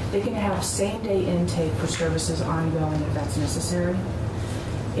center, they can have same-day intake for services ongoing if that's necessary.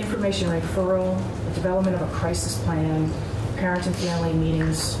 Information referral, the development of a crisis plan, parent and family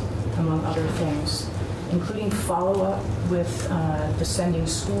meetings, among other things, including follow-up with the sending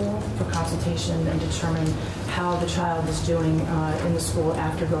school for consultation and determine how the child is doing in the school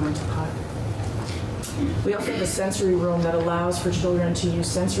after going to Puck. We also have a sensory room that allows for children to use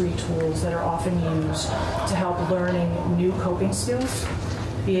sensory tools that are often used to help learning new coping skills,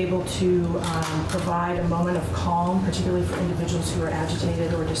 be able to provide a moment of calm, particularly for individuals who are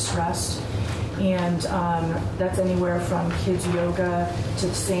agitated or distressed. And that's anywhere from kids yoga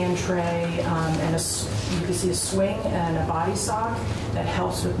to sand tray, and you can see a swing and a body sock that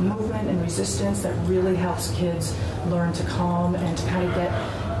helps with movement and resistance, that really helps kids learn to calm and to kind of get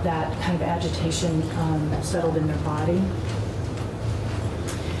that kind of agitation settled in their body.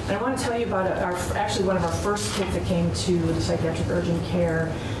 And I want to tell you about actually one of our first kids that came to the psychiatric urgent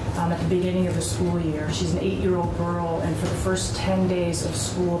care at the beginning of the school year. She's an 8-year-old girl, and for the first 10 days of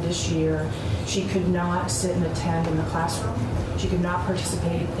school this year, she could not sit and attend in the classroom. She could not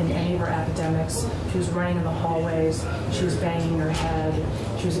participate in any of her academics. She was running in the hallways. She was banging her head.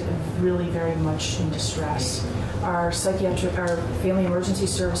 She was really very much in distress. Our family emergency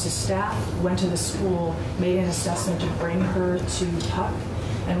services staff went to the school, made an assessment to bring her to Puck.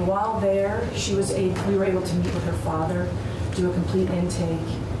 And while there, we were able to meet with her father, do a complete intake,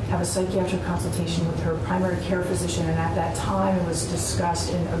 have a psychiatric consultation with her primary care physician, and at that time it was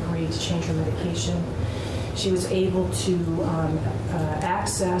discussed and agreed to change her medication. She was able to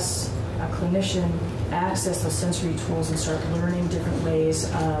access a clinician, access those sensory tools, and start learning different ways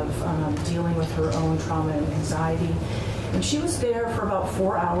of dealing with her own trauma and anxiety. And she was there for about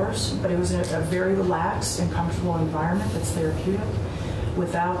 4 hours, but it was a very relaxed and comfortable environment that's therapeutic,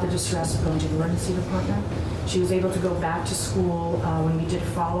 without the distress of going to the emergency department. She was able to go back to school when we did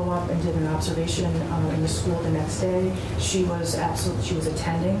follow-up and did an observation in the school the next day. She was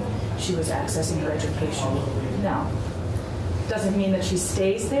attending. She was accessing her education. Now, doesn't mean that she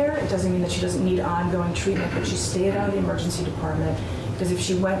stays there. It doesn't mean that she doesn't need ongoing treatment, but she stayed out of the emergency department because if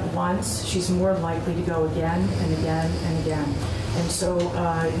she went once, she's more likely to go again and again and again. And so,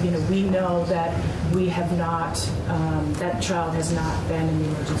 we know that we have not, that child has not been in the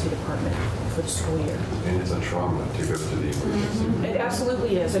emergency department for the school year. And it's a trauma to go to the emergency room. It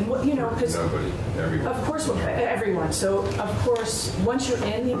absolutely is. And, because everyone. Of course, everyone. So, of course, once you're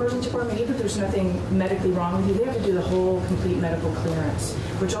in the emergency department, even if there's nothing medically wrong with you, they have to do the whole complete medical clearance,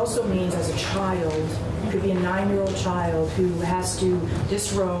 which also means as a child, you could be a 9-year-old child who has to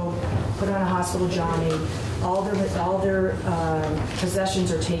disrobe, put on a hospital jammy, all their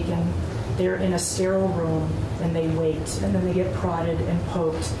possessions are taken. They're in a sterile room and they wait, and then they get prodded and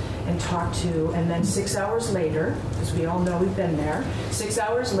poked and talked to, and then 6 hours later, because we all know we've been there, 6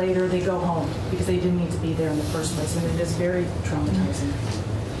 hours later they go home because they didn't need to be there in the first place, and it is very traumatizing.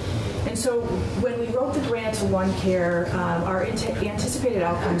 And so when we wrote the grant to One Care, our anticipated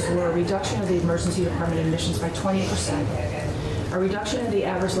outcomes were a reduction of the emergency department admissions by 20%, a reduction in the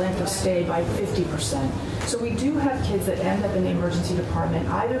average length of stay by 50%. So we do have kids that end up in the emergency department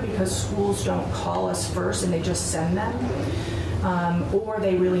either because schools don't call us first and they just send them, or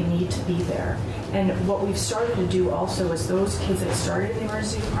they really need to be there. And what we've started to do also is those kids that started in the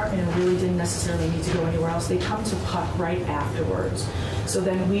emergency department and really didn't necessarily need to go anywhere else, they come to Puck right afterwards. So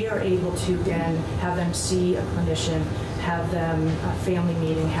then we are able to, again, have them see a clinician, have them a family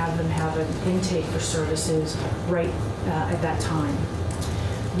meeting, have them have an intake for services right at that time.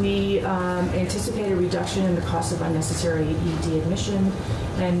 We anticipate a reduction in the cost of unnecessary ED admission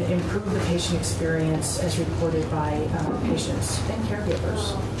and improve the patient experience as reported by patients and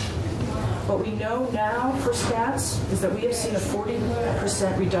caregivers. What we know now for stats is that we have seen a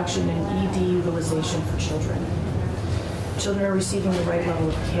 40% reduction in ED utilization for children. Children are receiving the right level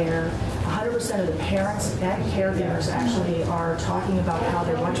of care. 100% of the parents and caregivers actually are talking about how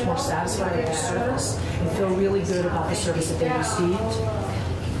they're much more satisfied with the service and feel really good about the service that they received.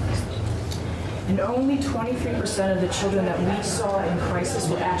 And only 23% of the children that we saw in crisis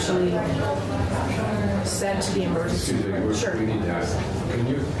were actually sent to the emergency room. Sure. We need to ask. Can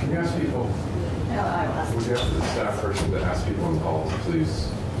you ask people? Would you have the staff person to ask people on calls, please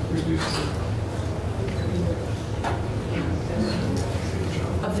reduce it?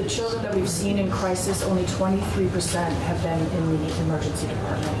 Of the children that we've seen in crisis, only 23% have been in the emergency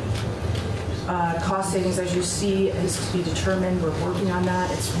department. Cost savings, as you see, is to be determined. We're working on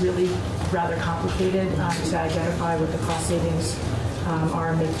that. It's really rather complicated to identify what the cost savings are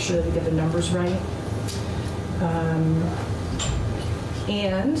and make sure that we get the numbers right.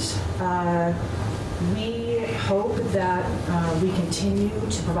 We hope that we continue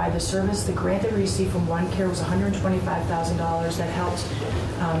to provide the service. The grant that we received from OneCare was $125,000 that helped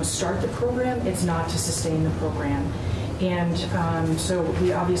start the program. It's not to sustain the program. And so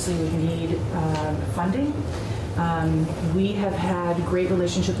we obviously need funding. We have had great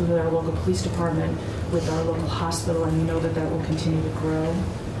relationships with our local police department, with our local hospital, and we know that that will continue to grow.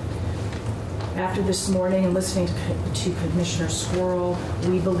 After this morning and listening to Commissioner Squirrel,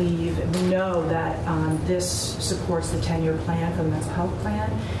 we know that this supports the 10-year plan for the mental health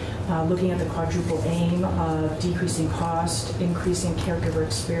plan, looking at the quadruple aim of decreasing cost, increasing caregiver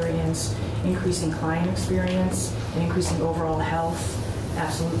experience, increasing client experience, and increasing overall health,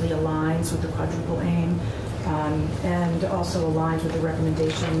 absolutely aligns with the quadruple aim, and also aligns with the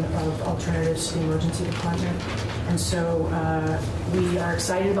recommendation of alternatives to the emergency department. And so we are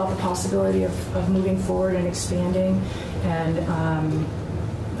excited about the possibility of moving forward and expanding, and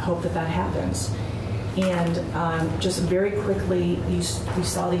hope that that happens. And just very quickly, we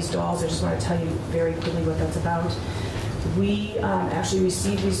saw these dolls. I just want to tell you very quickly what that's about. We actually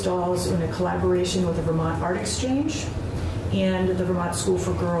received these dolls in a collaboration with the Vermont Art Exchange and the Vermont School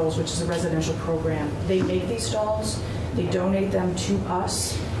for Girls, which is a residential program. They make these dolls. They donate them to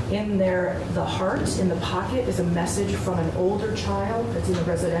us. In the heart, in the pocket, is a message from an older child that's in the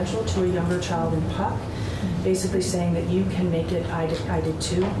residential to a younger child in Puck, basically saying that you can make it, I did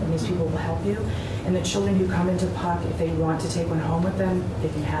too, and these people will help you. And the children who come into Puck, if they want to take one home with them, they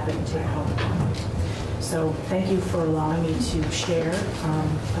can have it and take it home with them. So thank you for allowing me to share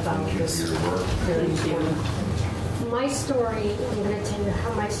about this very important. My story, I'm going to tell you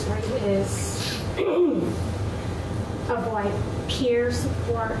how my story is of why peer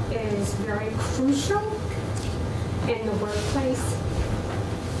support is very crucial in the workplace.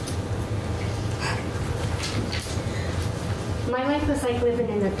 My life was like living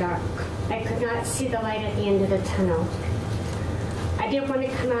in the dark. I could not see the light at the end of the tunnel. I didn't want to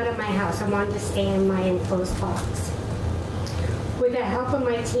come out of my house. I wanted to stay in my enclosed box. With the help of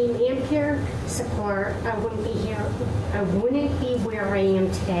my team and peer support, I wouldn't be here. I wouldn't be where I am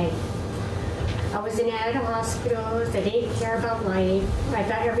today. I was in and out of hospitals. I didn't care about life. I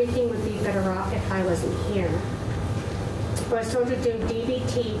thought everything would be better off if I wasn't here. I was told to do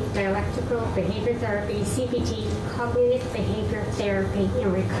DBT, dialectical behavior therapy, CBT, cognitive behavior therapy,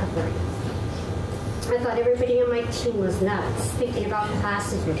 and recovery. I thought everybody on my team was nuts, thinking about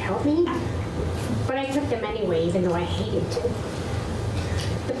classes would help me, but I took them anyway, even though I hated to.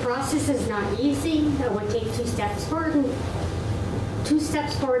 The process is not easy. I would take 2 steps forward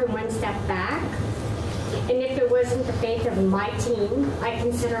and 1 step back. And if it wasn't the faith of my team, I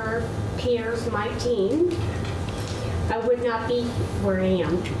consider peers my team, I would not be where I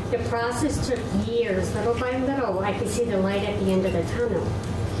am. The process took years. Little by little, I could see the light at the end of the tunnel.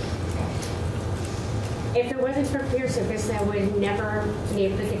 If it wasn't for peer service, I would never be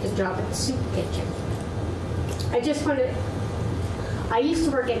able to get the job at the soup kitchen. I used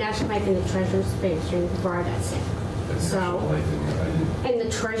to work at National Life in the Treasury Division before I got sick. So, in the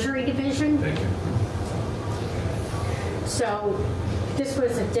Treasury Division. Thank you. So, this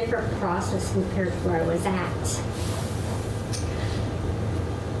was a different process compared to where I was at.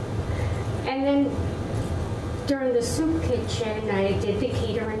 And then, during the soup kitchen, I did the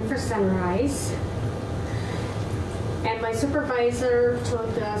catering for Sunrise. And my supervisor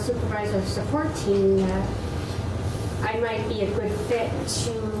told the supervisor support team that I might be a good fit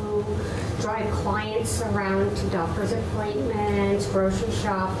to drive clients around to doctor's appointments, grocery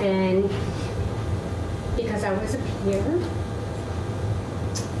shopping, because I was a peer.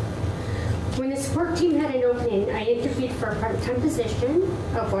 When the support team had an opening, I interviewed for a part-time position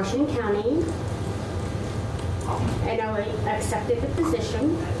of Washington County, and I accepted the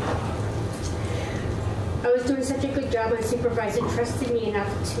position. I was doing such a good job, my supervisor trusted me enough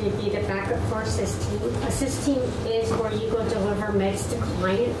to be the backup for assist team. Assist team is where you go deliver meds to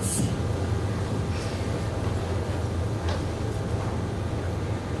clients.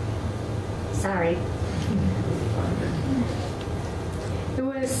 Sorry. There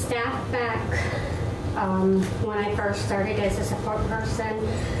was staff back when I first started as a support person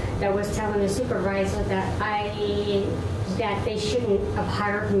that was telling the supervisor that they shouldn't have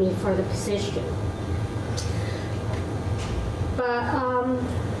hired me for the position. But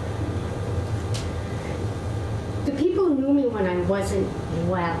the people knew me when I wasn't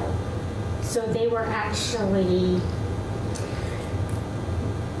well, so they were actually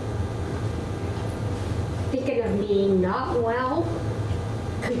thinking of me not well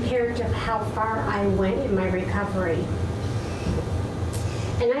compared to how far I went in my recovery.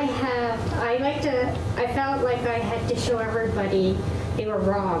 And I felt like I had to show everybody they were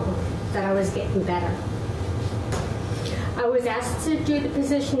wrong, that I was getting better. I was asked to do the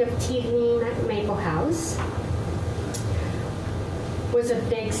position of team at Maple House. It was a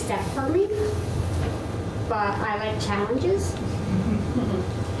big step for me, but I like challenges.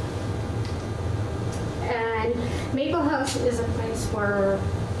 And Maple House is a place where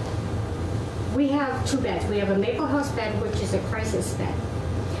we have 2 beds. We have a Maple House bed, which is a crisis bed.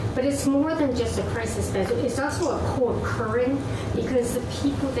 But it's more than just a crisis bed. It's also a co-occurring, because the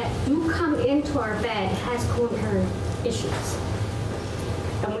people that do come into our bed has co-occurring issues.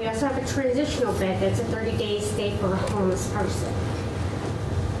 And we also have a transitional bed that's a 30-day stay for a homeless person.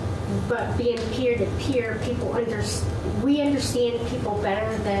 But being peer-to-peer, we understand people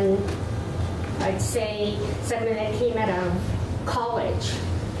better than, I'd say, someone that came out of college.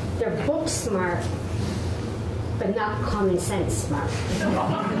 They're book smart, but not common sense smart.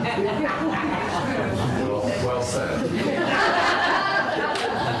 Well said.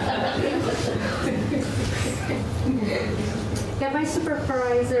 Then my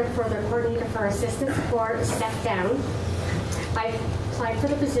supervisor for the coordinator for assistant support stepped down. I applied for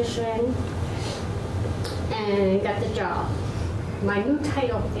the position and got the job. My new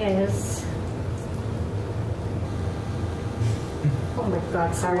title is, oh my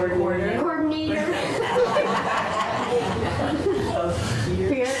God, sorry. Coordinator.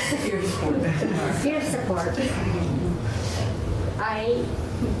 Peer support. I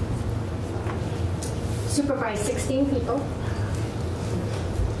supervise 16 people.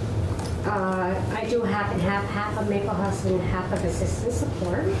 I do half of Maple House and half of assistant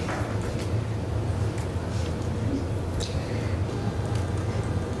support.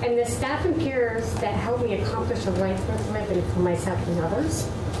 And the staff and peers that help me accomplish a life worth living for myself and others.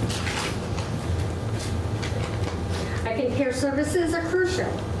 I think peer services are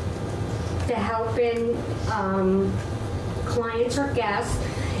crucial to helping clients or guests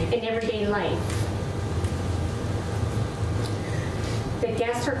in everyday life. The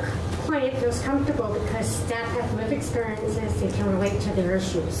guest or client feels comfortable because staff have lived experiences they can relate to their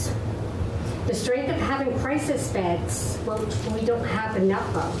issues. The strength of having crisis beds, which we don't have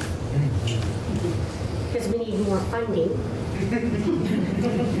enough of, because we need more funding.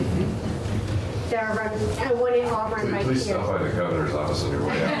 I want it all run by Please peers. stop by the governor's office on your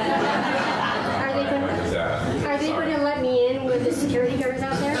way out. Are they going to let me in with the security guards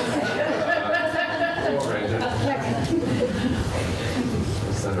out there?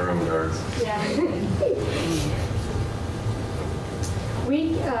 Send our own guards. Yeah.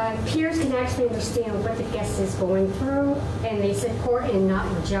 Peers can actually understand what the guest is going through, and they support and not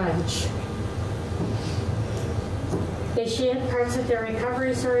judge. They share parts of their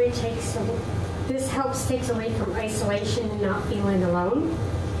recovery story. This helps takes away from isolation and not feeling alone.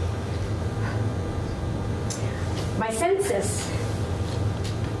 My census,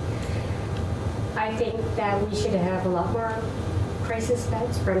 I think that we should have a lot more crisis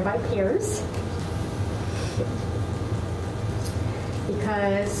beds run by peers,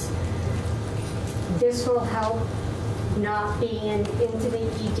 because this will help not being into the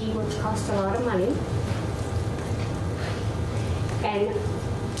ED, which costs a lot of money. And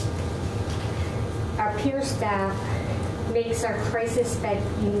our peer staff makes our crisis bed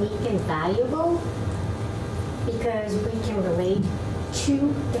unique and valuable because we can relate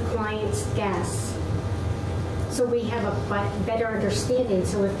to the client's guests. So we have a better understanding.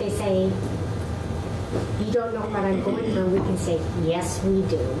 So if they say, you don't know what I'm going through, we can say, yes, we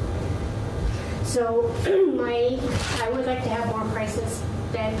do. So I would like to have more crisis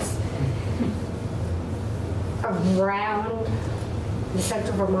beds around the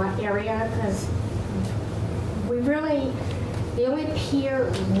central Vermont area, because the only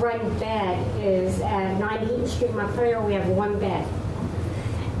peer-run bed is at 9 Eaton Street, Montpelier. We have one bed.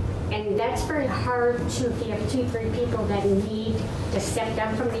 And that's very hard if you have 2-3 people that need to step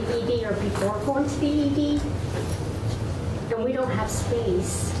down from the ED or before going to the ED. And we don't have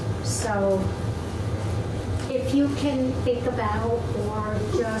space. So if you can think about or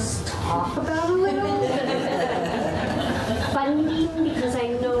just talk about a little funding, because I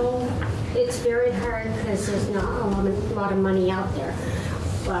know it's very hard because there's not a lot of money out there.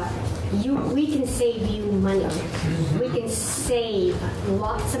 But we can save you money. We can save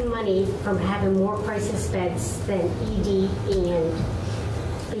lots of money from having more crisis beds than ED and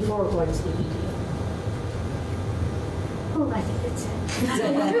before going to the ED. Oh, I think that's it.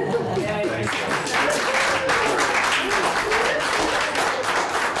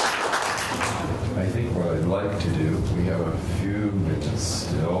 I think what I'd like to do, we have a few minutes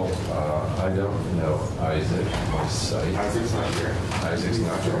still. I don't know Isaac, my site. Isaac's not here. Isaac's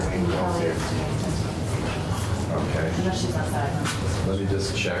not here. Okay. No, she's outside. Let me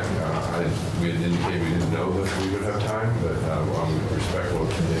just check. We had indicated we didn't know that we would have time, but I'm respectful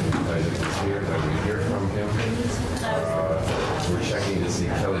if Isaac is here, that we hear from him. We're checking to see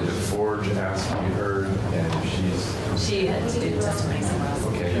Kelly DeForge asked to be heard, and She had to do testimony somewhere else.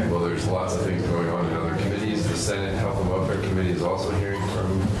 okay. Well, there's lots of things going on in other committees. The Senate Health and Welfare Committee is also hearing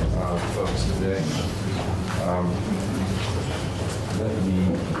from folks today. Let me.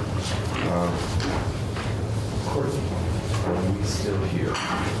 Courtney, are we still here?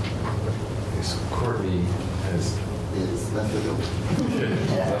 Yes, Courtney has left the building.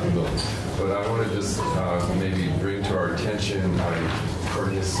 But I want to just maybe bring to our attention,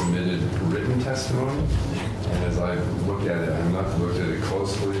 Courtney has submitted written testimony, and as I look at it, I've not looked at it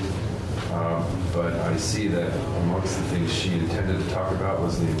closely, but I see that amongst the things she intended to talk about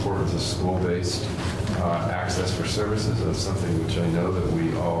was the importance of school-based access for services. That's something which I know that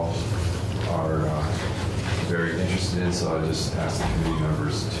we all are very interested in, so I just ask the committee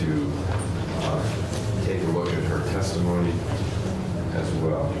members to take a look at her testimony as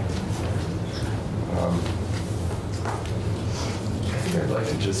well. I think I'd like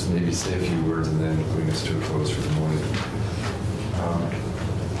to just maybe say a few words and then bring us to a close for the morning.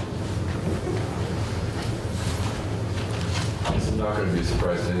 This is not going to be a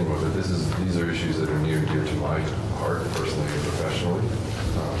surprise to anyone, but these are issues that are near and dear to my heart, personally and professionally.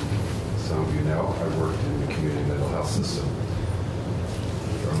 Some of you know, I worked in the community mental health system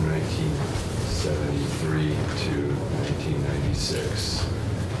from 1973 to 1996.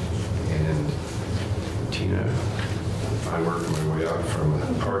 And Tina, I worked my way up from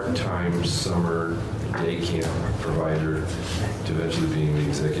a part-time summer day camp provider to eventually being the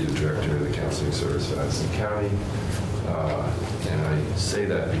executive director of the counseling service of Addison County. And I say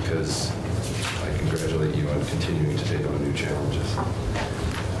that because I congratulate you on continuing to take on new challenges.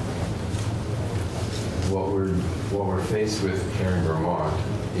 What we're faced with here in Vermont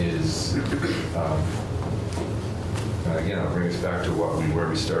is, and again, I'll bring us back to where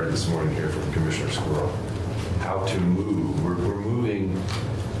we started this morning here from Commissioner Squirrel. How to move.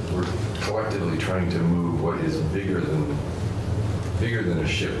 We're collectively trying to move what is bigger than a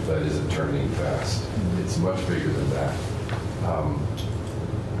ship that isn't turning fast. It's much bigger than that.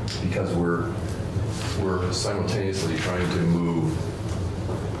 Because we're simultaneously trying to move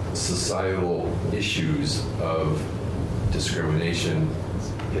societal issues of discrimination,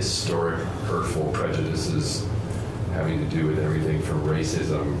 historic, hurtful prejudices having to do with everything from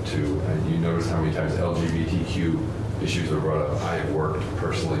racism to, and you notice how many times LGBTQ issues are brought up. I have worked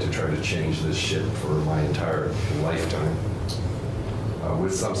personally to try to change this ship for my entire lifetime.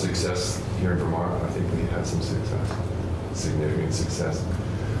 With some success here in Vermont, I think we had some success, significant success.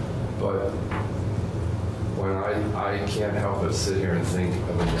 But when I can't help but sit here and think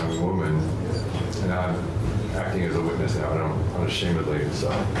of a young woman, and I'm acting as a witness now, and I'm unashamedly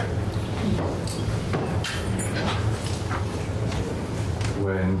so.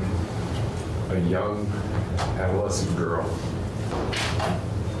 When a young adolescent girl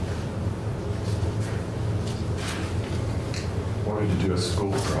wanted to do a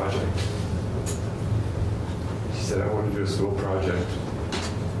school project. She said, I want to do a school project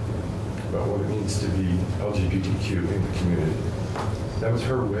about what it means to be LGBTQ in the community. That was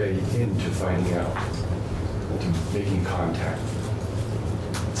her way into finding out, to making contact.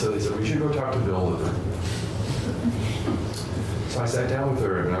 So they said, we should go talk to Bill Liver. So I sat down with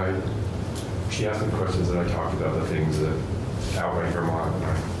her and she asked me questions and I talked about the things that Outright Vermont,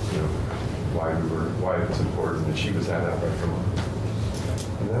 why it was important that she was at Outright Vermont.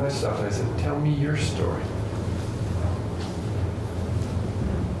 And then I stopped and I said, tell me your story.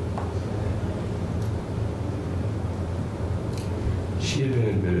 She had been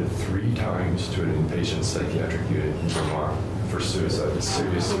admitted 3 times to an inpatient psychiatric unit in Vermont for suicide,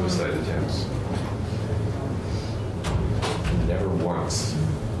 serious suicide attempts. Never once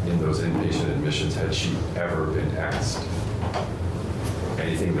in those inpatient admissions had she ever been asked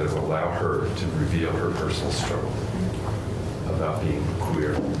anything that would allow her to reveal her personal struggle about being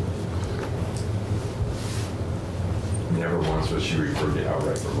queer. Never once was she referred to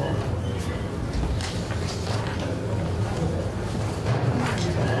outright Vermont.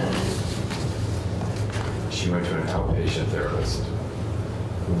 She went to an outpatient therapist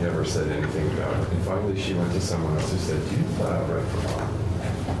who never said anything about it. And finally, she went to someone else who said, "Do you know outright Vermont?"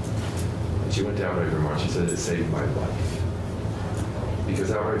 And she went to outright Vermont. She said, "It saved my life." Because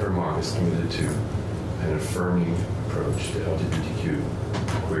outright Vermont is committed to an affirming approach to LGBTQ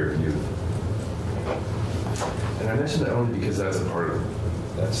queer youth. And I mention that only because that's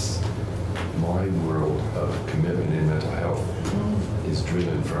my world of commitment in mental health is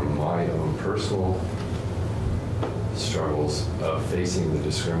driven from my own personal struggles of facing the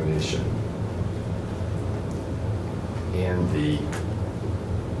discrimination and the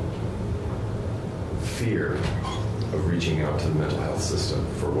fear of reaching out to the mental health system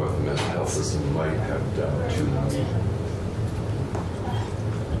for what the mental health system might have done to me.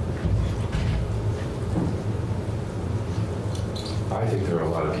 I think there are a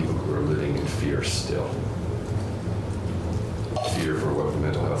lot of people who are living in fear still. Fear for what the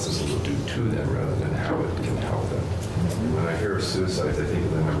mental health system will do to them rather than how it can help them. When I hear of suicides, I think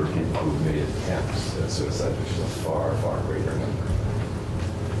of the number of people who've made attempts at suicide, which is a far, far greater number.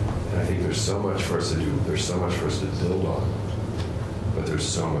 And I think there's so much for us to do. There's so much for us to build on. But there's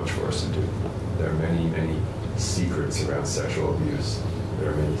so much for us to do. There are many, many secrets around sexual abuse.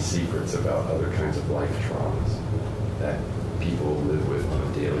 There are many secrets about other kinds of life traumas that people live with on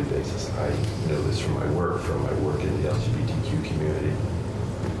a daily basis. I know this from my work in the LGBTQ community,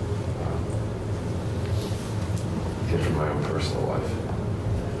 and from my own personal life.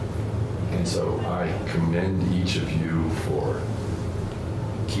 And so I commend each of you for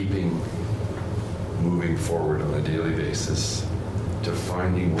keeping moving forward on a daily basis to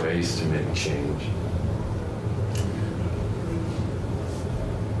finding ways to make change.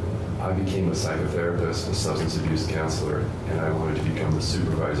 I became a psychotherapist, a substance abuse counselor, and I wanted to become the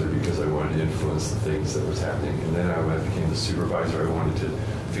supervisor because I wanted to influence the things that was happening. And then when I became the supervisor, I wanted to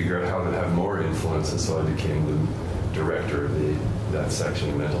figure out how to have more influence, and so I became the director of that section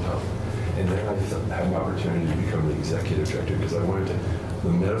of mental health. And then I had an opportunity to become the executive director because I wanted to, the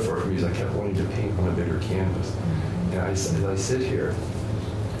metaphor for me is I kept wanting to paint on a bigger canvas. And as I sit here,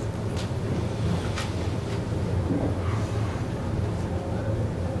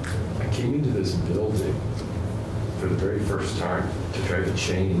 I came into this building for the very first time to try to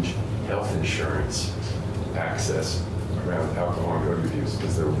change health insurance access around alcohol and drug abuse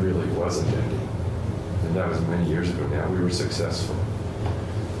because there really wasn't any. And that was many years ago now. We were successful.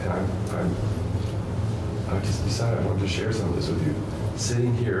 And I just decided I wanted to share some of this with you.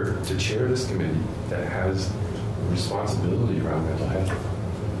 Sitting here to chair this committee that has responsibility around mental health.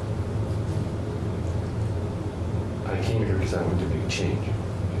 I came here because I wanted to make change.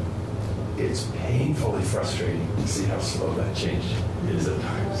 It's painfully frustrating to see how slow that change is at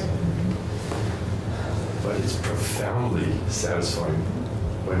times. But it's profoundly satisfying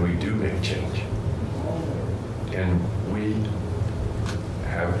when we do make change. And we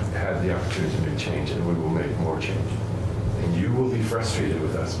have had the opportunity to make change, and we will make more change. And you will be frustrated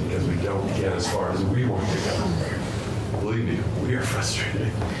with us because we don't get as far as we want to go. Believe me, we are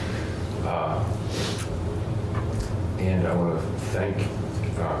frustrated. And I want to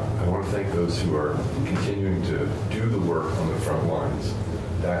thank those who are continuing to do the work on the front lines.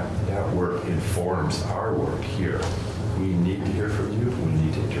 That work informs our work here. We need to hear from you. We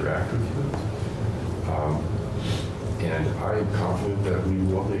need to interact with you. And I am confident that we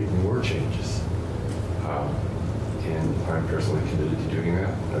will make more changes. And I'm personally committed to doing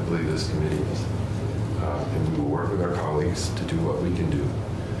that. I believe this committee is. And we will work with our colleagues to do what we can do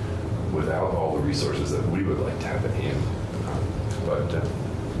without all the resources that we would like to have at hand. But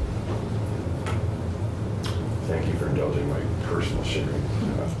thank you for indulging my personal sharing.